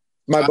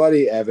 My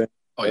buddy Evan,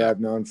 that I've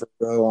known for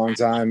a really long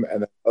time,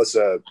 and then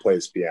Osa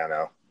plays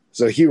piano.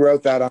 So he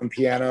wrote that on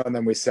piano, and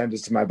then we sent it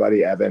to my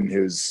buddy Evan,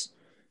 who's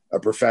a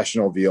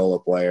professional viola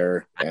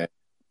player, and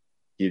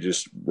he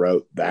just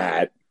wrote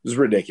that. It was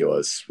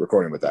ridiculous.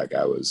 Recording with that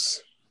guy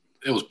was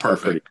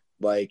perfect.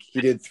 Like,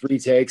 he did 3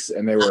 takes,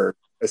 and they were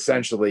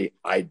essentially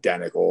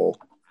identical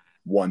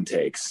one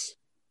takes.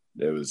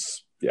 It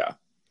was, yeah.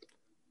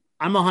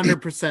 I'm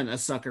 100% a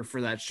sucker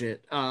for that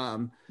shit.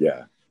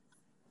 Yeah.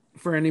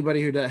 For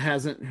anybody who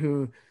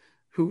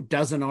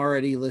doesn't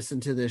already listen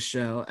to this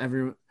show,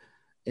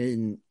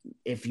 and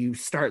if you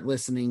start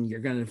listening, you're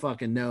gonna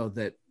fucking know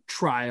that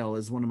Trial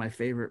is one of my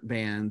favorite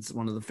bands,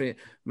 one of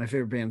my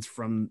favorite bands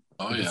from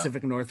the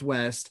Pacific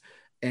Northwest,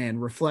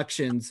 and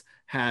Reflections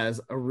has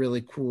a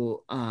really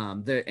cool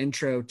the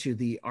intro to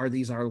the Are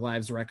These Our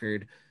Lives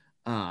record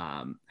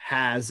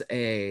has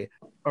a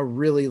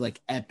really like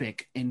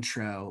epic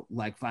intro,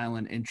 like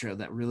violin intro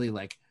that really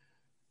like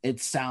it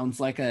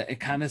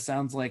kind of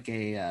sounds like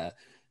a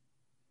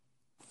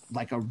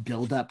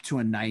build up to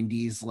a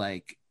 90s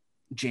like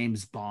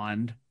James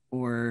Bond,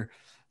 or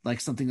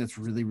like something that's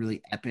really,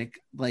 really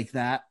epic like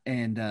that.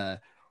 And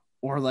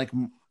or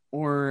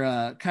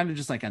kind of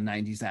just like a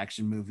 90s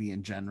action movie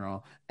in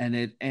general. And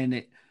it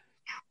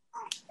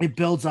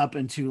builds up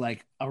into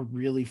like a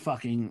really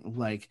fucking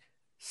like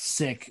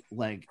sick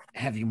like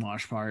heavy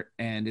mosh part,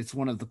 and it's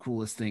one of the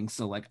coolest things.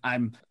 So like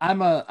I'm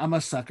a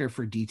sucker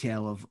for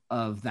detail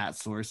of that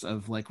source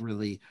of like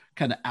really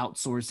kind of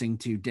outsourcing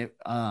to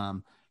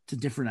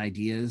different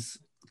ideas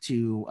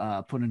to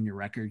put on your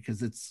record,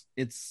 because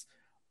it's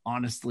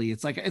honestly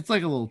it's like a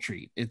little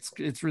treat.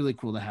 It's really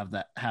cool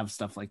to have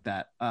stuff like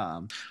that.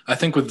 I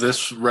think with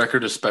this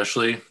record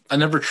especially, I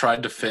never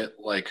tried to fit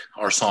like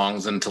our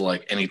songs into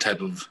like any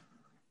type of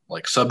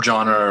like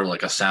subgenre or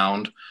like a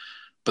sound,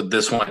 but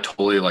this one I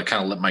totally like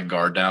kind of let my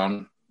guard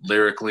down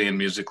lyrically and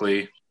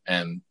musically.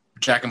 And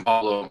Jack and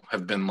Pablo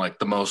have been like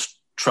the most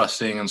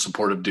trusting and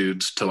supportive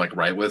dudes to like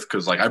write with,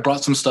 because like I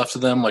brought some stuff to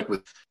them like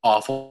with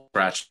awful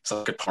scratch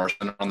guitar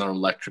on their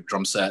electric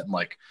drum set, and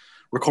like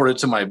recorded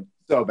to my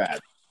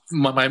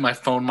my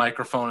phone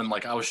microphone, and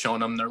like I was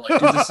showing them, they're like,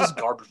 dude, this is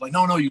garbage. Like,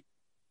 no, you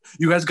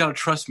guys gotta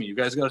trust me, you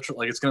guys gotta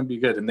like it's gonna be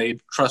good. And they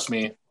trust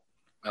me,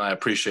 and I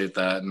appreciate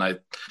that, and I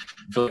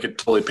feel like it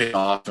totally paid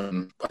off.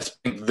 And I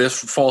think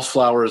this False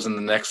Flowers and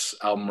the next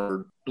album,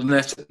 or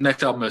the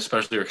next album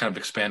especially, are kind of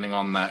expanding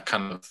on that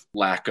kind of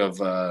lack of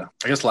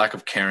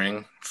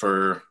caring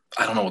for,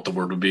 I don't know what the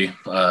word would be,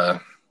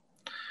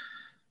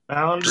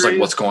 boundaries, just like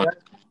what's going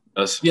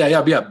on.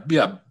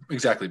 Yeah,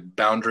 exactly,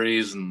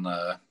 boundaries and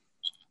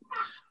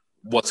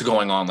what's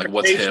going on, like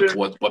what's hip,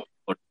 what people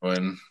are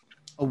doing.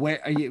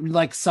 Are you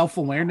like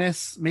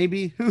self-awareness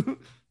maybe?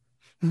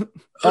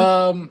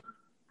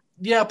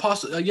 Yeah,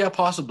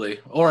 possibly.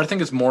 Or I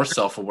think it's more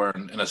self-aware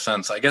in a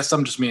sense. I guess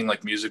I'm just meaning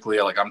like musically,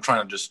 like I'm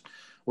trying to just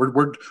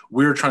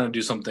we're trying to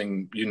do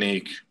something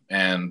unique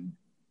and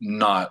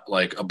not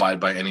like abide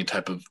by any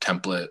type of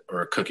template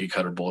or cookie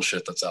cutter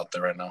bullshit that's out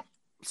there right now.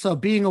 So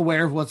being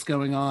aware of what's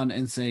going on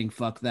and saying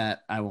fuck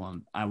that, I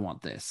want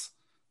this.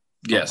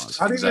 Yes,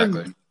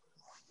 exactly.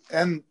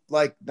 And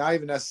like not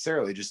even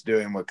necessarily just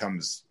doing what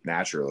comes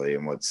naturally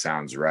and what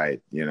sounds right,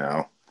 you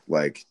know,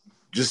 like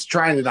just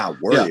trying to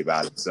not worry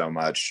about it so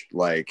much.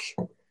 Like,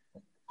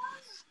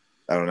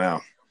 I don't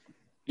know.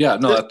 Yeah,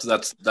 no,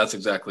 that's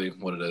exactly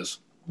what it is.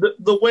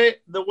 The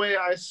way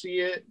I see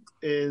it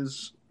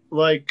is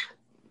like,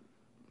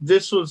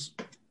 this was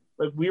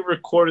like, we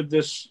recorded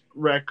this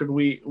record,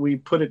 we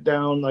put it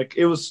down, like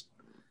it was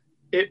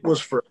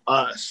for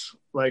us.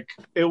 Like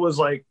it was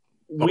like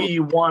we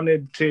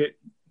wanted to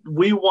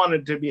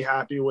be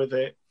happy with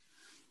it,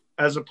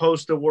 as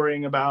opposed to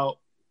worrying about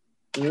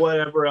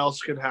whatever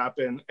else could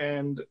happen.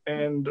 And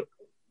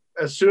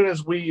as soon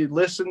as we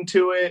listened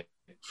to it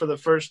for the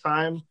first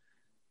time,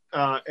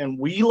 and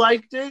we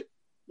liked it,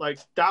 like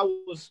that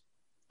was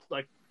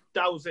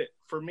it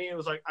for me. It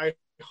was like, I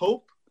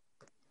hope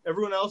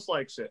everyone else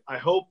likes it. I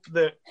hope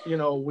that, you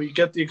know, we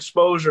get the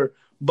exposure,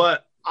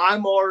 but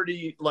I'm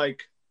already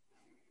like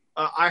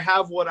I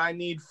have what I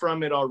need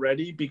from it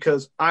already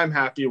because I'm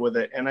happy with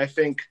it. And I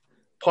think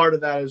part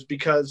of that is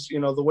because, you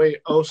know, the way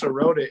Osa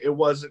wrote it, it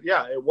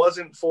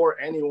wasn't for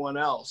anyone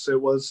else.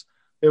 It was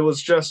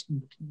just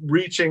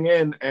reaching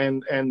in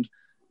and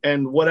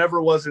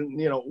whatever wasn't,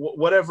 you know,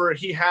 whatever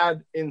he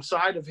had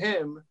inside of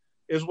him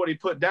is what he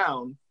put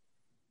down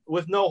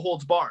with no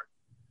holds barred.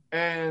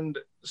 And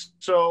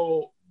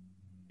so,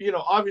 you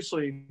know,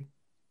 obviously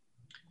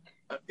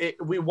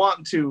we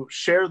want to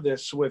share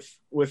this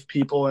with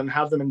people and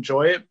have them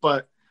enjoy it.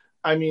 But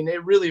I mean,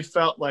 it really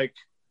felt like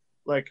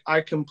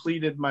I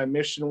completed my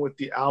mission with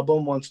the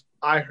album once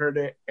I heard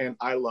it and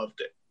I loved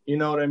it. You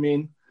know what I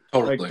mean?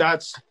 Totally. Like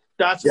that's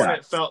when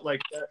it felt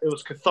like it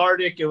was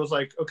cathartic. It was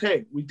like,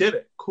 okay, we did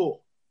it.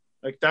 Cool.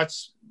 Like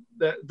that's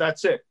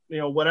it. You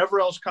know, whatever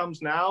else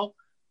comes now,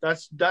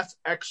 that's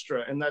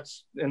extra. And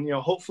you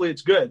know, hopefully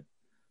it's good,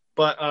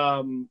 but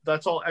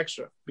that's all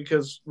extra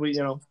because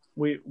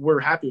we're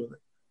happy with it.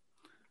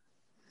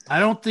 I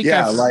don't think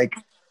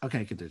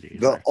okay, continue.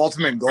 The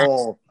ultimate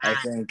goal, I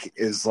think,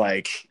 is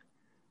like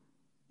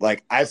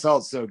I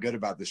felt so good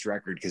about this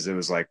record because it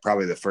was like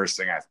probably the first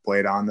thing I've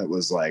played on that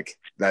was like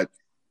that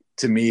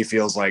to me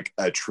feels like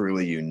a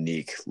truly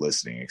unique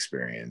listening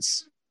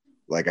experience.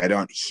 Like I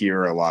don't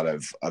hear a lot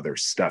of other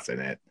stuff in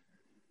it.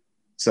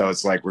 So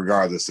it's like,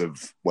 regardless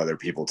of whether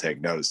people take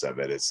notice of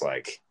it, it's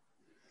like,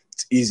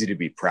 it's easy to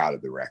be proud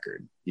of the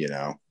record, you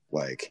know,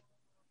 like.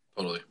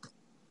 Totally.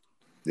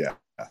 Yeah.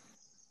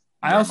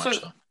 I also,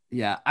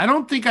 yeah, I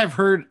don't think I've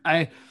heard,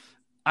 I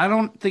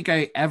don't think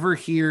I ever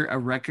hear a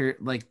record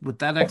like with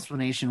that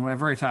explanation.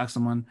 Whenever I talk to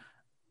someone,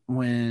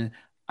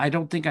 I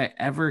don't think I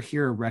ever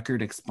hear a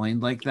record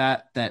explained like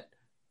that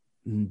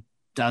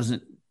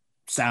doesn't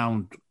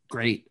sound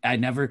great.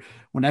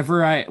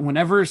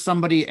 Whenever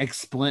somebody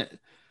explain,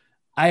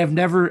 I have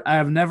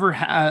never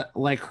had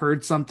like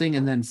heard something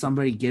and then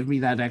somebody give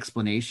me that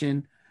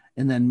explanation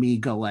and then me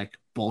go like,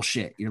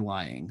 bullshit, you're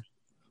lying.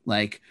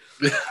 Like,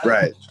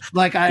 right.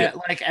 Like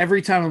like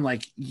every time I'm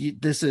like,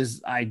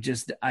 I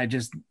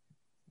just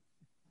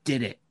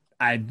did it.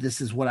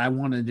 This is what I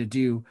wanted to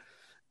do.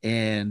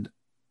 And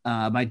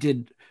I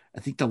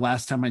think the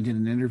last time I did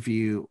an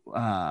interview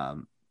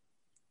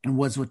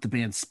was with the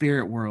band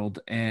Spirit World,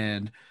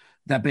 and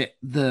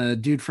the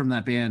dude from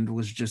that band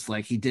was just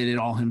like, he did it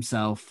all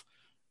himself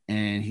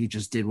and he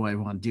just did what he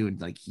wanted to do. And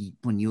like,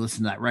 when you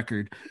listen to that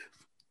record,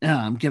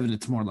 given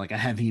it's more like a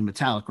heavy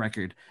metallic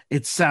record,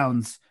 it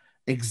sounds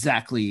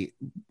exactly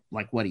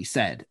like what he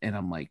said. And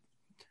I'm like,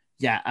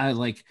 yeah, I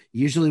like,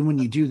 usually when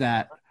you do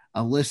that,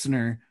 a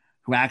listener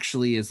who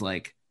actually is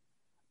like,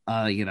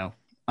 you know,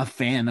 a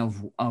fan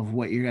of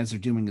what you guys are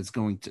doing is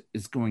going to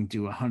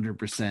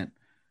 100%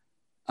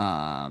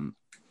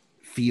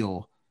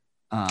 feel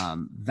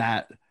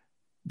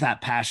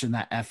that passion,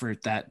 that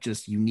effort, that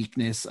just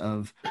uniqueness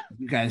of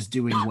you guys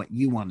doing what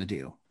you want to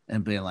do,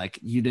 and be like,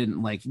 you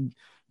didn't like,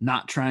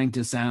 not trying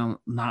to sound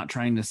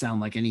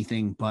like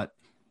anything but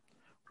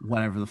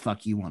whatever the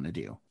fuck you want to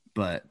do.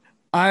 But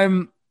I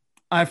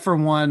for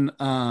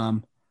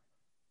one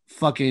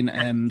fucking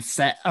am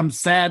sad. I'm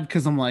sad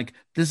because I'm like,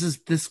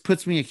 this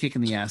puts me a kick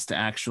in the ass to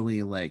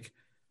actually like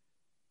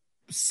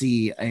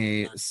see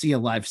a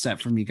live set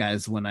from you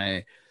guys. When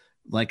I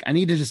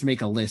need to just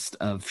make a list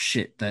of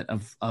shit that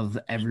of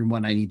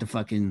everyone I need to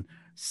fucking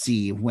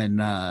see when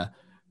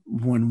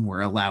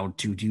we're allowed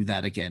to do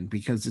that again,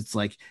 because it's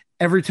like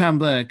every time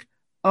like,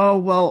 oh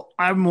well,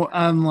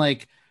 I'm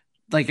like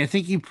I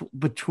think you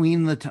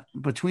between the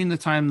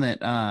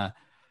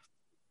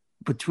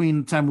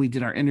time we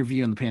did our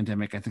interview and the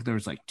pandemic, I think there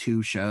was like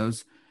 2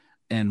 shows,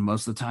 and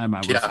most of the time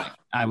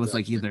I was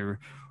either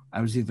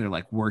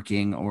like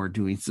working or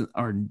doing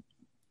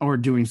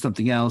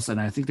something else. And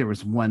I think there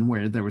was one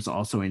where there was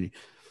also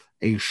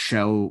a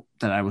show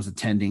that I was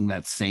attending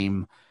that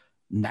same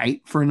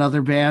night for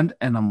another band,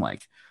 and I'm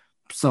like,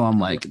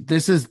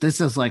 this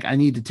is like, I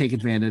need to take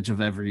advantage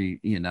of every,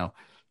 you know,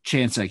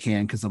 chance I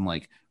can, because I'm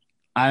like,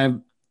 I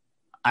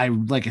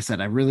like I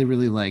said, I really,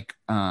 really like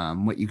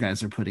what you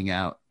guys are putting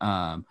out.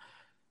 I'm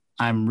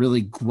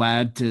really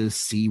glad to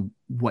see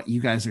what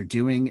you guys are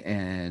doing,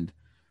 and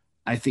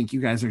I think you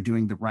guys are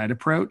doing the right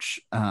approach.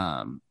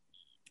 I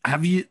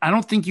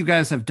don't think you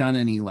guys have done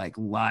any like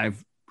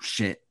live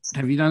shit.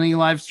 Have you done any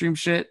live stream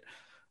shit,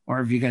 or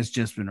have you guys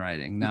just been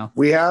writing? No,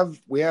 we have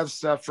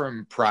stuff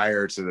from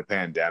prior to the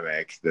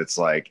pandemic that's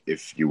like,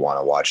 if you want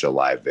to watch a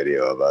live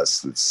video of us,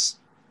 that's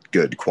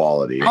good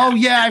quality. Oh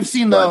yeah, I've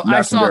seen those.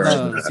 I saw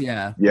those.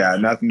 Yeah,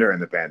 nothing during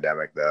the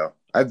pandemic though.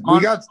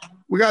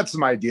 We got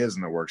some ideas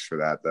in the works for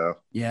that though.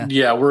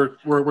 Yeah, we're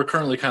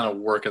currently kind of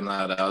working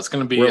that out. It's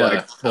going to be we're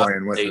like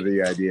toying with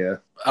the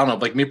idea. I don't know,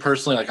 like me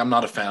personally, like I'm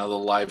not a fan of the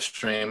live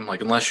stream. Like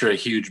unless you're a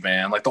huge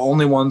band, like the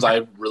only ones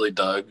I really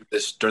dug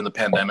during the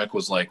pandemic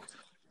was like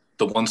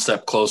the One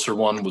Step Closer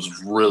one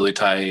was really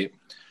tight.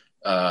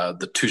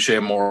 The Touche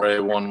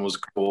Amore one was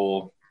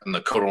cool, and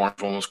the Code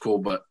Orange one was cool.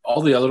 But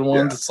all the other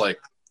ones, it's like,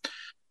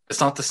 it's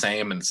not the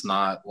same, and it's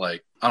not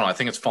like, I don't know, I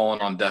think it's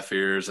fallen on deaf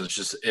ears. And it's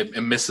just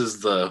it misses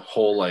the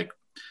whole like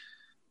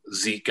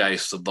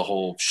zeitgeist of the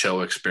whole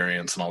show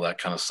experience and all that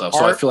kind of stuff.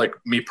 So I feel like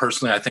me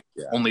personally, I think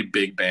only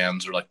big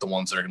bands are like the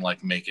ones that are gonna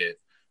like make it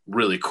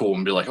really cool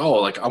and be like,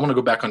 oh, like I want to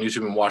go back on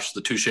YouTube and watch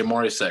the Touche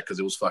Amore set because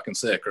it was fucking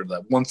sick, or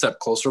that One Step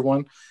Closer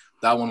one.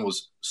 That one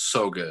was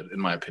so good in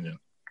my opinion.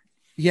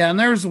 Yeah, and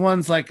there's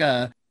ones like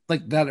that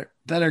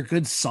are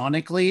good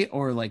sonically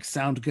or like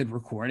sound good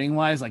recording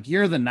wise. Like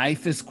You're the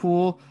Knife is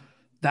cool.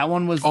 That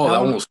one was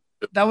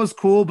that was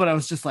cool, but I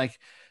was just like,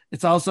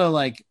 it's also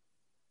like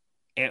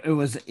it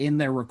was in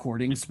their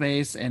recording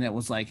space, and it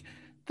was like,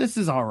 this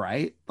is all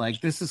right,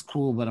 like this is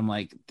cool, but I'm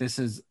like, this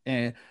is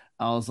I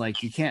was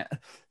like, you can't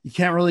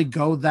really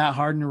go that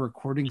hard in a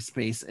recording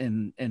space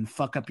and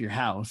fuck up your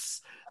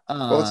house.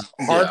 Well, it's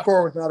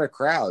hardcore without a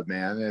crowd,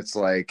 man. It's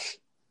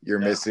like you're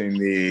missing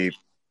the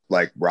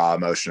like raw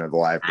emotion of the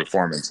live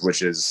performance,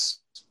 which is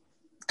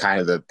kind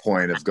of the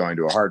point of going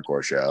to a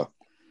hardcore show.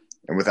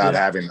 And without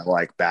having the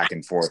like back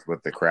and forth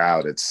with the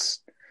crowd, it's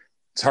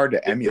hard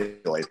to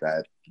emulate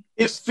that.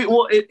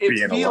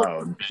 Being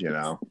alone, you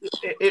know.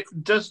 It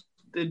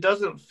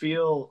doesn't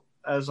feel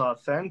as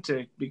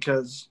authentic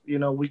because, you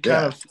know, we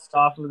kind of feed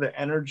off of the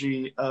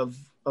energy of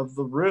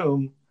the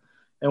room,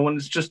 and when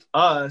it's just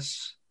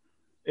us,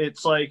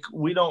 it's like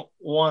we don't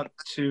want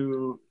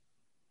to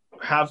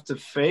have to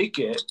fake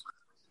it,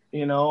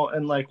 you know,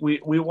 and like we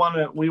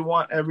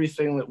want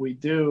everything that we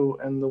do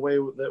and the way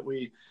that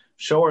we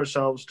show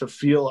ourselves to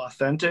feel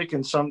authentic.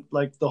 And some,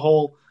 like the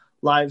whole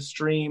live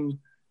stream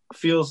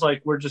feels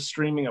like we're just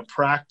streaming a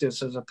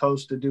practice as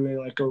opposed to doing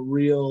like a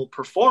real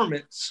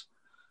performance.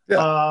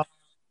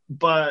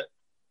 But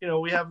you know,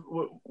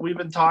 we've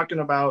been talking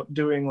about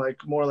doing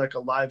like more like a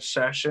live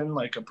session,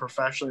 like a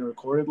professionally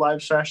recorded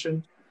live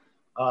session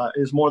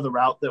is more the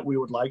route that we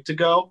would like to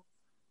go.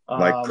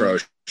 Like pro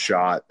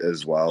shot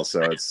as well.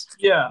 So it's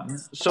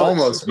so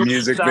almost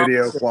music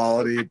video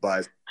quality,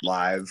 but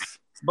live.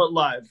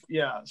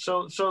 Yeah.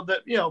 So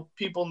that, you know,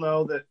 people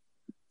know that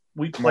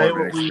we play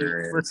what we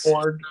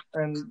record,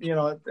 and you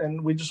know,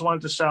 and we just want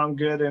it to sound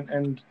good,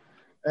 and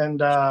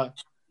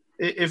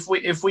if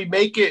we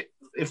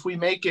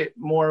make it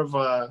more of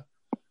a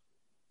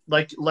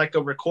like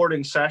a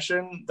recording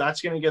session,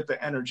 that's going to get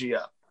the energy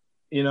up,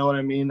 you know what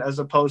I mean, as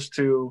opposed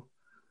to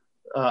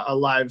a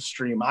live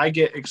stream. I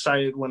get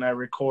excited when I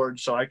record,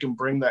 so I can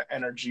bring that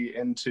energy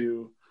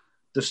into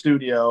the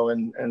studio,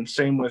 and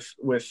same with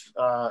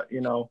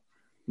you know,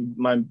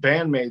 my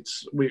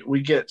bandmates.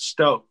 We get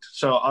stoked,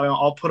 so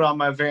I'll put on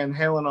my Van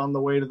Halen on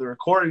the way to the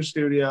recording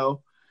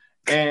studio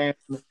and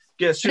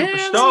get super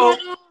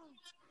stoked.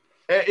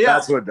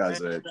 That's what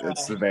does it.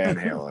 It's the Van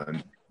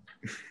Halen.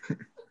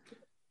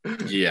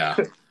 Yeah.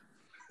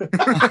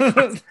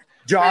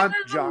 John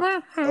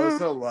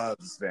also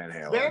loves Van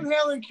Halen. Van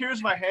Halen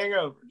cures my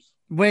hangovers.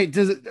 Wait,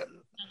 does it?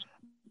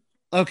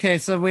 Okay,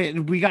 so wait,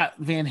 we got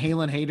Van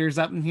Halen haters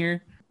up in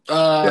here.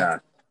 No,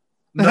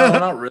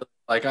 not really.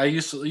 Like I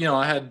used to, you know,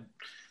 I had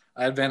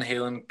Van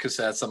Halen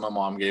cassettes that my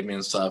mom gave me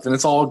and stuff, and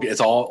it's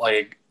all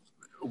like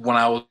when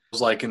I was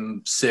like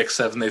in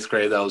 6th, 7th, 8th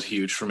grade, that was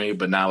huge for me.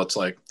 But now it's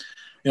like,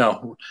 you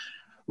know,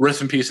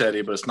 rest in peace,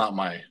 Eddie. But it's not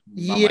my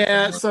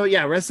So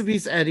rest in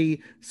peace,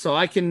 Eddie. So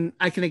I can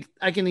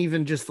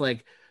even just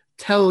like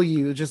tell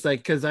you, just like,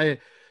 because I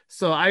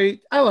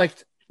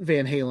liked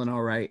Van Halen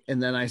all right,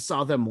 and then I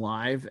saw them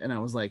live, and I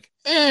was like,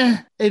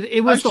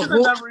 It was. I should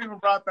have never even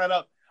brought that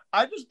up.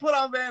 I just put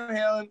on Van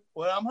Halen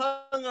when I'm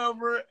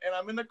hungover and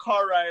I'm in the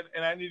car ride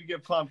and I need to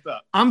get pumped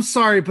up. I'm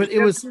sorry, but it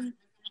was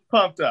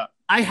pumped up.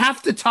 I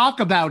have to talk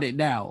about it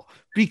now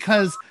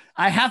because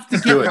I have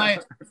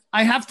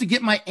to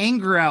get my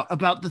anger out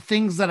about the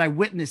things that I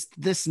witnessed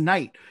this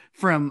night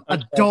from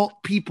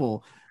adult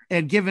people.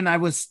 And given I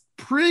was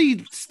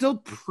still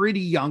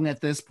pretty young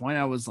at this point,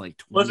 I was like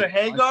 20. Was it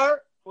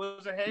Hagar?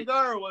 Was it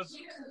Hagar or was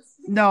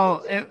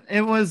No,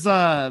 it was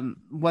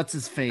what's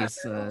his face?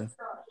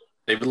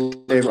 David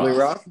Lee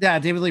Roth. Yeah,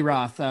 David Lee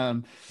Roth.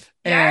 And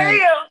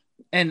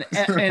it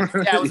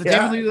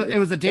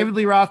was a David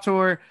Lee Roth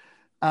tour.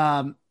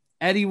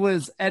 Eddie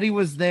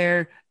was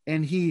there,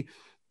 and he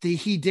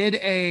did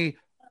a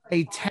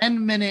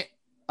 10-minute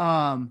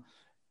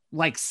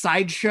like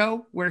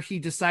sideshow where he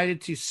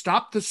decided to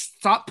stop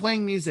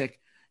playing music,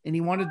 and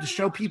he wanted to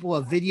show people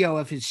a video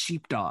of his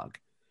sheepdog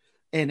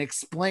and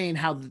explain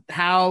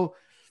how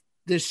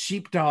this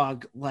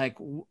sheepdog, like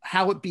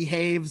how it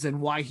behaves and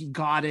why he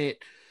got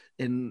it.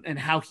 And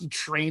how he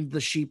trained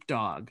the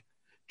sheepdog,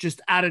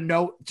 just out of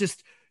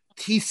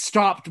he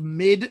stopped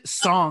mid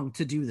song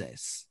to do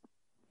this.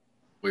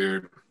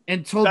 Weird.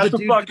 And told that's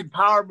the a fucking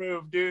power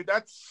move, dude.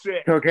 That's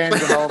sick.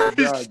 Cocaine's an all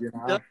drug, you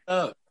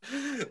know.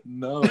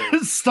 No.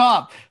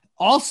 Stop.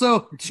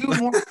 Also, 2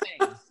 more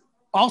things.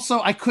 Also,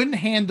 I couldn't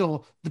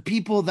handle the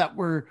people that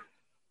were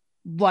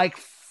like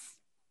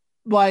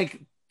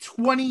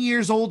 20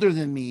 years older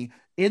than me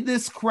in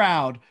this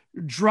crowd,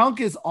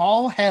 drunk as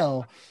all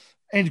hell,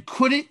 and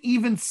couldn't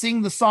even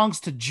sing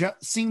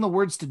the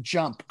words to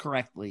Jump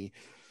correctly.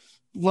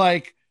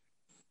 Like,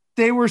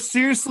 they were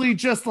seriously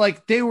just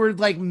like, they were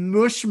like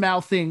mush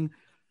mouthing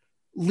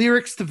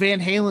lyrics to Van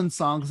Halen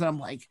songs. And I'm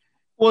like,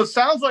 Well, it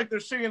sounds like they're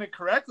singing it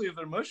correctly if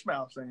they're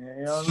mushmouthing it.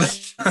 You know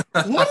what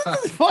I mean? What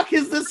the fuck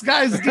is this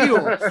guy's deal?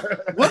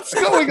 What's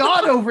going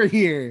on over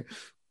here?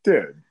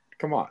 Dude,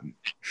 come on.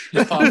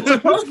 It's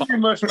supposed to be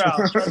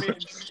mushmouth. I mean,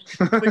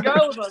 the guy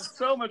was on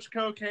so much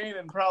cocaine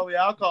and probably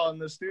alcohol in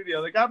the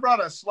studio. The guy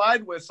brought a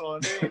slide whistle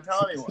and didn't even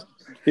tell anyone.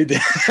 He did.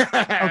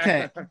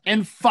 Okay.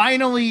 And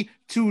finally,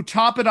 to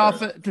top it off,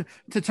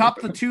 to top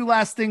the two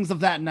last things of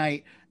that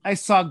night, I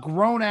saw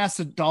grown-ass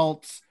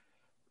adults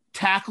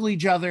tackle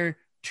each other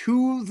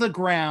to the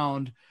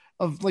ground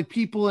of like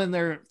people in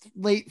their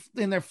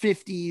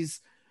 50s,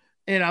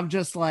 and I'm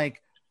just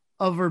like,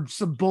 over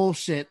some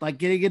bullshit, like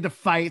getting into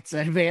fights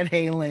at Van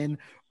Halen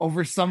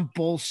over some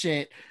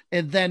bullshit.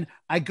 And then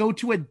I go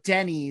to a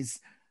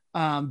Denny's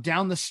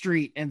down the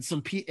street, and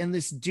and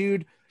this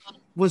dude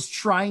was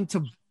trying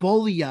to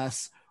bully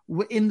us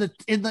in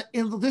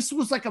this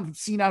was like a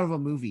scene out of a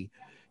movie.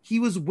 He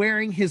was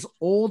wearing his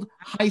old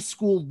high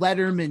school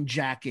Letterman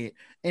jacket,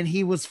 and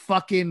he was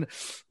fucking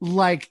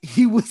like,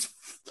 he was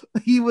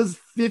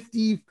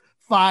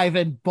 55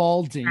 and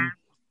balding.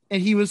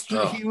 And he was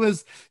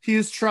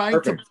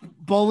trying to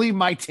bully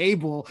my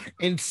table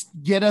and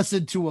get us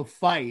into a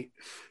fight.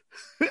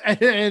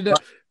 And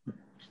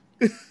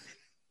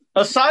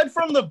aside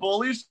from the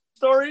bully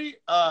story,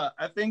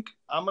 I think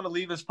I'm going to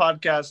leave this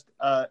podcast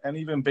an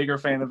even bigger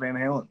fan of Van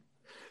Halen.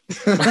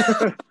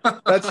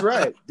 That's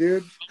right,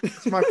 dude.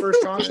 It's my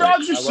first concert.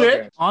 Dogs are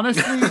sick.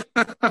 Honestly.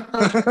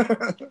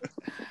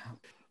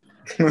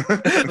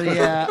 But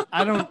yeah,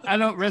 I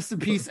don't rest in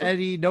peace,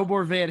 Eddie. No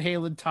more Van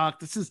Halen talk.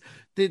 This is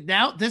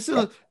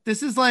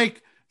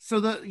like,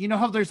 so you know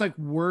how there's like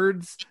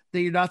words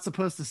that you're not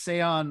supposed to say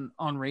on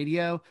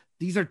radio?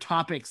 These are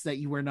topics that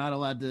you were not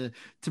allowed to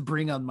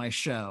bring on my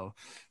show.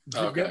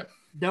 Okay.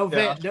 No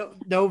Van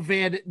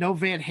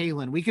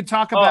Halen. We could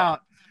talk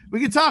about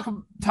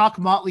talk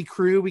Motley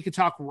Crue, we could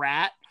talk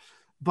Rat,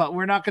 but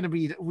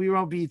we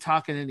won't be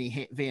talking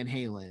any Van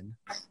Halen.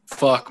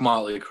 Fuck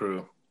Motley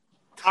Crue.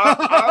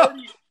 I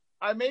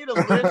made a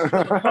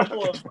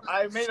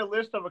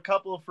list of a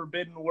couple of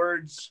forbidden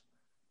words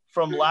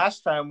from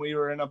last time we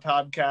were in a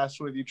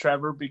podcast with you,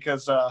 Trevor,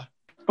 because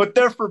but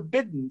they're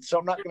forbidden, so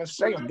I'm not going to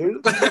say them,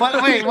 dude.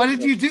 Wait, what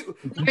did you do?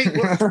 Wait,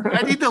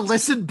 I need to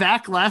listen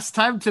back last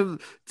time to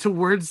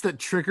words that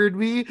triggered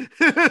me.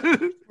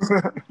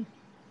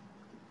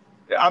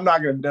 I'm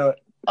not going to do it.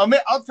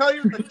 I'll tell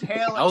you the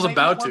tail. I was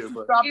about to.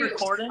 But... Stop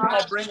recording.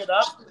 I'll bring it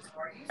up,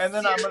 and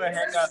then I'm going to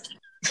hang up.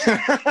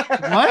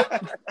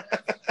 What?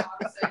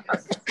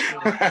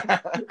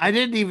 I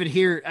didn't even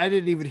hear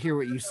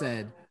what you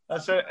said. I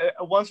said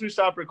once we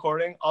stop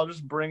recording, I'll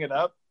just bring it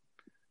up,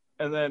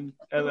 and then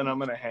I'm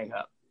gonna hang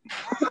up.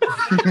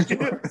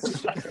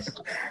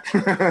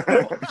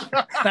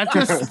 That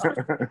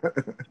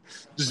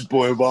just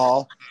blue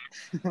ball.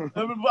 I'm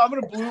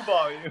gonna blue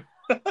ball you.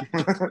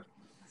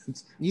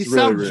 You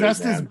sound really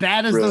just as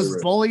bad as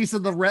those bullies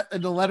in the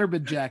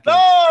Letterman jacket.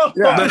 No!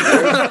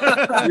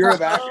 Yeah, you're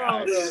that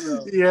guy.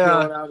 No.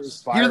 Yeah,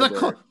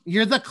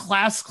 you're the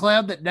class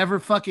clown that never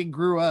fucking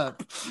grew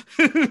up.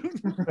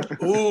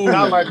 Ooh,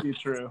 that might be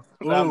true.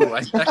 I'm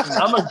a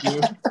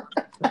goof.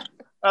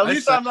 At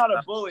least I'm not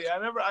a bully.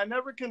 I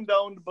never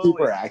condoned bullying.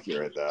 Super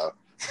accurate though.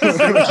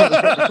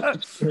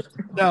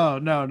 No.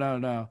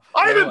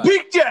 I haven't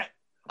peaked yet.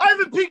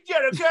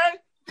 Okay.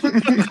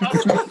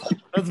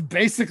 That's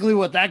basically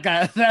what that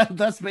guy.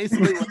 That's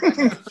basically what that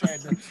guy was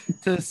trying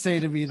to say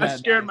to me. That I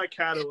scared my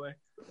cat away.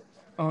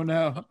 Oh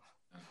no!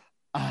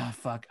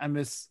 Fuck! I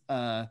miss.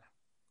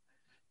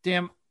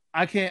 Damn!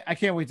 I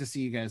can't wait to see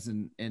you guys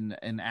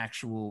in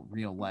actual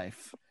real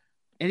life.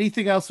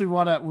 Anything else we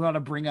want to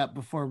bring up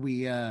before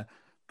we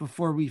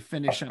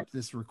finish up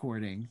this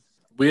recording?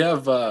 We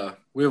have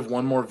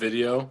one more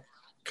video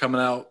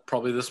coming out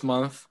probably this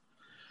month.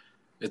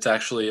 It's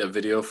actually a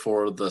video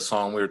for the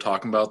song we were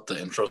talking about,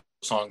 the intro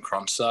song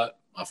Crunch Set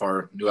off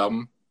our new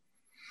album.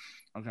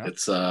 Okay.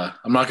 It's I'm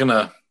not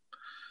gonna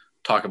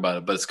talk about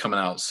it, but it's coming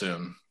out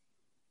soon.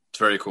 It's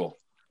very cool.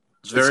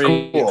 It's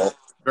very cool.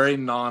 Very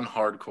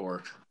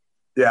non-hardcore.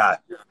 Yeah.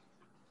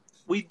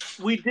 We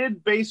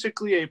did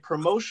basically a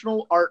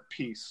promotional art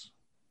piece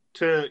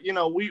to,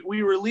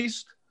 we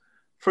released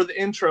for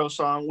the intro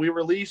song, we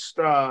released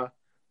the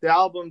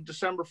album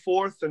December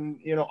 4th, and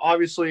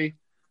obviously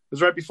it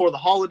was right before the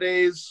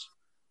holidays,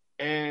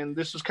 and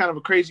this was kind of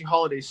a crazy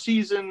holiday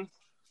season.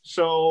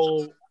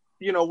 So,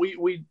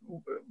 we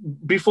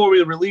before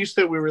we released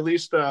it, we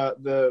released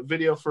the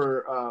video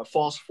for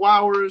False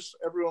Flowers.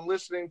 Everyone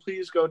listening,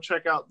 please go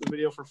check out the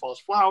video for False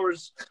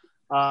Flowers.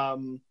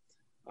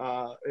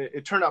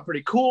 It turned out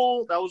pretty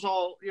cool. That was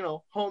all,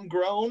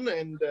 homegrown,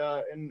 and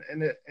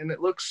it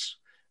looks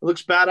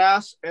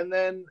badass. And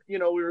then, we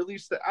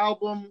released the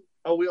album.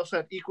 We also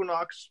had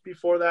Equinox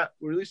before that.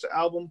 We released the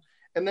album.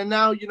 And then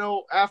now,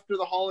 after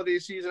the holiday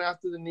season,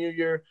 after the new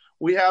year,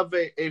 we have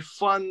a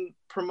fun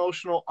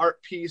promotional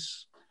art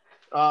piece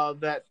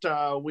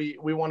that we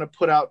want to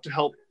put out to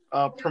help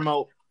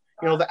promote,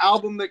 the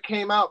album that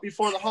came out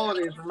before the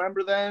holidays.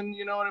 Remember then?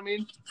 You know what I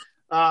mean?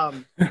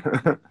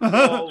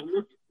 So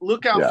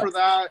look out for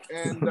that,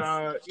 and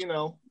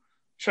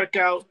check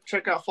out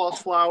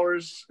False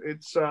Flowers.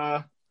 It's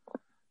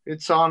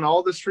on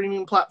all the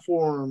streaming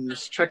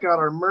platforms. Check out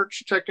our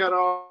merch. Check out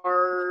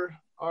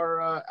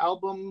our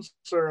albums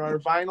or our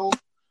vinyl.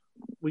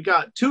 We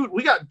got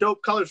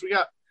dope colors. We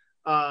got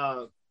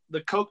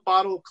the Coke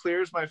bottle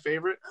clear is my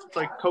favorite. It's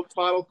like Coke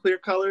bottle clear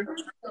color.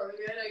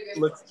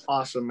 Looks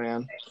awesome,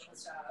 man.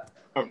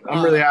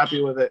 I'm really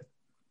happy with it.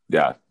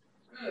 Yeah,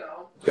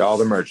 all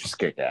the merch is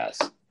kick ass.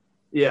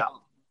 Yeah,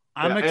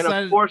 I'm excited.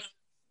 And of course,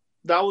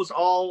 that was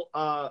all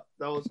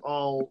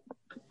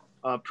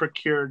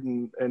procured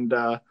and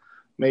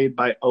made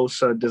by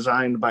Osa,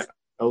 designed by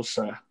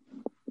Osa.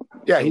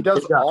 Yeah, he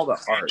does all the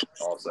art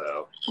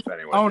also. If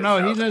anyone oh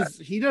no,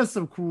 he does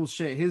some cool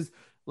shit. His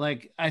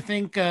I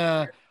think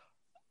that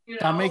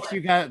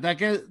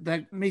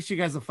makes you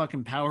guys a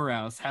fucking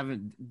powerhouse,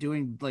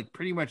 doing like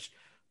pretty much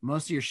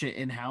most of your shit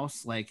in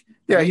house.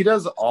 He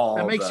does all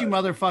that makes you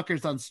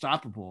motherfuckers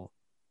unstoppable.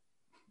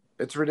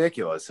 It's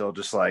ridiculous. He'll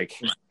just I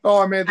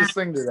made this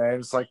thing today.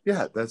 And it's like,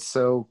 yeah, that's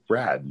so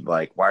rad.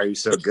 Like, why are you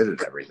so good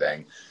at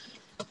everything?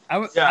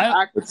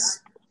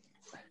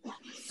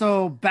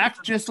 So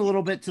back just a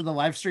little bit to the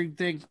live stream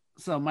thing.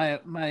 So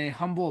my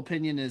humble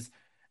opinion is,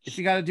 if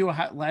you got to do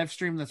a live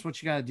stream, that's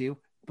what you got to do.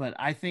 But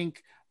I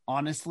think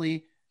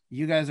honestly,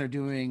 you guys are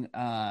doing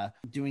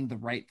the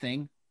right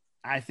thing.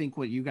 I think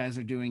what you guys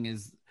are doing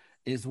is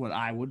what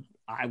I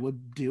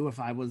would do if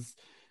I was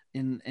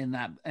in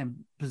that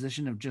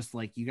position of just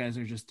you guys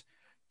are just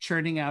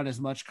churning out as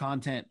much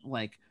content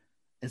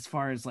as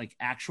far as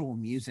actual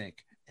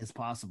music as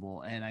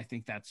possible. And I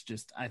think that's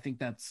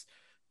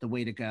the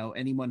way to go.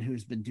 Anyone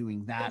who's been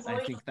doing that,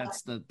 I think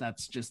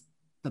that's just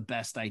the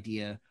best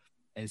idea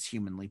as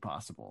humanly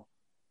possible.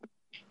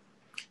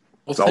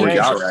 That's all we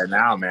got right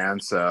now, man.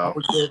 So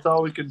it's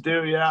all we could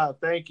do. Yeah,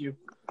 thank you.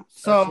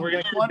 So we're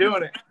gonna keep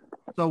doing it.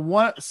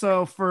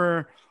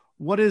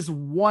 What is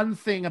one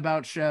thing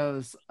about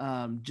shows,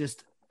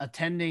 just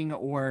attending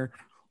or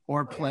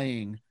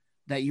playing,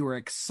 that you were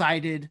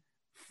excited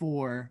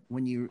for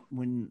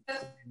when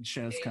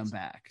shows come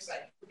back?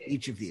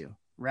 Each of you,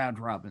 round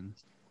robin.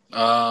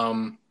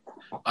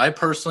 I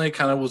personally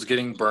kind of was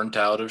getting burnt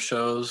out of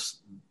shows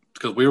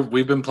because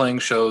we've been playing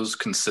shows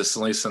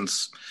consistently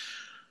since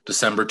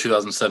December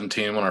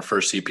 2017 when our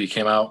first EP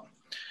came out,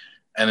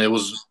 and it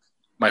was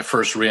my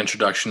first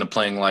reintroduction to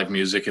playing live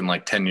music in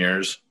 10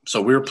 years.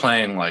 So we were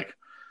playing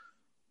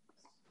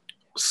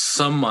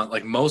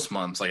most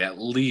months, at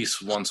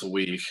least once a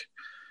week.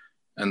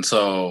 And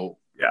so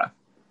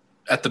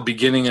at the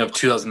beginning of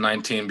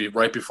 2019,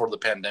 right before the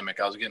pandemic,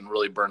 I was getting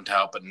really burnt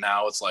out. But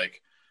now it's I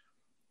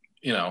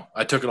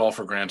took it all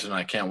for granted, and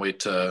I can't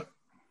wait to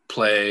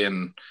play.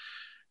 And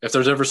if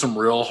there's ever some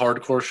real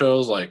hardcore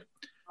shows,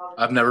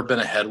 I've never been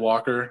a head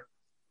walker,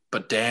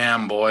 but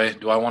damn boy,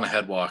 do I want a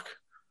head walk.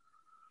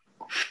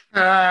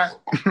 Jack,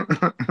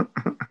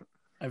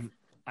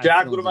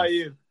 what about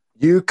you?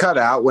 You cut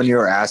out when you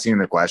were asking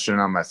the question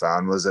on my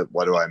phone. Was it,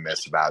 what do I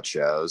miss about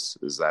shows?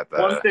 Is that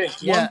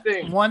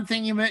the one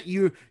thing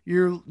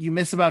you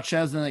miss about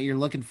shows and that you're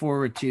looking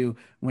forward to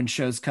when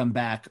shows come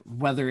back,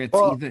 whether it's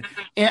either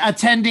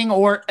attending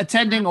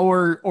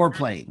or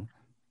playing?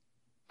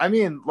 I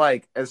mean,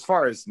 as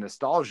far as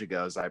nostalgia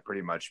goes, I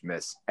pretty much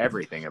miss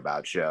everything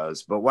about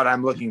shows. But what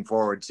I'm looking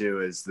forward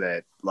to is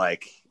that,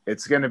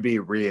 it's going to be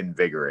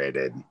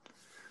reinvigorated.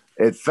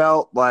 It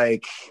felt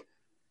like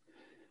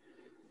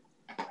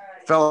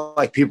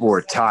people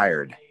were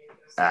tired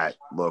at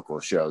local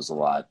shows a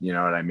lot. You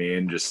know what I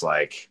mean? Just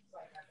a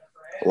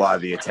lot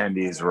of the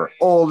attendees were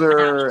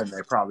older and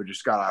they probably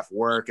just got off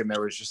work, and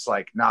there was just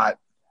not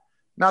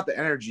the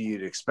energy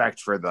you'd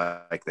expect for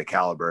the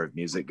caliber of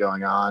music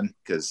going on,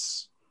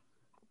 because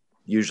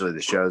usually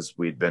the shows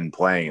we'd been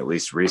playing, at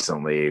least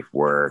recently,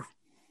 were,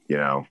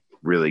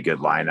 really good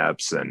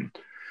lineups. And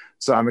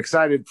so I'm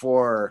excited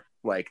for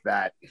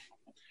that.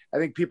 I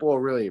think people will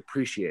really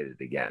appreciate it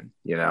again.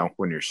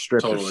 When you're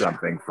stripped of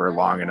something for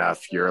long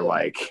enough, you're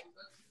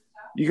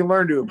you can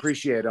learn to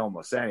appreciate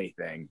almost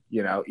anything,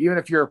 even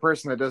if you're a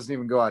person that doesn't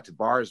even go out to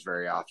bars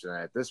very often.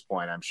 At this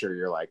point, I'm sure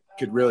you're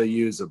could really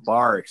use a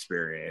bar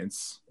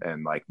experience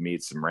and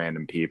meet some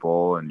random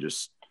people and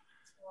just,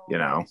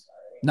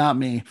 not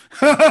me.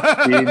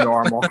 Be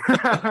normal.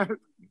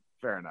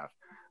 Fair enough.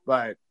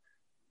 But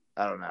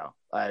I don't know.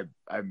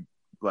 I'm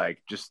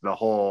just the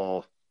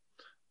whole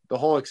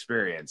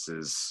experience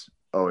is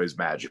always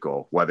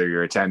magical, whether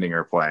you're attending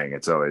or playing.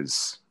 It's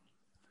always,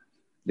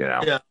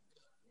 the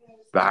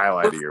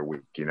highlight of your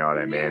week. You know what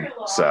I mean?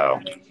 So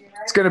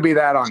it's going to be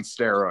that on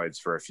steroids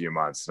for a few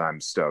months, and I'm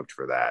stoked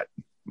for that.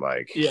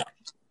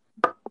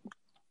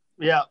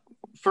 Yeah.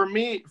 For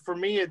me,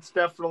 it's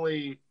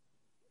definitely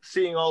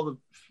seeing all the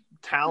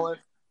talent,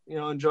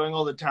 enjoying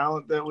all the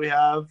talent that we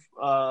have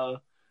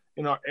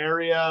in our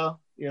area,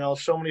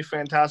 so many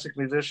fantastic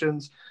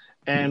musicians.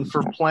 And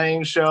for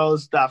playing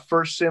shows, that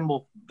first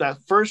cymbal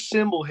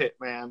hit,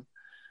 man.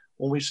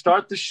 When we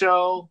start the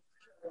show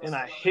and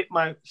I hit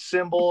my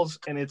cymbals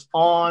and it's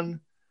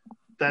on,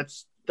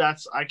 that's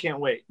I can't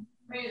wait.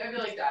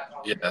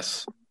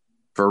 Yes.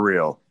 For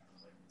real.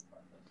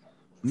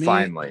 Me-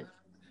 Finally.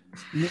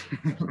 Me,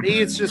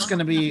 it's just going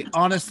to be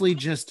honestly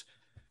just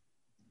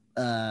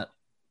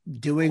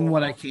doing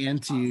what I can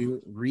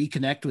to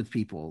reconnect with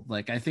people.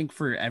 Like, I think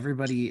for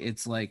everybody,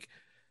 it's like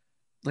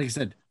I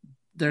said,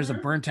 there's a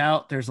burnt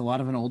out. There's a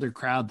lot of an older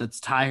crowd that's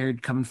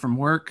tired coming from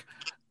work.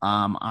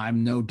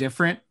 I'm no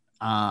different.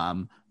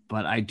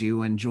 But I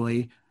do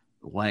enjoy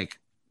like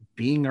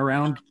being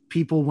around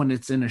people when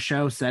it's in a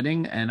show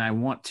setting, and I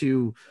want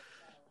to,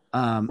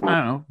 I don't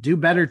know, do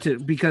better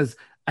because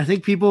I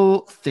think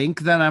people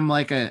think that I'm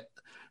like a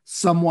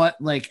somewhat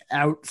like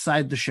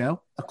outside the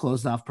show, a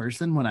closed off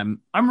person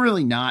when I'm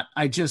really not.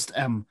 I just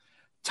am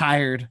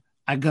tired.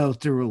 I go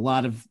through a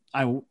lot of,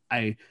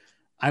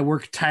 I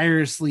work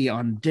tirelessly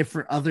on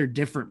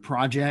different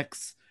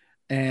projects,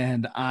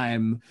 and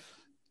I'm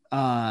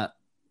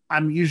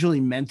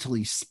usually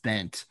mentally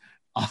spent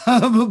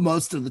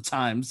most of the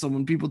time. So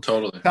when people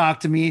talk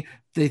to me,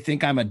 they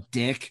think I'm a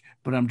dick,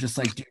 but I'm just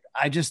like, dude,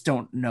 I just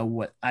don't know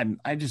what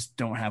I just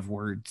don't have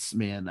words,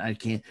 man. I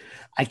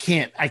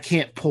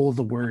can't pull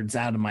the words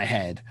out of my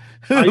head.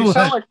 Oh, you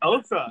sound like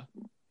Osa.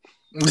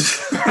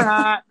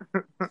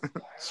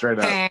 Straight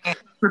up.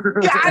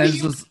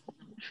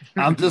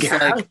 I'm just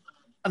like,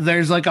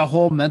 there's like a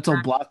whole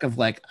mental block of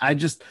like,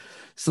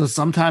 so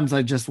sometimes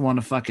I just want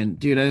to fucking,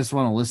 dude, I just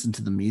want to listen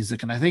to the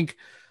music. And I think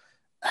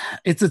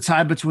it's a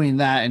tie between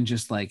that and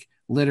just like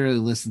literally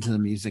listen to the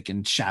music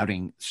and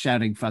shouting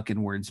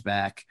fucking words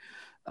back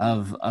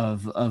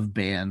of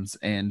bands.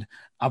 And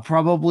I'll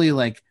probably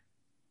like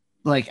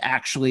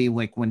actually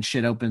like when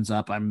shit opens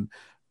up, I'm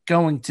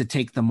going to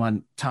take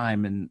the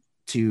time and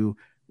to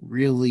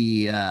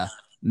really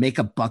make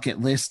a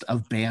bucket list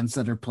of bands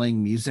that are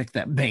playing music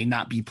that may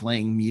not be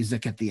playing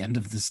music at the end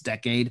of this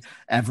decade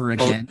ever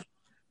again.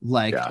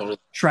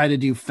 Try to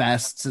do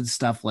fests and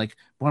stuff. Like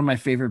one of my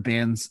favorite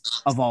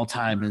bands of all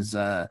time is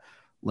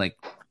like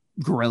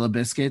Gorilla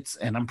Biscuits,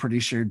 and I'm pretty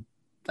sure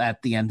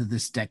at the end of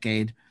this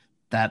decade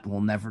that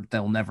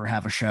they'll never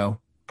have a show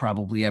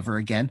probably ever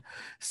again.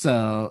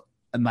 So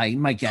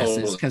my guess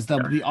is because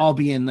they'll all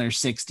be in their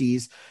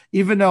 60s,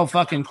 even though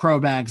fucking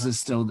Cro-Mags is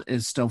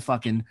still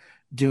fucking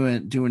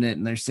doing it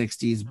in their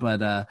 60s.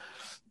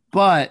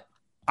 But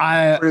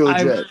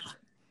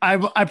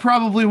I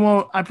probably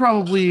won't. I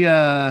probably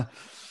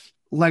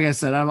like I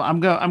said, I'm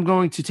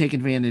going to take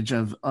advantage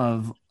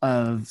of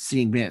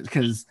seeing bands,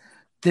 because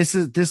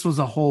this was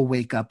a whole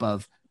wake up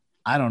of,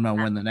 I don't know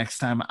when the next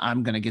time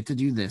I'm gonna get to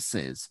do this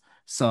is.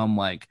 So I'm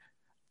like,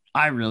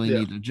 I really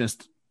need to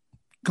just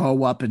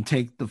go up and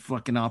take the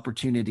fucking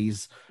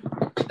opportunities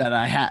that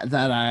I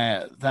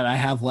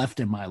have left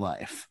in my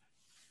life.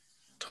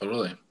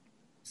 Totally.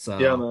 So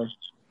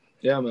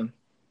yeah, man.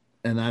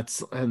 And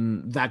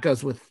that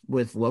goes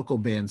with local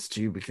bands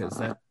too, because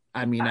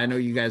I know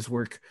you guys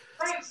work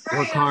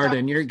hard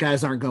and your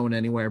guys aren't going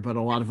anywhere, but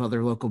a lot of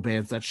other local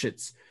bands, that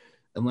shit's,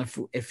 unless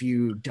if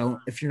you're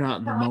not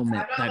in the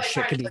moment, that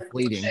shit can be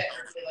fleeting,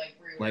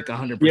 like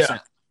 100%.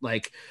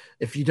 Like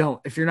if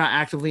you're not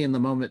actively in the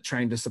moment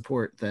trying to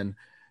support, then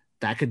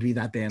that could be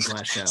that band's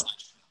last show.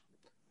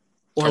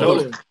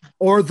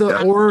 Or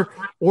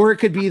it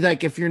could be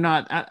like, if you're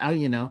not,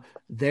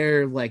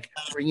 they're like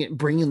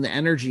bringing the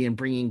energy and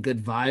bringing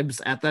good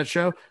vibes at that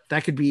show,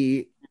 that could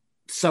be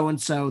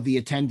so-and-so,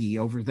 the attendee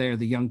over there,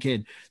 the young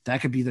kid, that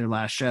could be their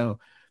last show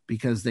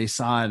because they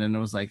saw it and it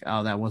was like,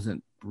 oh, that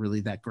wasn't really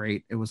that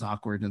great. It was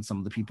awkward and some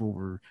of the people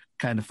were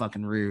kind of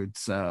fucking rude.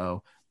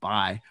 So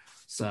bye.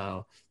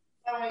 So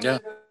yeah,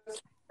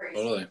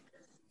 totally.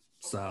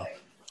 So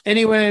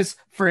anyways,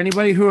 for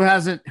anybody who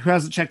hasn't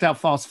checked out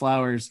False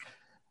Flowers,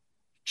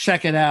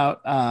 check it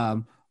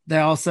out. They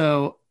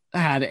also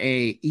had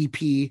a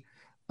EP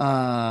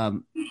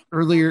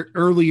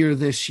earlier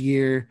this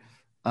year.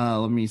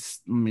 Let me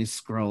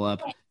scroll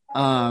up.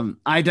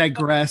 I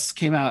Digress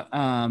came out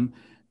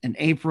in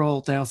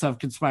April. They also have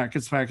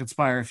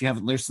Conspire. If you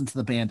haven't listened to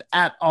the band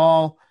at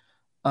all,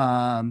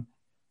 I'm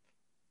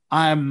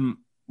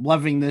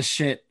loving this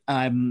shit.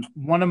 I'm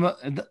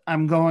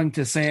going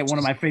to say it, one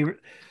of my favorite,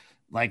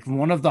 like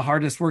one of the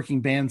hardest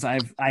working bands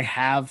I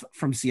have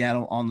from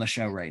Seattle on the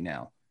show right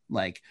now.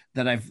 Like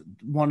that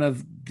one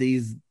of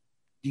these,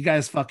 you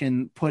guys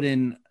fucking put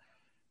in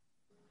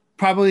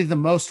probably the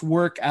most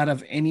work out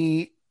of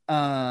any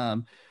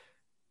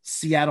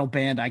Seattle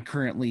band I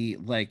currently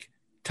like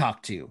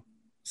talk to.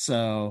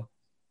 So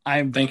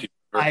thank you.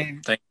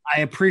 I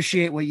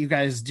appreciate what you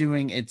guys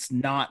doing. It's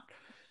not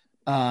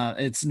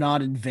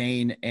in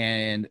vain,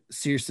 and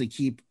seriously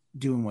keep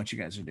doing what you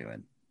guys are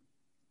doing.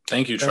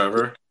 Thank you,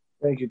 Trevor.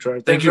 Thank you,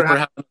 Trevor. Thank you for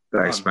having me.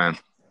 Thanks, man.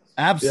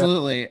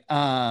 Absolutely.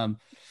 Yeah.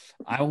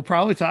 I will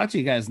probably talk to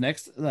you guys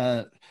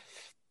the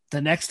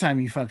next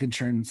time you fucking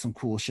churn some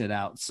cool shit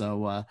out.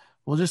 So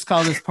we'll just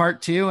call this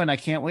part 2, and I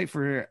can't wait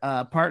for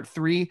part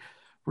 3.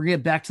 We're gonna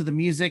get back to the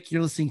music.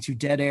 You're listening to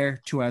Dead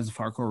Air, 2 hours of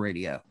hardcore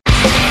radio.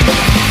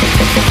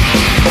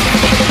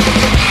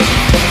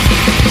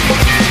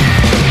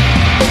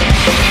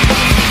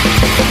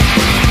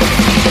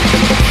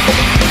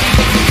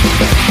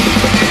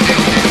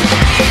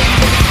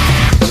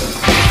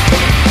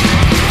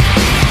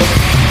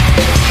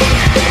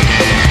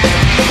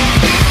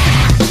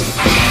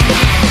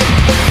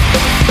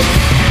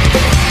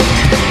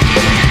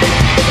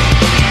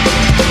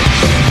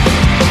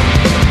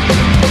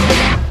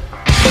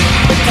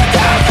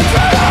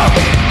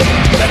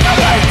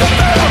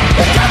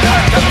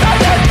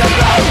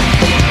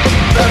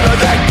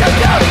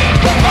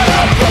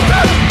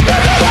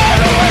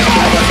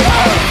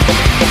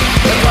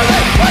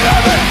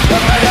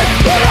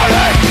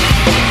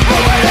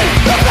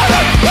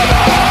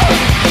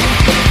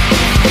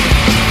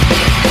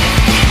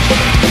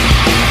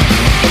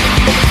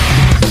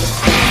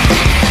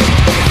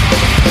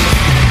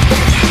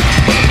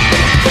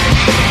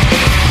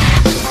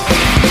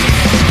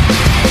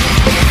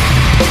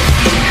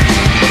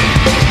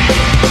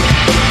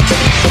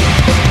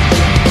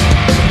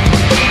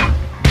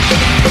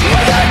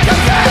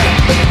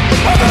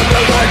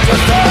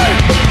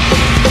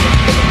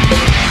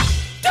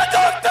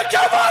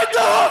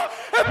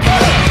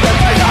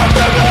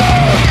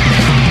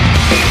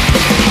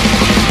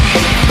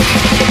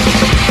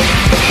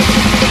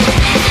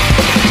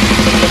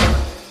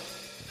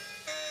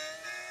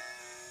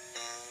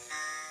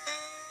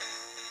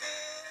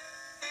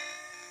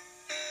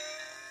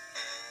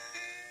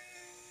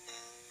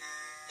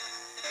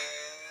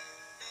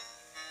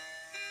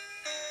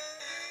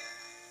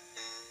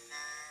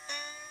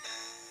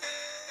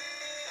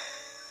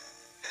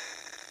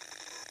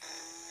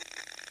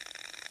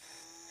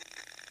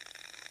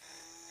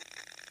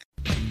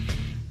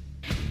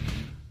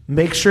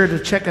 Make sure to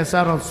check us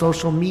out on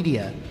social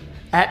media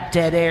at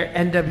Dead Air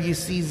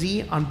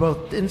NWCZ on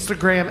both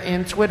Instagram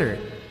and Twitter,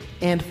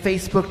 and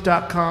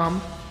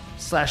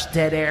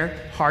Facebook.com/Dead Air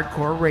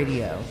Hardcore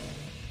Radio.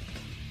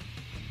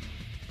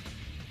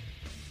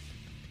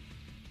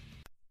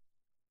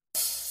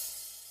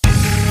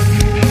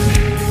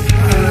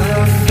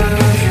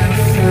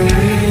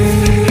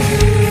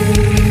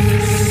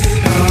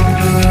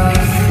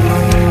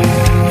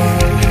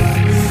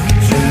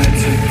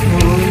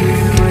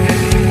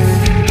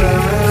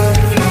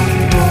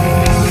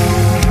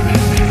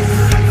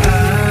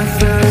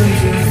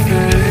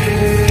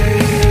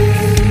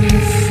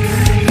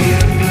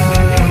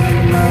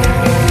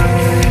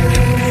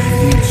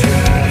 You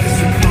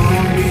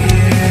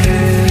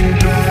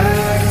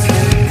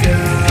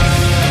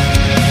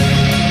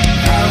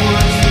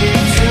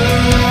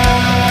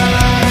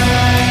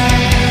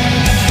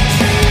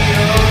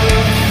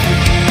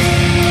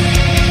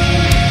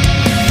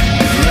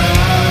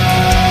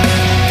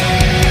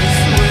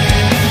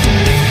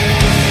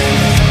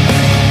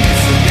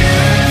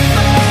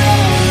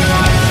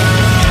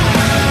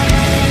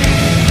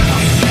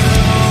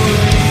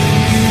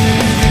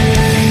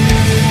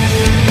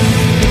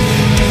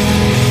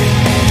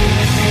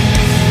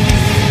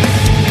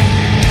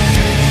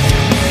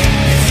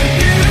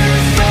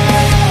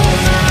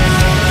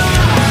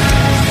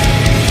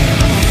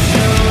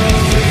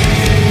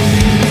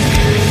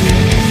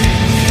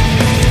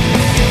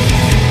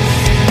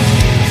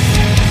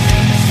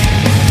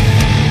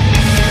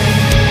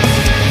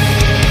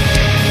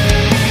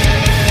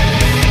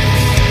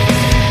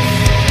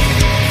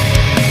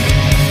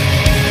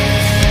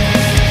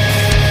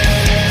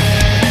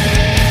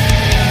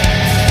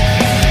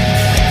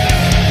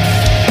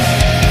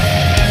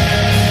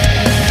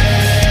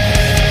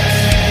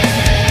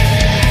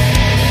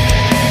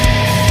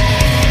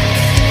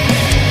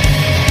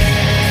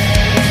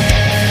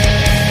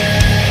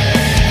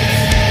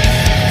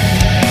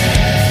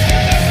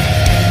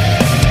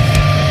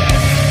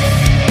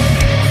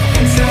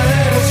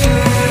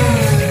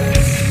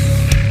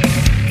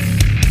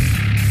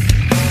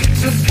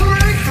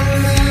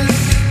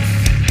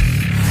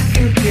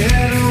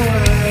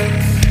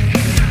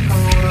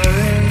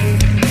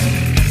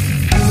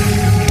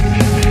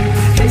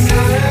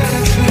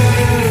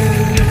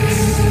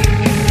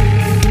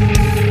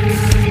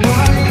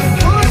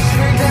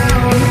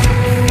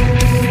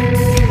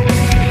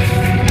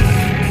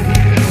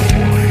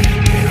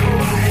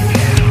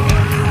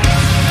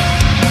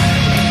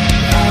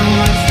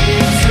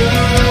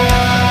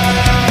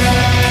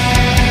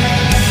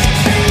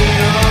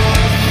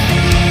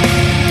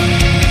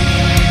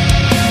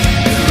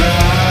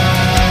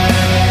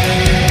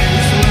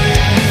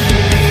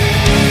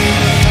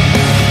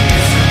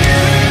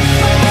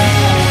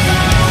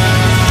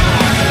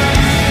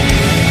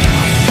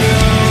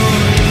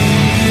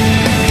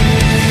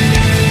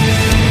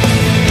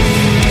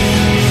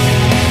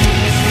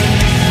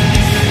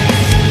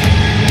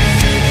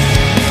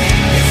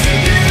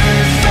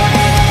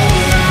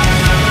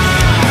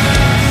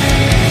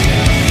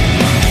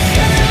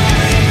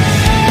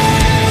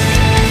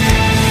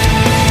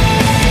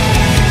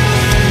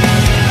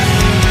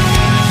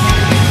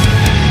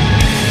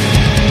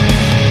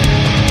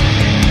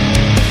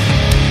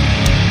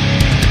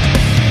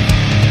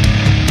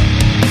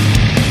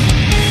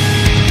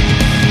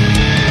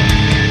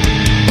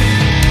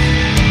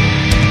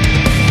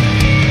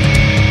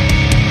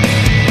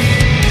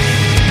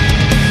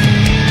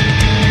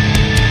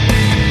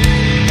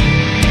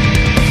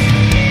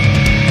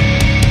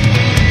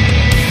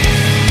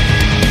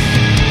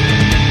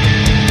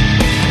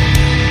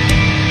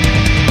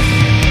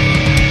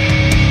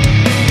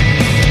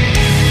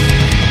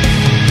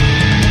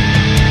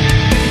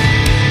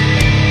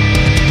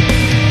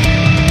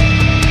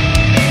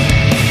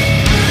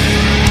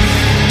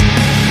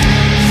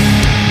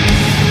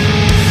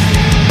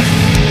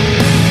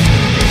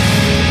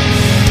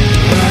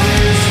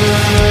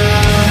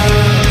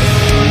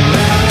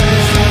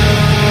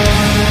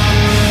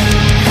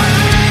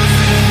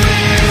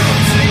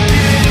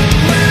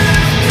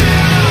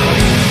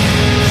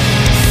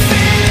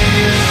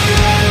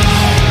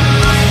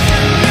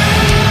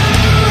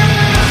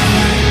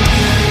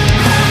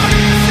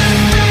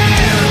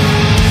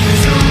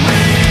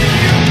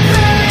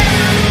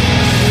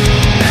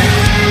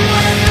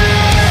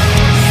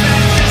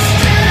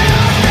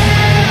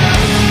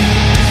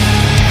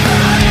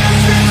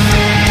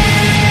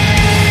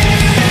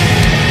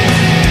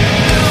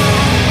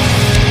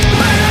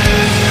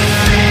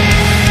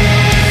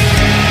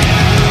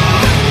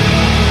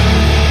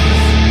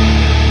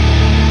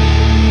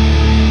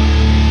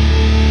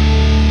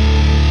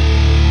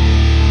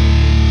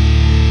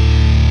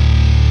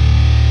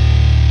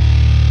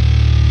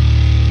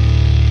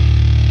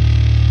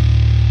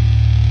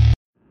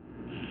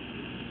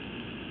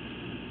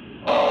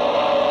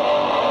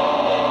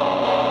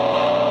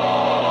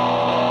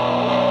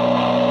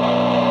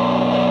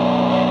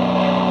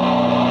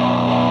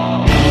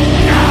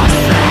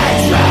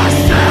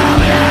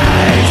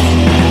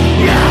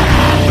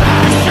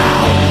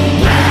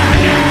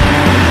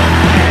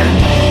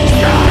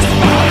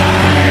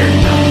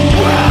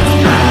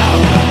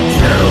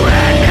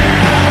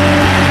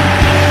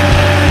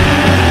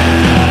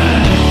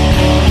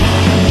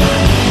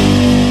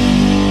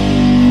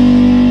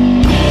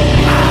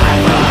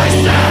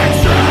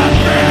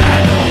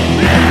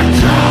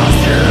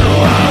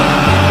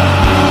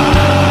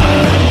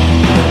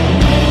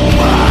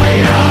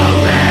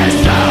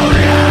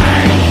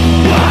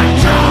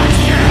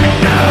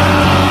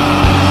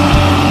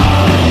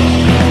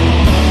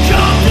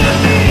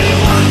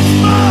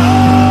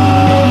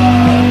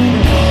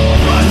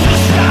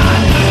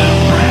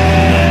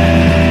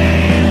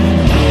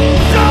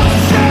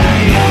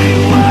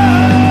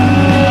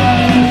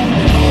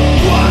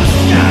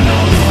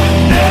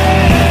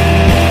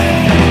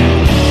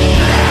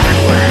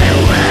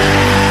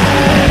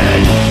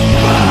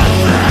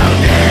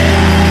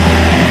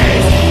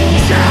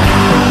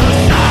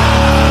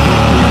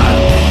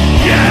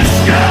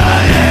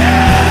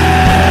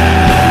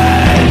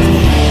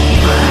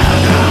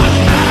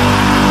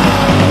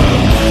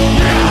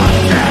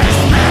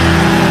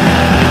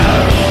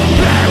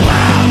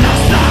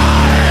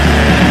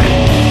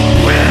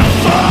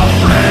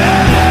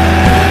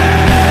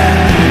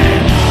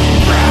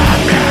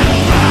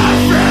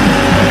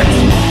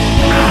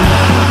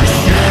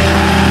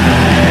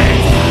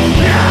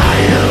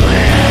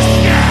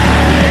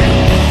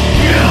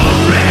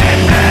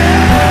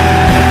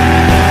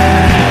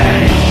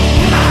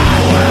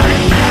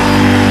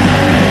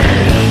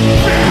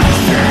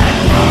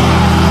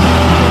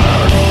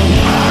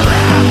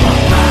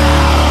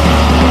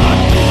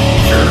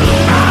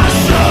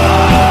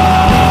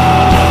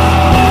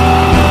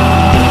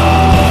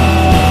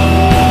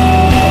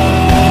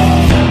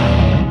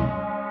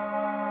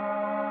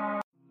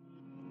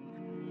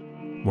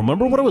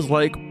remember what it was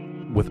like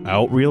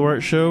without real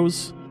art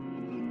shows?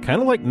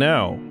 Kind of like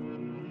now.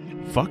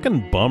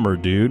 Fucking bummer,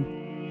 dude.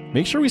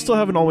 Make sure we still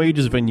have an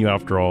all-ages venue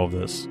after all of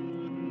this.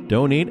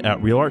 Donate at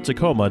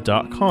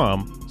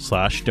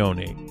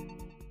realarttacoma.com/donate.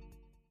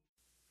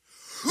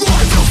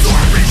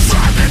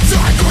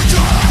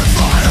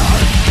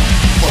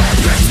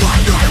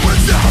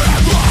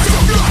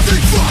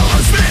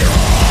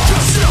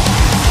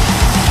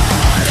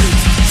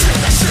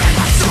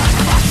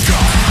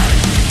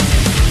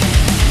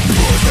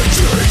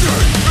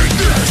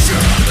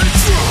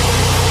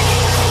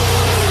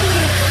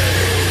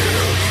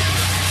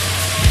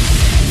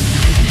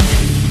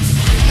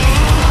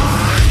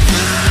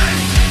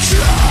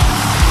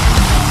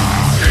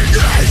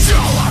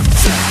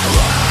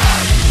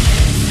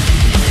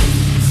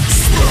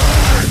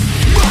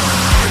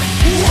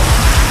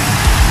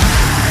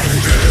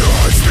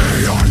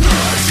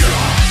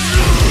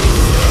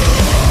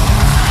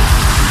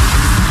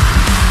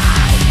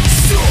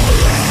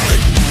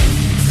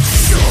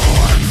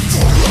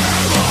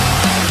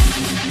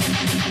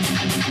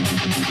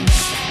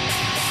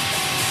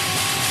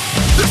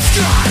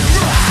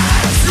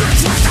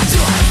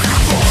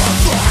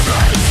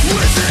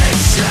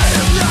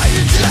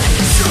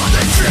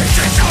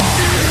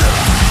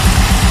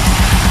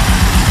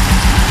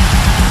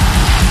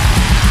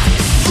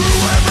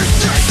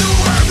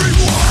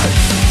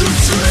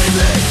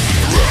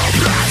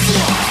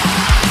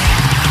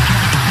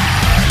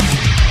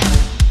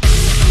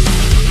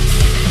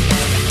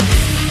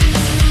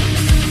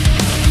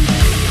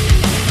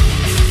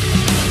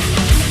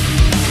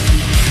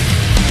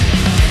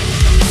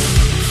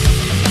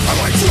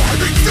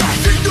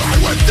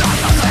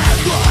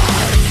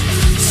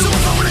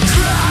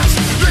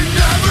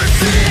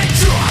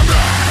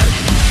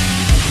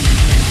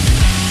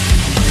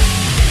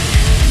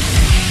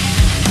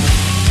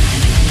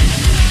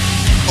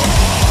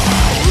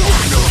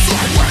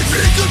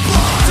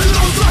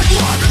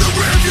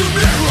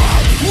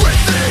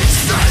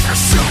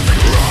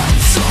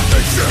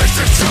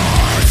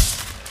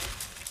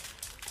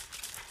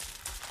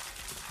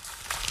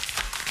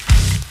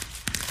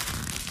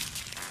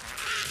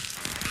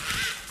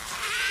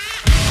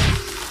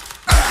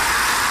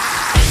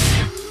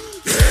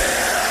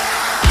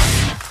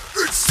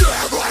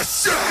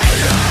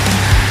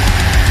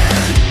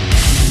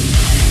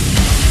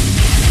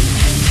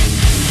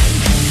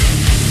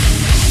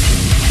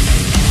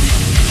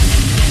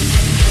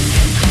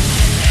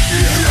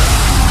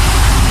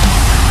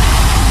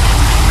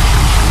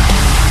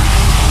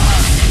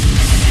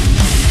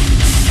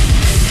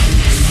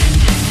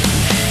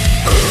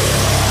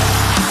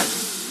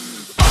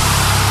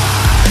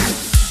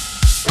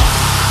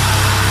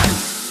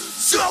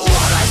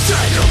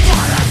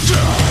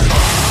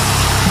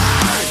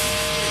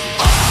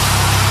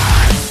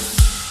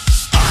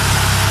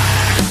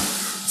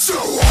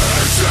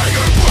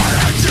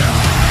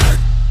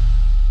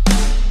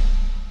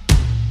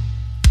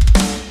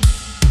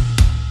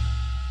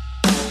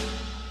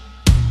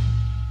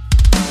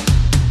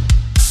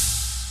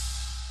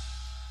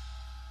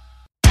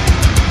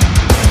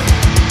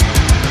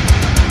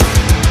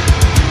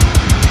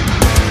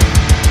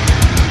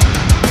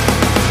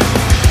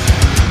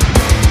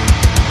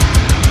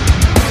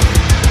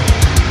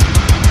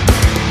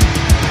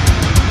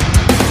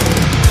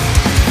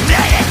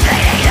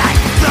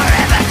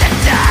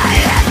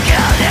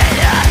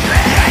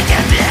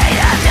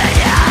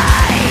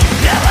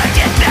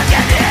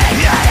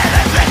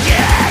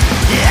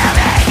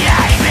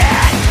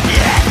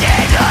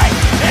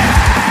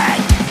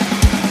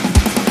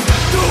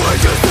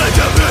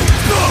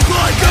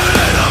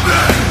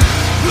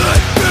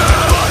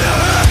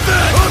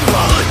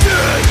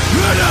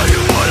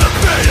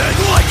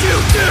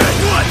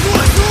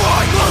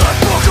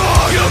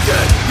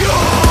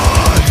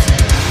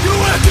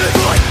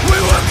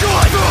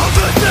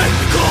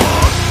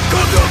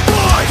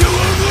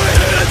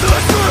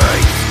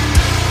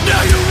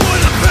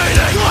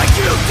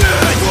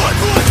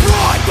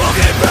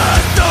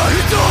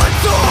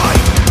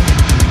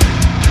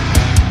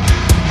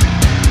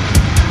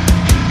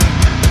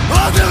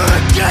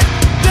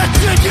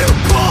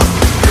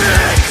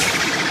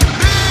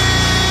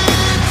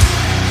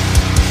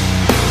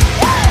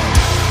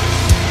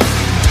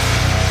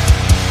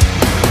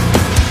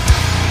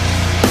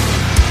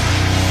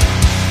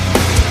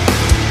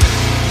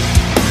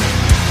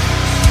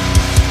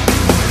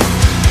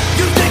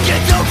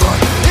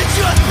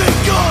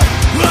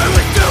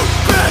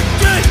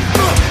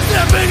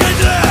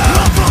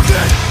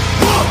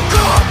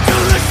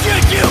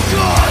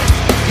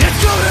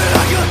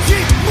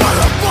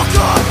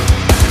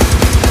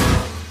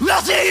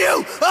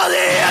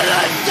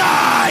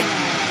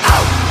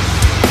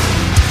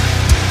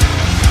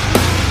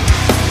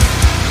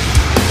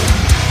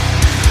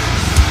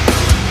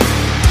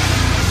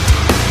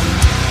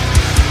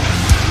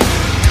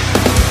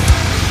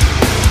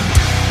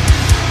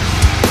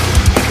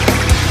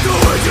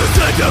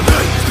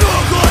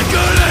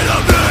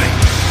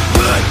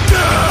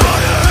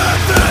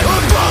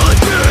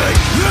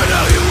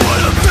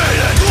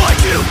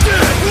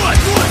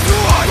 What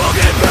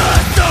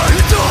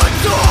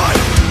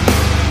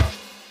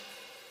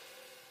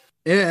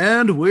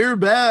And we're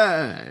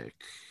back.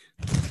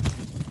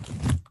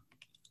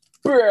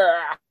 Bring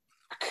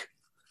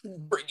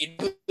it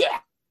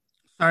back.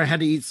 Sorry, I had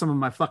to eat some of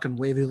my fucking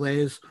wavy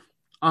lays.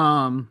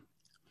 Listen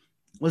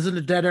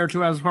to Dead Air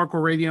 2 Hours of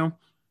Hardcore Radio.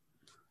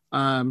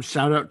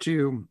 Shout out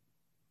to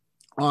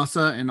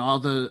Asa and all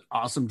the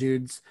awesome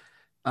dudes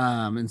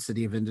in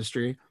City of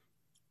Industry.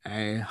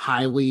 A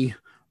highly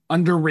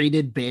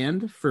underrated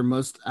band for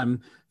most. I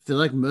feel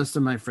like most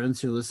of my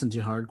friends who listen to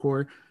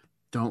hardcore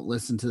don't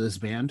listen to this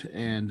band,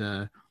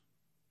 and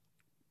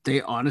they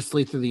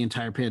honestly, through the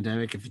entire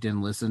pandemic, if you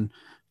didn't listen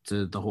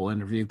to the whole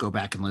interview, go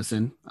back and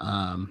listen.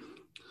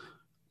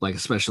 Like,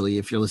 especially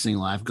if you're listening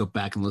live, go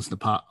back and listen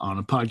to on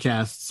a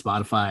podcast,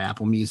 Spotify,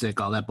 Apple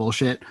Music, all that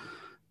bullshit.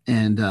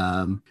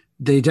 And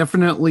they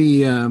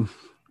definitely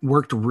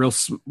worked real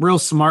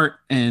smart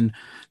and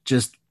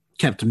just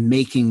kept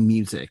making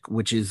music,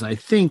 which is, I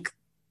think,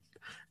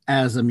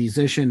 as a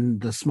musician,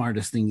 the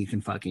smartest thing you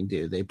can fucking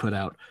do. They put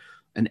out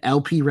an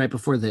LP right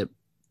before the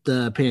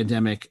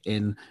pandemic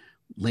in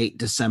late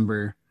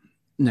December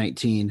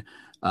 19.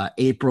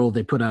 April,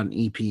 they put out an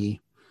EP,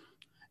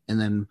 and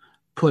then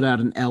put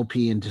out an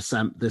LP in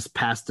December, this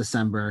past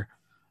December,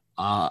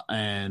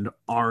 and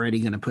already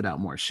going to put out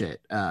more shit.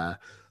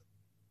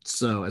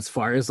 So as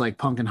far as like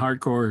punk and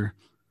hardcore,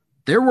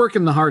 they're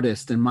working the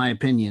hardest, in my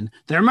opinion.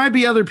 There might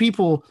be other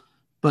people,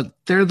 but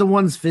they're the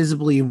ones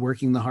visibly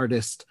working the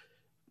hardest.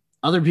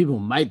 Other people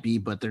might be,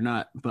 but they're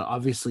not. But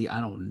obviously, I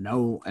don't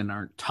know and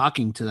aren't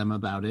talking to them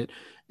about it.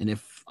 And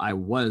if I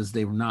was,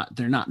 they're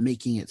not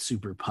making it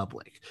super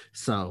public.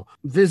 So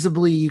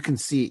visibly, you can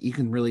see it. You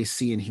can really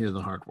see and hear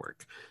the hard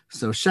work.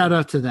 So shout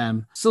out to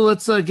them. So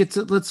let's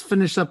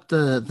finish up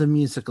the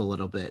music a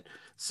little bit.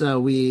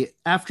 So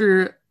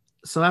after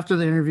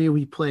the interview,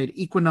 we played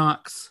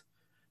Equinox,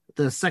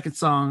 the second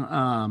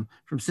song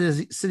from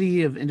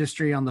City of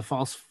Industry on the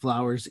False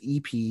Flowers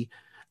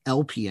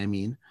LP. I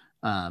mean,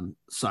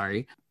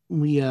 sorry.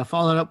 We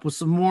followed up with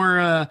some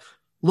more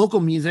local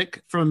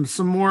music from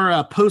some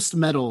more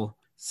post-metal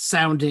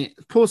sounding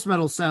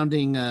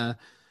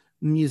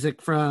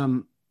music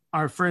from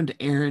our friend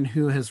Aaron,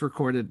 who has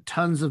recorded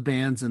tons of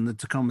bands in the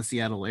Tacoma,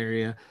 Seattle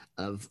area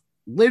of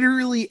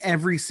literally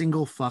every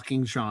single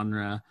fucking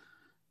genre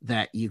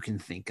that you can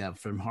think of,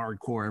 from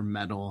hardcore,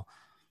 metal,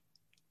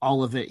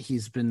 all of it.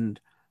 He's been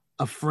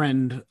a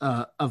friend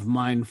of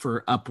mine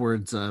for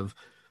upwards of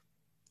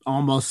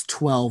almost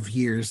 12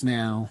 years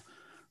now.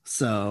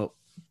 So,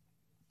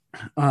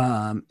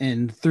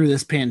 and through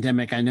this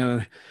pandemic, I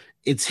know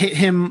it's hit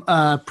him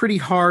pretty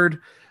hard,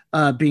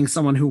 being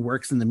someone who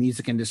works in the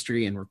music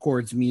industry and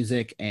records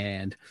music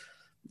and,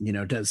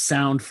 does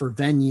sound for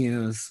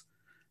venues.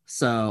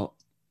 So,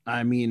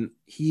 I mean,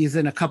 he's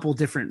in a couple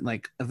different,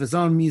 of his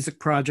own music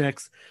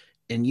projects,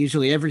 and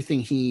usually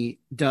everything he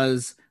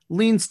does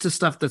leans to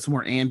stuff that's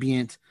more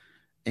ambient,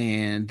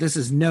 and this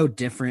is no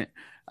different.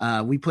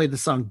 We played the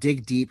song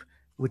Dig Deep,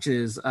 which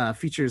is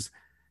features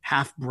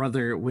Half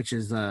Brother, which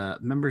is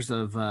members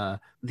of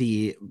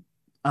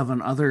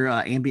another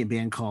ambient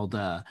band called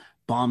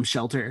Bomb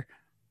Shelter.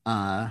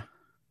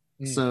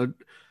 So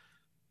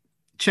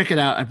check it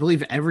out. I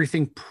believe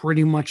everything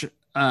pretty much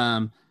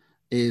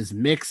is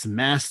mixed,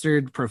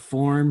 mastered,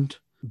 performed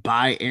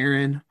by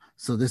Aaron.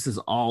 So this is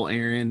all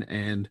Aaron,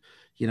 and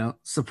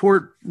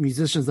support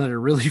musicians that are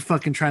really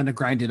fucking trying to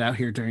grind it out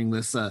here during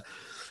this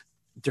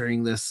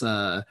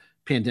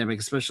pandemic,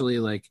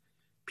 especially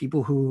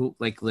people who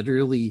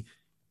literally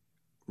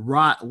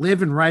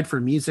live and ride for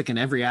music in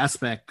every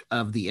aspect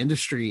of the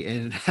industry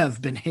and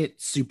have been hit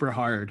super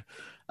hard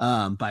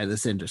by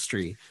this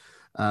industry.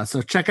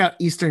 So check out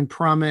Eastern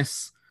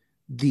Promise.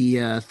 The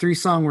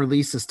 3-song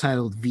release is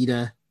titled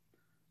Vita.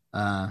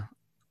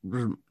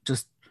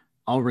 Just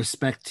all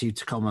respect to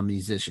Tacoma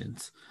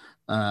musicians.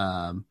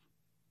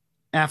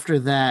 After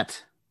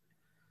that,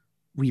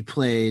 we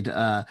played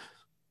another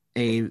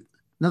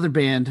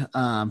band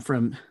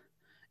from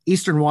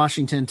Eastern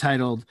Washington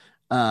titled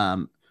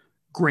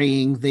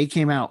Graying. They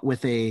came out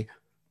with I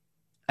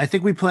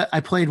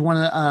played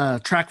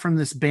one track from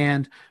this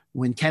band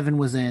when Kevin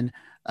was in.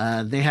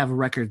 They have a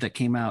record that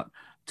came out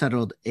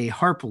titled A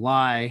Harp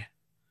Lie,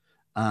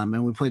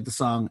 and we played the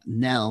song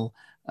Nell,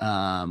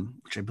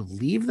 which I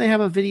believe they have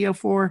a video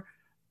for.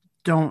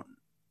 Don't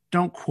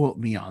quote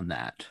me on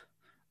that.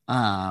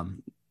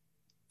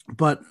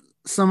 But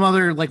some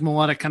other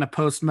melodic kind of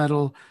post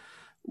metal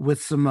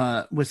with some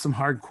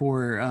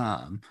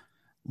hardcore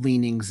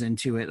leanings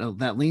into it.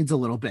 That leans a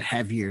little bit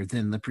heavier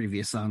than the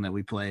previous song that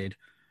we played.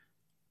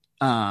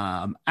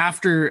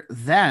 After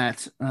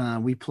that,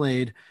 we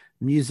played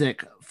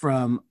music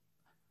from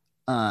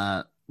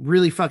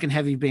really fucking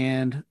heavy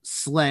band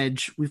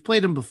Sledge. We've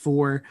played them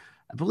before.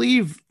 I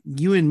believe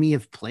you and me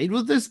have played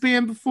with this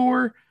band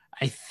before.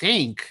 I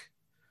think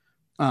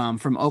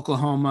from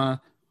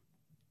Oklahoma.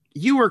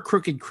 You or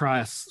Crooked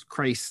Christ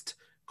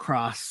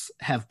Cross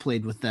have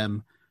played with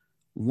them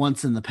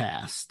once in the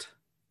past,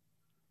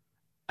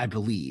 I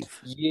believe.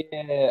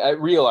 Yeah,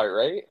 at Real Art,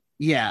 right?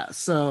 Yeah,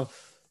 so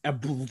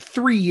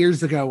 3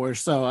 years ago or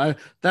so.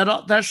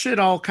 That shit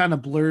all kind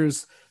of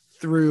blurs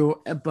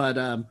through,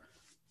 but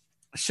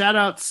shout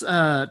outs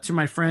to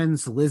my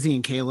friends Lizzie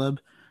and Caleb,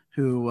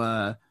 who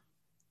I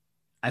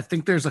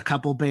think there's a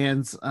couple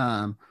bands,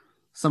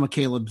 some of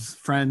Caleb's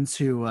friends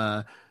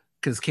who,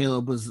 because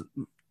Caleb was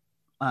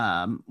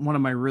one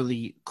of my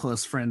really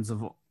close friends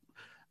of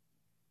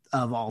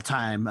all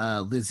time.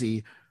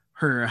 Lizzie,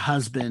 her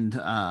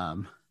husband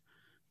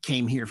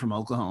came here from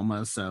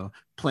Oklahoma, so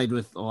played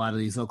with a lot of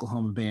these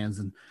Oklahoma bands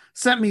and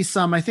sent me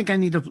some. I think I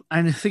need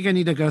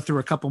to go through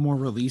a couple more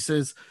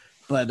releases,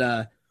 but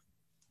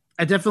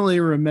I definitely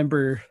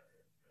remember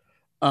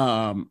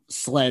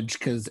Sledge,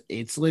 because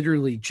it's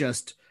literally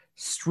just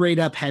straight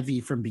up heavy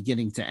from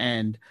beginning to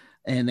end.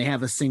 And they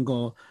have a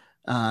single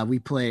we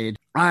played,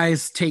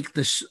 Eyes Take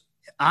the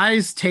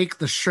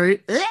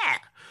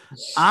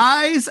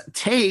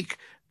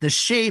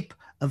Shape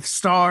of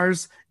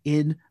Stars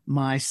in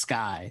My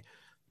Sky.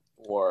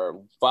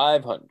 Or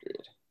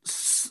 500.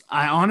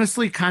 I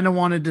honestly kind of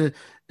wanted to,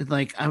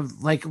 like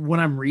when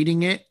I'm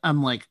reading it,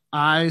 I'm like,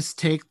 eyes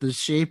take the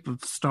shape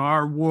of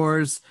Star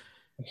Wars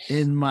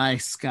in my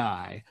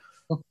sky.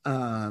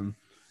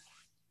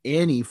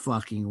 Any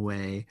fucking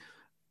way.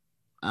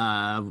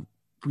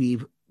 We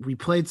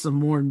played some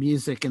more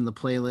music in the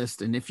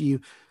playlist, and if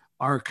you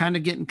are kind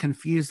of getting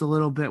confused a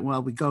little bit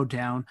while we go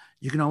down,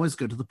 you can always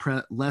go to the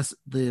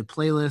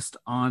playlist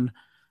on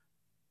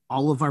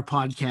all of our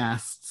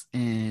podcasts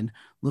and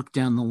look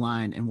down the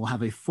line, and we'll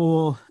have a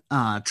full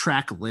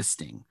track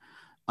listing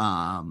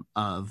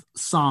of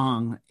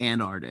song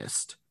and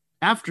artist.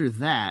 After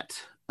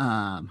that,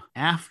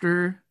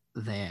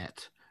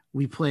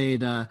 we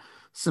played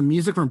some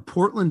music from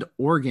Portland,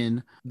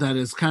 Oregon, that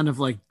is kind of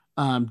like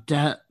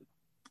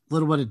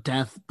little bit of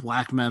death,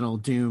 black metal,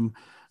 doom,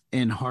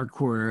 and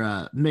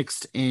hardcore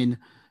mixed in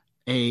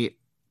a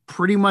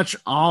pretty much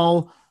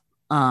all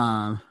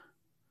by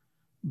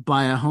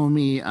a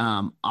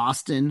homie,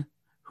 Austin,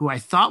 who I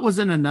thought was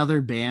in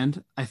another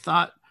band. I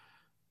thought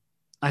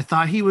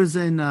he was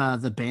in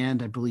the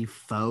band, I believe,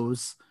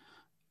 Foes.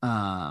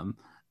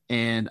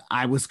 And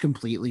I was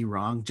completely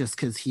wrong, just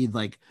because he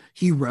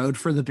rode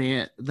for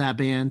that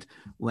band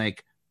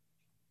like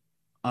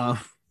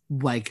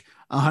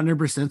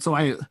 100%. So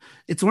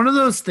it's one of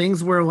those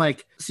things where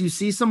so you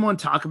see someone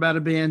talk about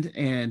a band,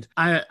 and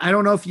I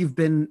don't know if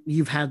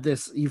you've had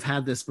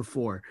this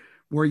before,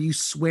 where you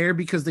swear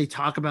because they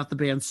talk about the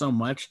band so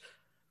much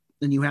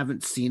and you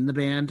haven't seen the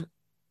band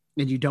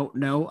and you don't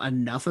know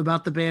enough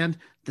about the band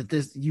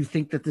that you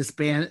think that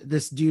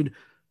this dude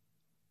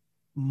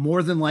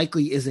more than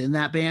likely is in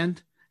that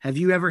band. Have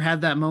you ever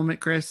had that moment,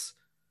 Chris?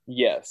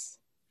 Yes.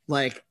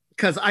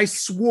 Because I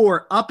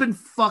swore up and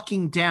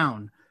fucking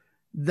down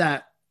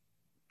that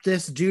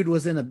this dude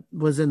was in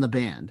the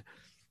band,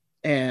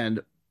 and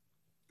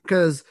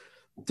because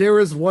there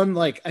was one,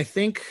 I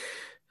think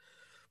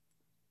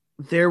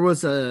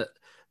there's I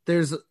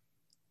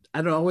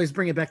don't always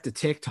bring it back to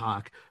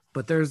TikTok,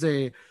 but there's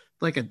a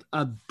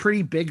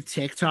pretty big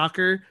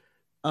TikToker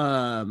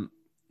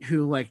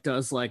who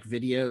does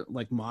video,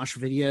 mosh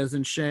videos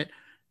and shit,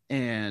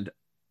 and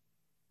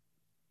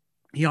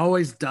he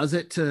always does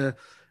it to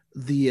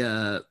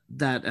the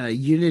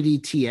Unity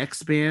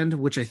TX band,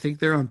 which I think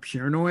they're on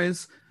Pure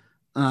Noise,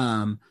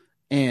 and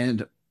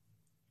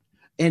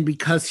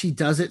because he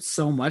does it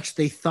so much,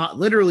 they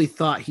literally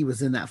thought he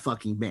was in that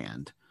fucking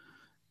band,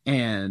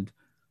 and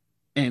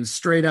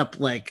straight up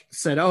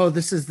said, "Oh,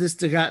 this is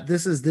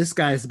this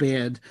guy's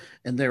band,"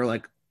 and they were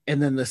like,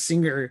 and then the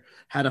singer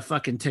had a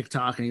fucking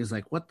TikTok, and he was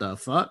like, "What the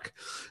fuck?"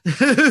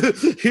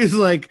 he's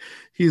like,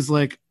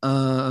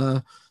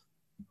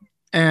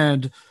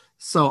 and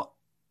so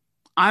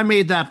I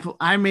made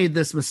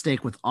this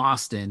mistake with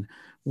Austin,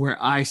 where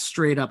I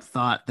straight up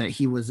thought that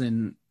he was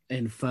in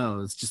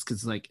Foes, just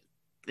because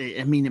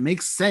it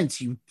makes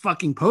sense. You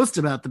fucking post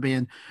about the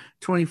band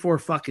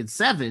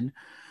 24/7,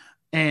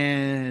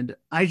 and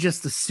I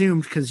just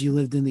assumed because you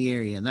lived in the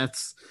area, and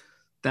that's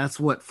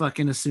what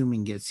fucking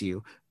assuming gets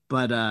you.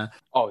 But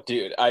oh,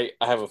 dude, I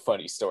have a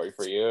funny story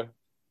for you.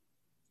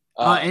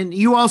 And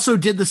you also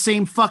did the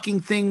same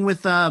fucking thing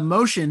with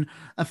Motion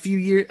a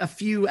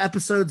few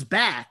episodes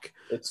back.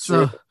 It's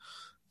true.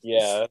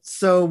 Yeah.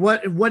 So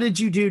what did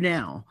you do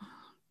now?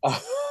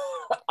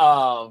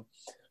 What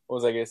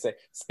was I gonna say?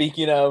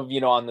 Speaking of,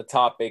 on the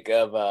topic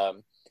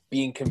of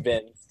being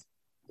convinced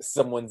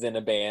someone's in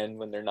a band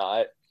when they're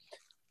not.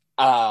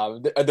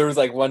 There was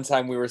one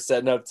time we were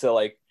setting up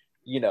to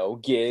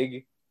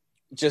gig,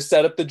 just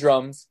set up the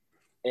drums,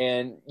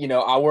 and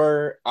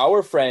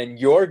our friend,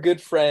 your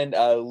good friend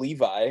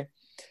Levi,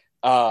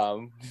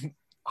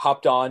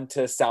 hopped on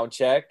to sound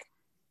check,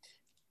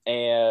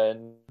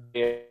 and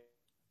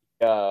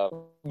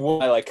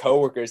one of my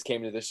coworkers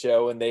came to the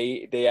show, and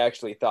they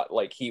actually thought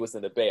he was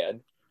in the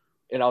band,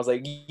 and I was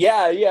like,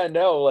 yeah,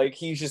 no,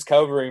 he's just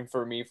covering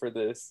for me for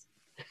this,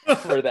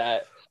 for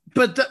that.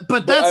 But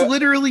that's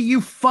literally you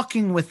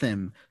fucking with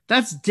him.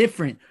 That's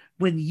different.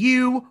 When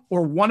you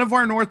or one of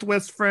our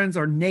Northwest friends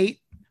or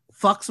Nate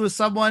fucks with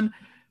someone,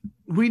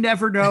 we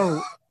never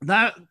know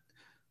that.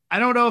 I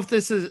don't know if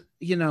this is,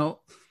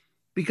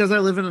 because I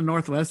live in the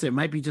Northwest, it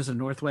might be just a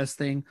Northwest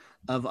thing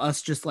of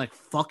us just like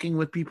fucking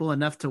with people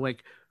enough to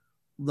like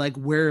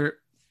where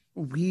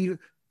we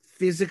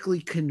physically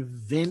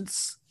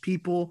convince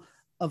people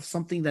of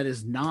something that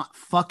is not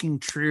fucking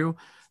true.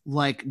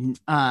 Like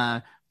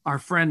our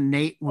friend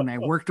Nate, when I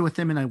worked with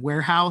him in a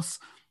warehouse,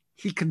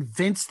 he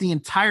convinced the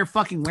entire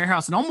fucking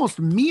warehouse and almost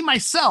me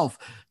myself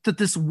that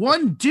this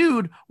one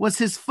dude was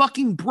his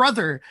fucking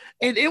brother.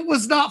 And it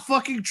was not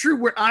fucking true.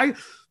 Where I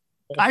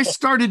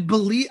started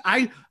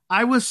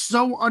I was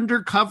so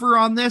undercover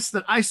on this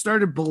that I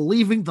started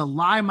believing the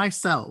lie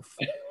myself.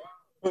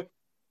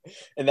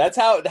 And that's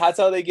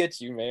how they get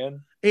you,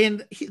 man.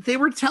 And they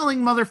were telling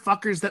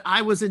motherfuckers that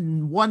I was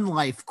in One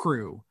Life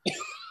crew.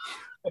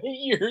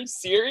 You're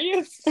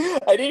serious?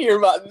 I didn't hear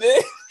about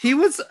this.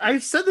 I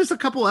said this a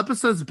couple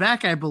episodes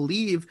back, I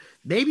believe,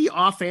 maybe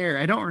off air.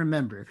 I don't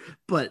remember.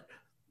 But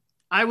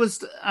I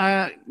was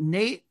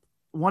Nate,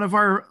 one of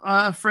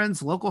our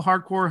friends, local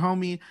hardcore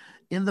homie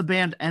in the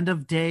band End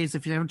of Days.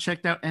 If you haven't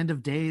checked out End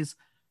of Days,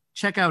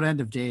 check out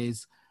End of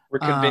Days. We're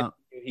convinced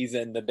he's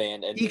in the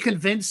band. He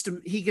convinced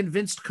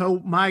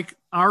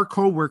our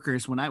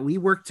coworkers when we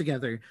worked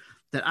together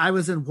that I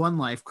was in One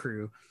Life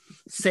crew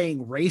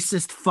saying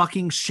racist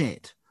fucking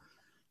shit.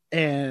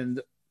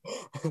 And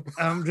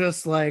I'm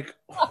just like,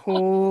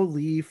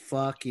 holy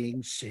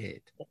fucking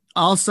shit.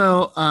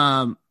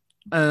 Also,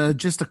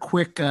 just a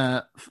quick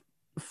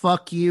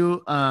fuck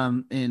you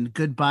and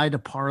goodbye to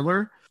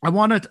Parler. I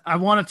want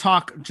to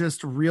talk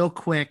just real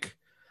quick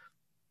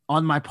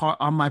on my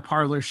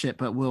Parler shit,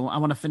 but I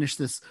want to finish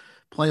this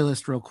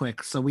playlist real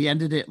quick. So we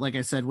ended it, like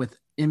I said, with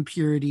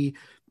Impurity,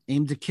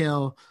 Aim to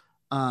Kill,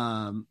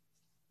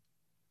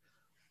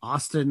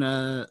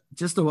 Austin,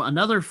 just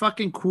another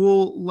fucking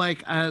cool,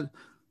 like,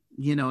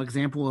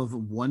 example of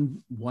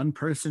one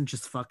person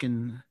just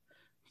fucking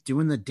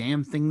doing the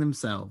damn thing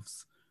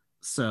themselves.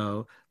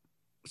 So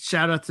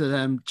shout out to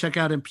them. Check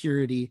out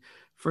Impurity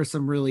for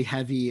some really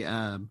heavy,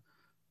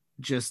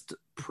 just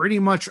pretty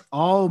much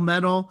all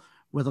metal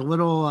with a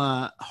little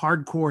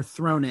hardcore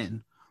thrown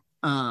in.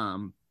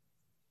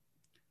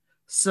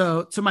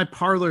 So to my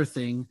Parler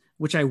thing,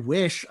 which I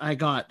wish I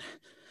got,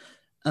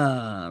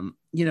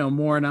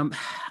 more, and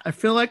I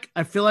feel like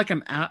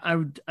I'm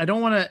out. I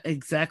don't want to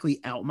exactly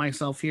out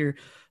myself here,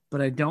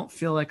 but I don't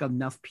feel like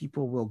enough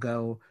people will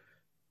go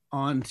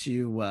on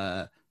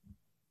to,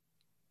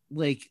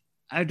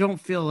 I don't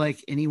feel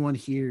like anyone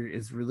here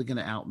is really going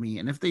to out me.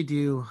 And if they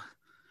do,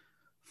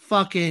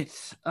 fuck it.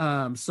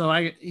 So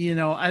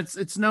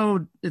it's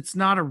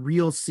not a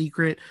real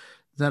secret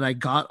that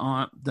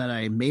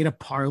I made a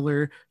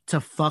Parler to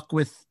fuck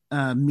with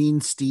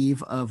Mean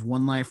Steve of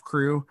One Life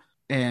Crew,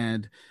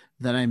 and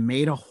that I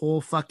made a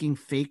whole fucking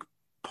fake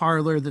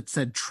Parler that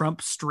said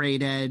Trump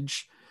straight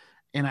edge,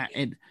 and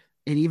it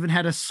even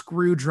had a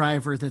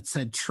screwdriver that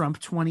said Trump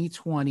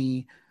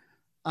 2020,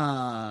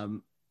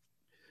 and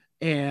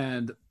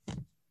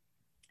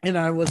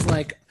I was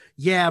like,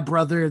 yeah,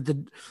 brother,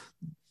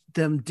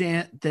 them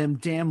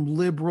damn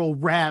liberal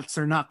rats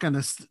are not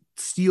gonna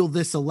steal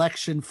this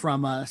election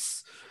from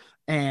us,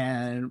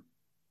 and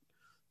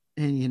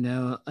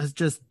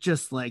it's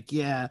just like,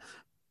 yeah,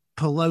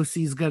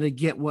 Pelosi's gonna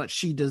get what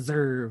she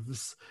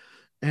deserves,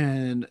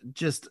 and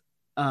just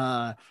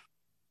calling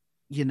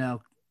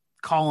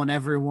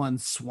everyone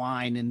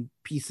swine and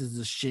pieces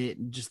of shit,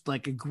 and just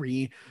like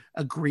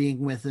agreeing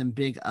with him,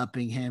 big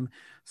upping him.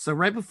 So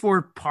right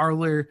before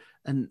Parler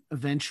and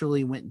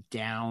eventually went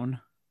down,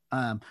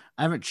 I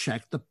haven't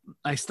checked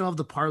I still have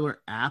the Parler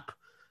app,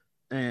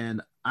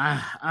 and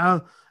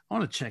I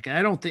want to check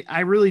it. I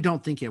really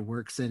don't think it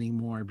works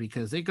anymore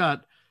because it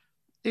got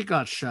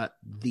shut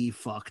the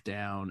fuck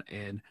down.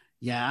 And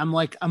yeah, I'm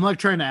like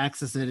trying to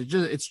access it.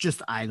 It's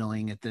just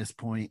idling at this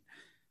point.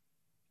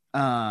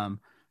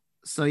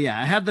 So yeah,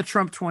 I had the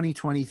Trump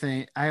 2020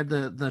 thing. I had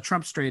the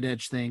Trump straight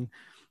edge thing.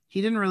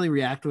 He didn't really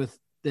react with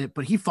it,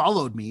 but he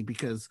followed me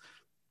because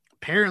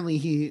apparently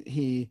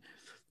he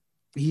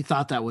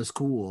thought that was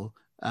cool.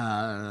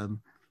 And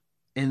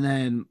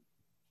then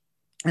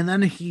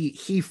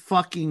he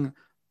fucking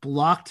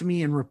blocked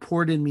me and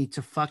reported me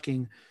to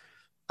fucking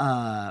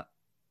to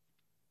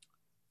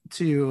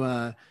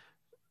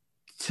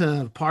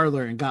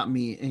Parler and got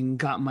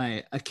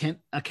my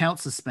account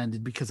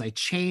suspended because I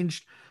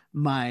changed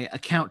my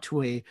account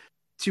to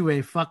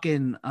a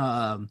fucking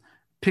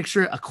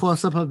picture, a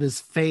close up of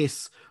his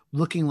face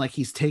looking like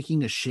he's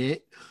taking a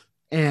shit,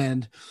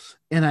 and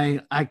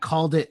I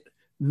called it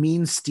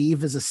Mean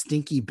Steve is a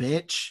stinky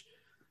bitch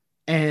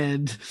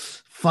and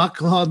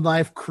fuck One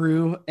Life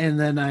Crew, and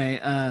then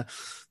I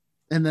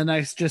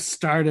just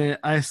started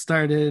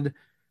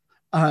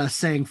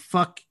saying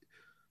fuck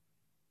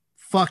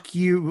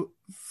you,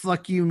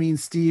 Mean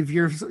Steve.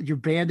 Your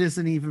band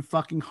isn't even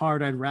fucking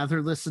hard. I'd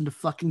rather listen to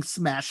fucking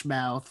Smash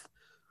Mouth.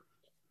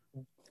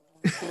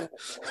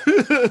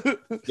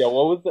 Yeah,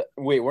 what was that?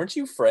 Wait, weren't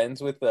you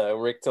friends with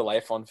Rick to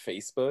Life on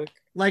Facebook?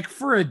 Like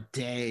for a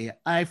day.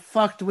 I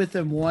fucked with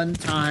him one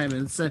time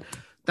and said,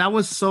 that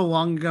was so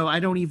long ago, I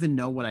don't even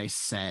know what I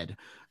said.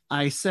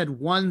 I said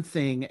one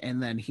thing,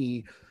 and then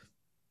he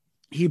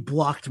he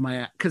blocked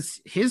my,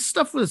 because his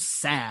stuff was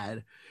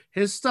sad.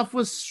 His stuff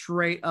was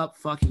straight up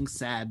fucking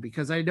sad,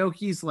 because I know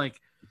he's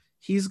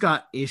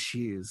got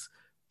issues.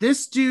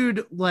 This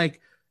dude,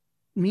 like,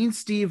 me and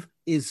Steve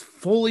is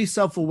fully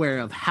self-aware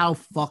of how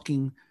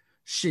fucking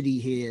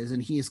shitty he is,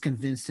 and he has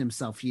convinced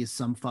himself he is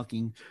some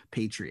fucking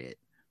patriot.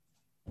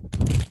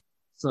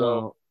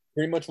 So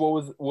pretty much,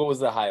 what was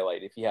the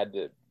highlight if you had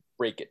to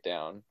break it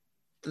down?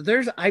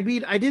 I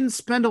didn't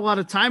spend a lot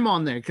of time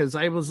on there because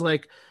I was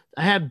like,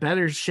 I had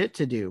better shit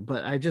to do,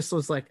 but I just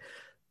was like,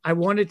 I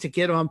wanted to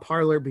get on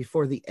Parler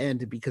before the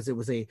end, because it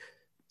was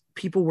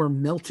people were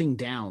melting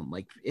down.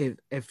 Like,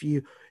 if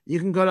you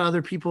can go to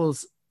other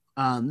people's,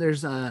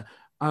 there's a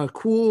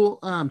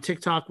cool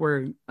TikTok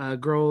where a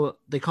girl,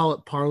 they call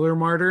it Parler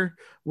Martyr,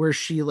 where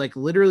she like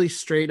literally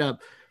straight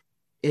up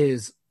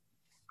is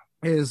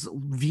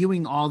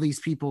viewing all these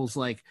people's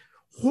like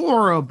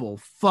horrible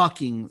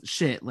fucking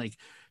shit, like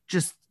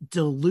just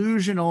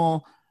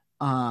delusional,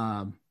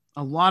 a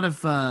lot of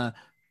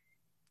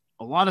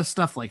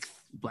stuff like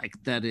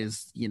that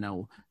is, you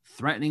know,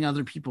 threatening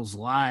other people's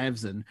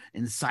lives and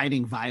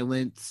inciting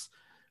violence,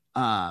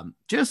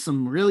 just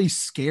some really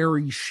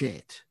scary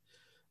shit,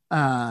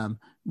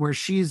 where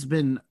she's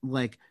been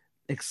like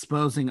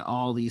exposing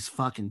all these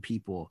fucking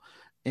people,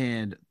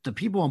 and the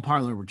people on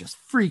Parler were just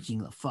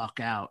freaking the fuck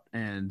out.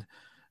 And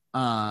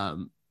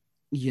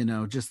you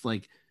know, just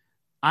like,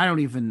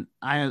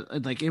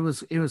 it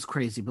was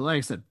crazy. But like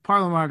I said,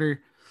 Parler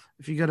Martyr,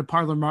 if you go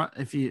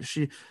to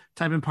she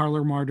type in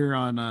Parler Martyr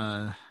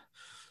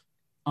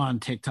on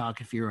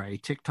TikTok, if you're a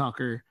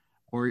TikToker,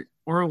 or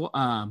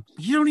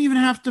you don't even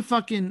have to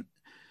fucking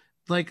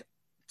like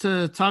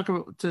to talk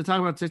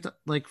about TikTok,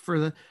 like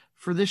for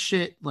this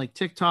shit, like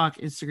TikTok,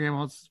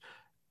 Instagram,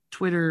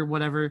 Twitter,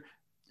 whatever.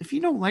 If you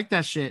don't like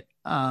that shit,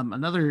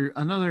 another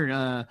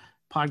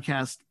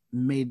podcast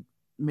made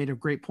a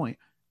great point.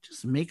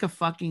 Just make a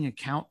fucking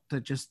account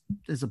that just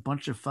is a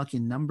bunch of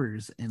fucking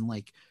numbers, and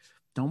like,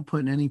 don't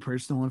put any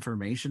personal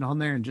information on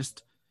there, and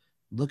just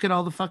look at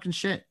all the fucking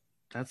shit.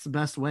 That's the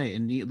best way.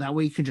 And that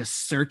way you can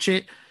just search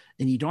it,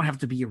 and you don't have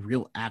to be a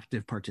real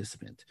active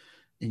participant,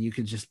 and you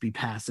can just be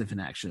passive and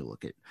actually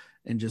look at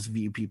and just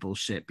view people's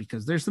shit,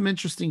 because there's some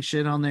interesting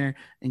shit on there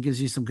and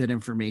gives you some good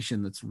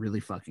information that's really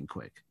fucking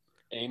quick.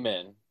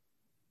 Amen.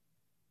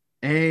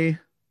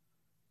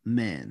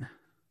 Amen.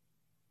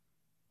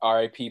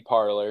 R.I.P.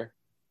 Parler.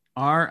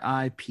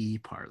 R.I.P.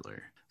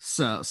 Parler.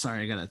 So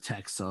sorry, I got a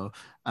text. So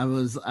I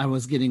was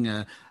getting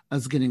a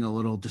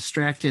little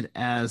distracted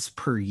as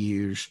per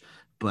usual,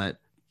 but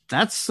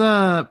that's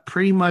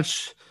pretty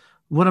much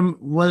what are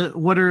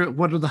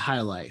the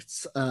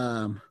highlights?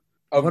 What's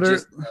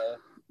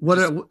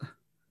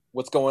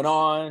going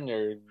on,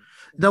 or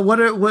what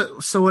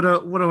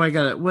do I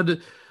got?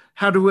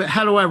 How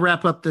do I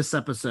wrap up this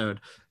episode?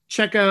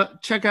 Check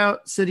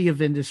out City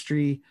of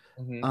Industry.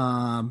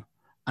 Mm-hmm.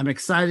 I'm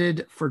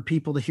excited for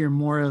people to hear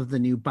more of the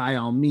new By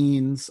All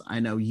Means. I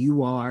know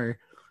you are.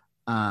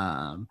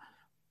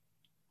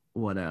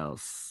 What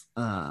else?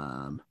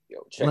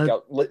 Check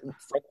out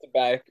front to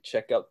back.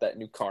 Check out that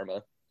new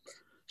Karma.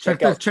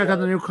 Check out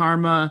the new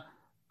Karma.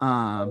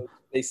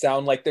 They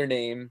sound like their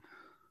name.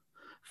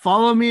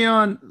 Follow me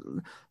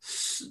on.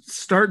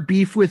 Start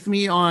beef with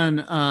me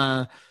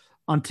on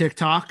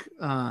TikTok.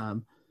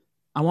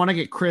 I want to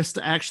get Chris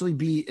to actually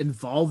be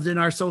involved in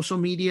our social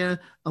media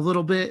a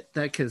little bit,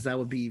 because that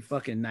would be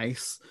fucking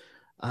nice.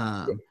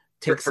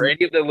 For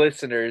any of the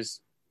listeners,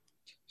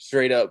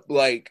 straight up,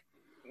 like,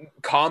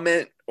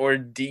 comment or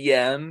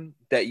DM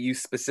that you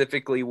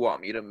specifically want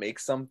me to make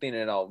something,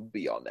 and I'll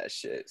be on that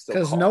shit.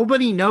 Because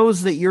nobody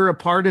knows that you're a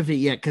part of it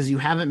yet, because you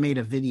haven't made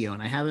a video,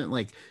 and I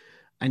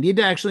need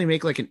to actually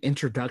make like an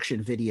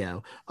introduction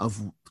video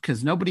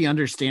because nobody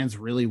understands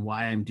really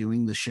why I'm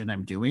doing the shit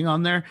I'm doing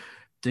on there.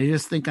 They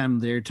just think I'm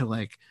there to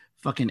like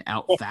fucking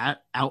out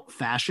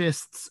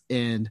fascists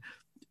and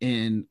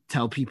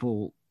tell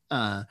people,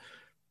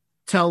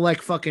 tell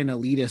like fucking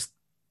elitist.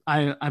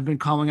 I've been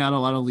calling out a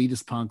lot of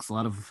elitist punks, a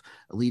lot of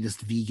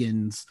elitist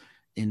vegans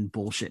and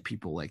bullshit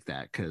people like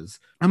that, because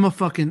I'm a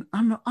fucking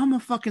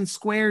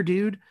square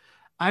dude.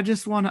 I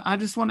just want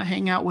to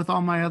hang out with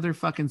all my other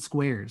fucking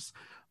squares,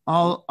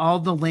 all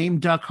the lame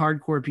duck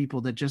hardcore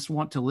people that just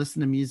want to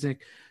listen to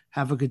music,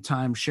 have a good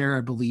time, share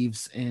our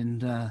beliefs,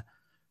 and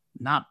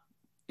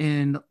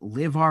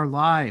live our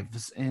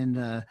lives,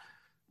 and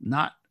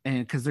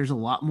because there's a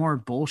lot more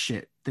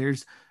bullshit.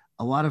 There's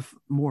a lot of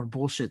more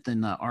bullshit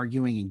than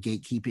arguing and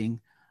gatekeeping,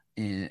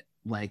 and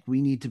like,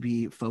 we need to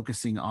be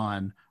focusing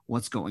on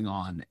what's going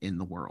on in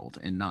the world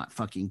and not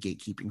fucking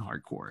gatekeeping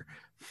hardcore.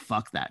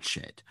 Fuck that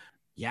shit.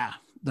 Yeah,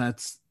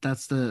 that's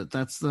the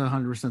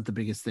 100% the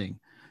biggest thing.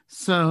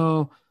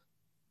 So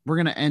we're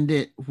gonna end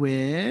it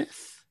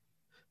with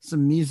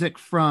some music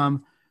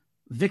from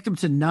Victim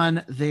to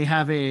None. They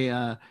have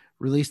a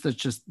release that's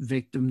just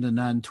Victim to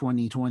None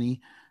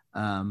 2020.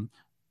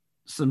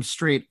 Some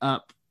straight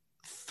up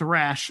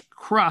thrash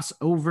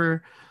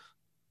crossover.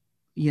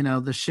 You know,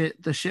 the shit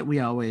we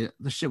always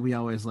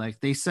like.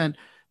 They sent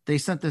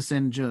this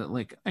in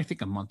like, I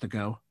think a month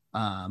ago.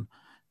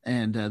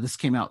 and this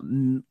came out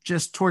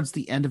just towards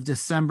the end of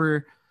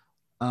December.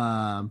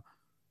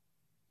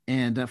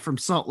 And from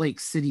Salt Lake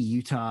City,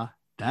 Utah.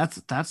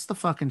 That's the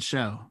fucking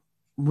show.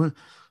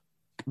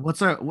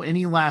 What's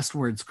any last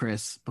words,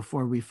 Chris,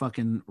 before we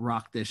fucking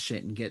rock this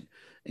shit and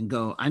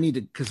go?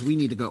 Because we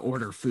need to go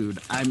order food.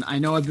 I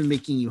know I've been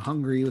making you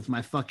hungry with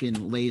my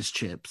fucking Lay's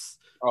chips.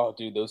 Oh,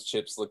 dude, those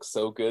chips look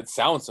so good.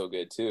 Sound so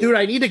good too. Dude,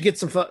 I need to get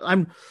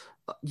some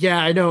yeah,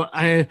 I know.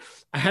 I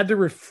had to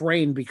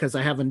refrain because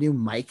I have a new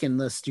mic in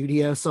the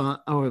studio. So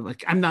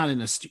I'm not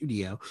in a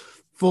studio.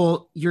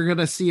 You're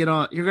gonna see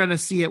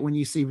it when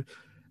you see,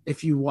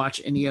 if you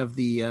watch any of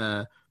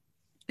the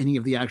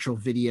actual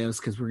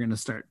videos, because we're gonna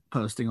start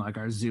posting like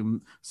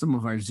some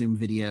of our Zoom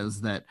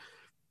videos that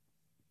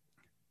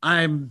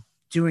I'm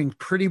doing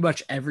pretty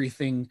much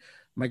everything.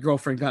 My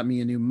girlfriend got me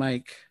a new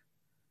mic,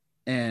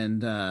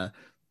 and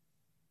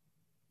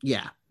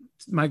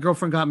my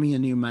girlfriend got me a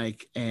new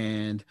mic,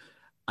 and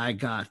I've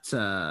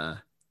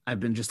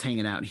been just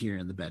hanging out here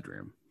in the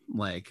bedroom,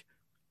 like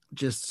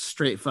just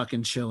straight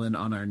fucking chilling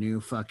on our new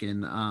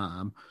fucking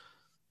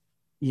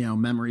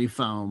memory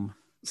foam.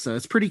 So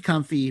it's pretty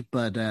comfy,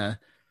 but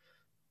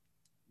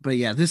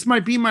yeah, this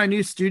might be my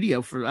new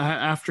studio for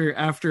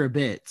after a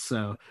bit.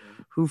 So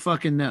who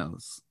fucking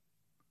knows?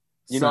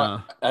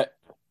 I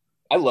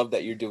love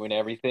that you're doing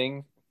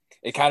everything.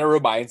 It kind of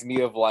reminds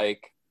me of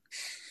like,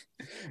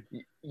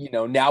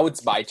 now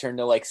it's my turn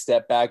to like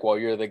step back while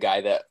you're the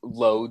guy that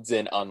loads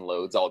and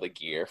unloads all the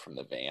gear from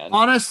the van.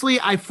 Honestly,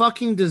 I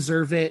fucking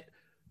deserve it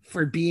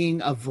for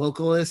being a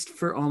vocalist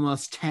for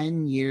almost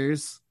 10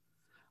 years.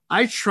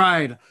 I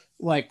tried,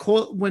 like,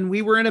 when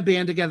we were in a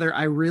band together,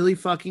 I really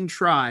fucking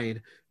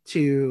tried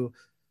to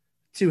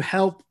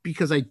help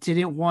because I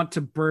didn't want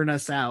to burn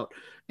us out.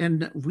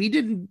 And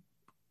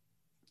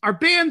our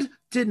band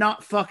did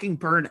not fucking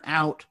burn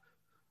out.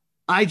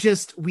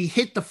 We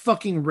hit the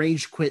fucking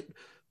rage quit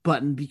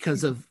button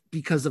because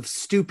of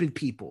stupid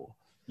people.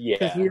 Yeah.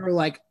 Because we were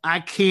like, I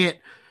can't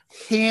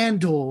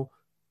handle,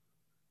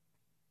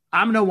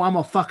 I'm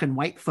a fucking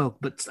white folk,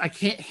 but I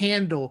can't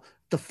handle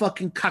the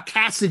fucking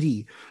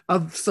caucasity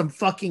of some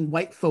fucking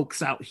white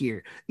folks out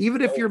here.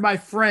 Even if you're my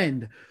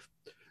friend,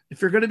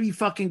 if you're going to be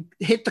fucking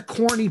hit the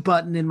corny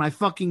button in my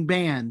fucking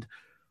band,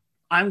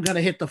 I'm going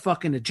to hit the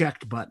fucking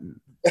eject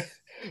button.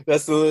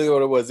 That's literally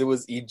what it was. It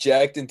was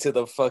eject into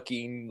the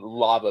fucking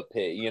lava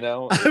pit,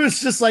 I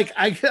was just like,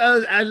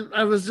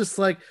 I was just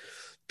like,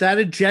 that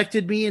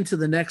ejected me into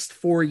the next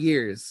 4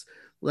 years.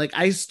 Like,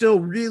 I still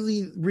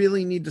really,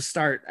 really need to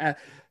start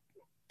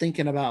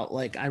thinking about,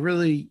 like, I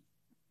really,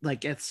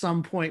 like, at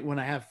some point when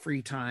I have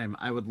free time,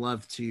 I would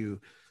love to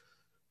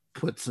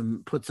put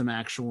some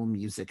actual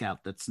music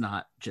out that's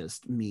not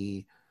just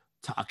me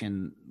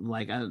talking.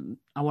 Like, I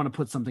want to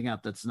put something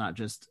out that's not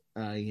just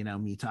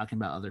me talking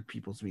about other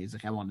people's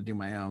music. I want to do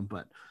my own,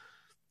 but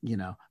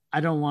I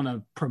don't want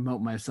to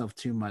promote myself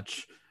too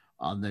much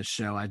on this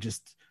show. I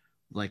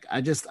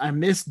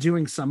miss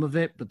doing some of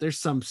it, but there's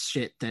some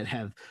shit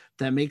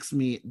that makes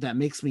me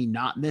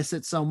not miss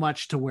it so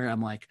much to where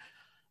I'm like,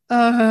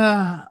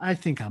 I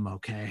think I'm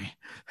okay.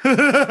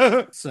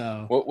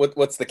 So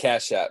what's the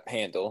Cash App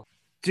handle?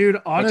 Dude,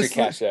 honestly, what's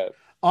your Cash App?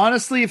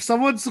 Honestly, if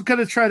someone's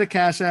gonna try to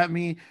cash at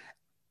me,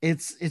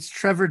 it's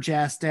Trevor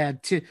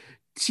Jastad.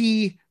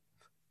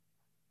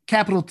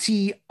 Capital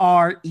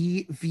TREVOR,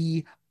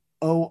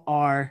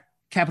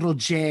 capital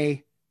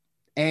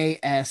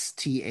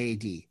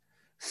JASTAD.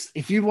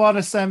 If you want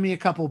to send me a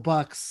couple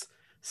bucks,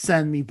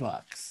 send me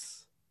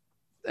bucks.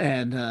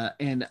 And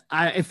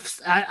if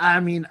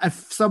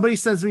somebody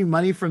sends me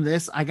money from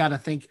this, I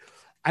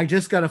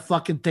just gotta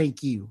fucking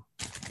thank you.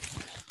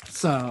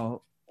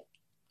 So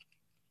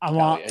I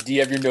want. Do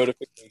you have your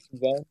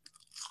notifications on?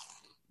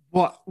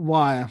 What?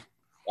 Why?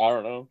 I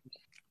don't know.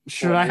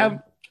 Should I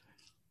have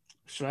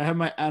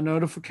my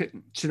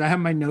notification? Should I have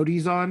my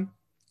noties on?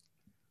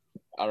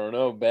 I don't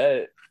know.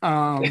 Bet.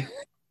 I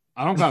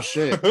don't got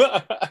shit.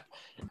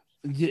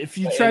 If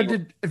you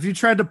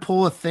tried to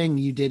pull a thing,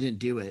 you didn't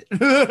do it.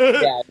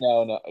 Yeah,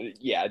 no.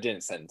 Yeah, I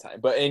didn't send time.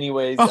 But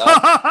anyways,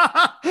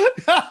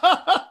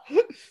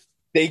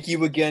 thank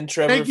you again,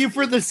 Trevor. Thank you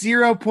for the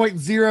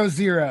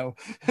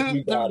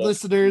 0.00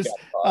 listeners.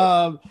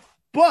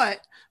 But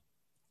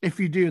if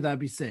you do, that'd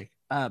be sick.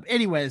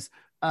 Anyways,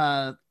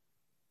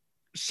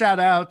 shout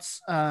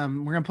outs.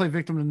 We're gonna play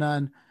Victim to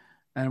None,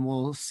 and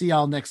we'll see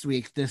y'all next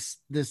week. This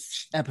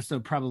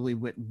episode probably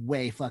went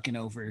way fucking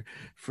over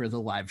for the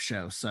live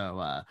show,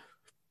 so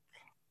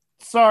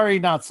sorry,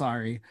 not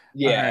sorry.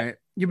 Yeah. All right.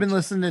 You've been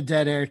listening to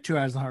Dead Air, 2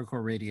 hours of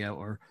hardcore radio,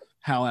 or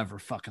however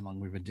fucking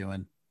long we've been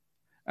doing.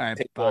 All right,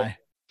 bye.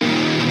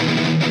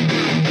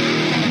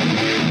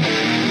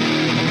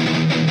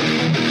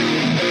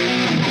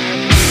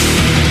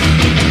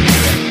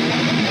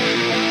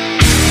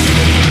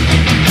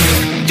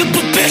 The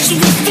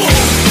perpetual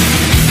fall.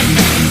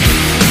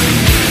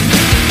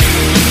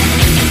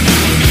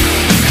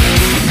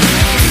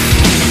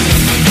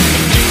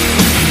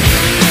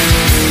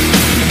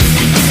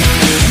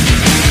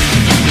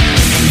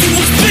 You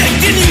expect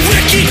any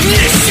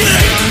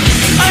recognition?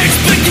 I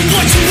expect to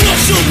watch you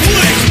rush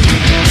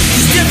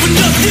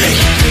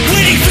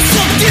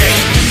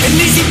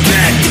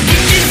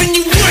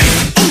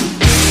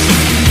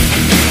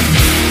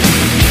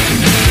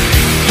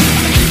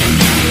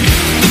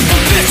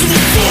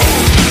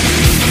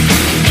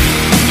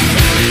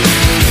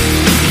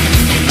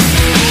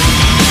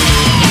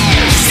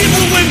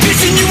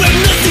and you have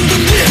nothing to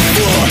live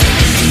for.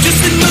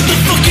 Just another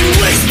fucking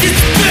wasted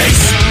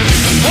space.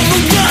 All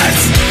the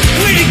lives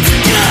waiting to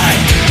die.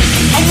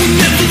 I will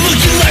never look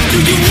your life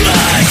through your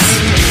eyes.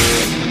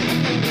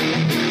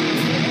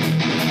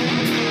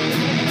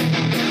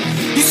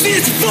 You see,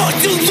 it's far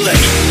too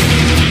late.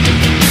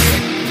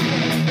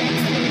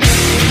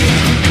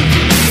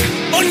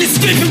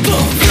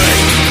 Unescapable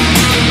fate.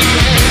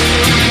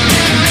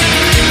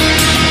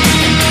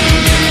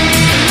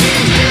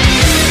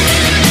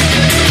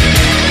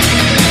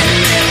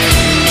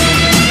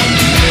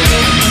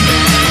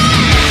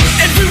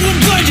 Everyone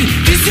blinded,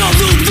 these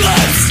hollow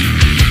lives.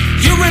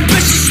 Your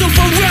ambition so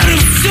far out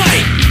of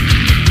sight.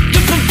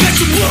 The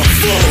perpetual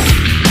fool.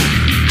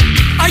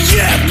 I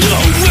have no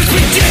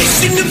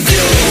expectation of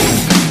you.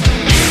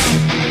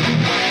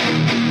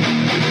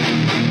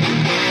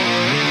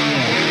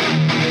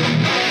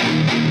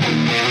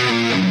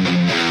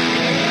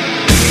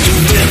 You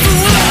live a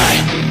lie,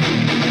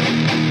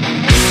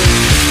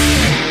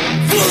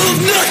 full of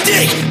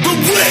nothing but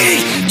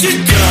waiting to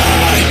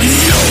die.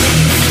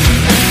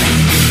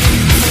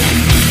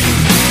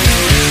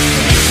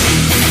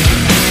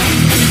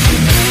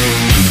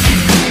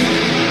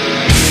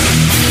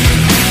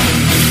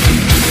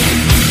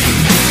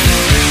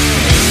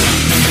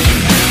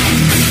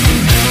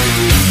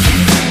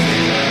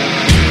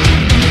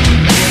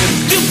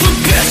 The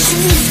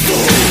perpetual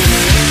fool.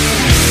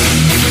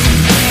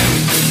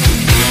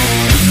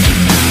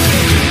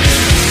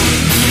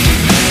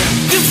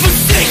 The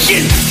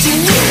forsaken to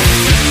rule.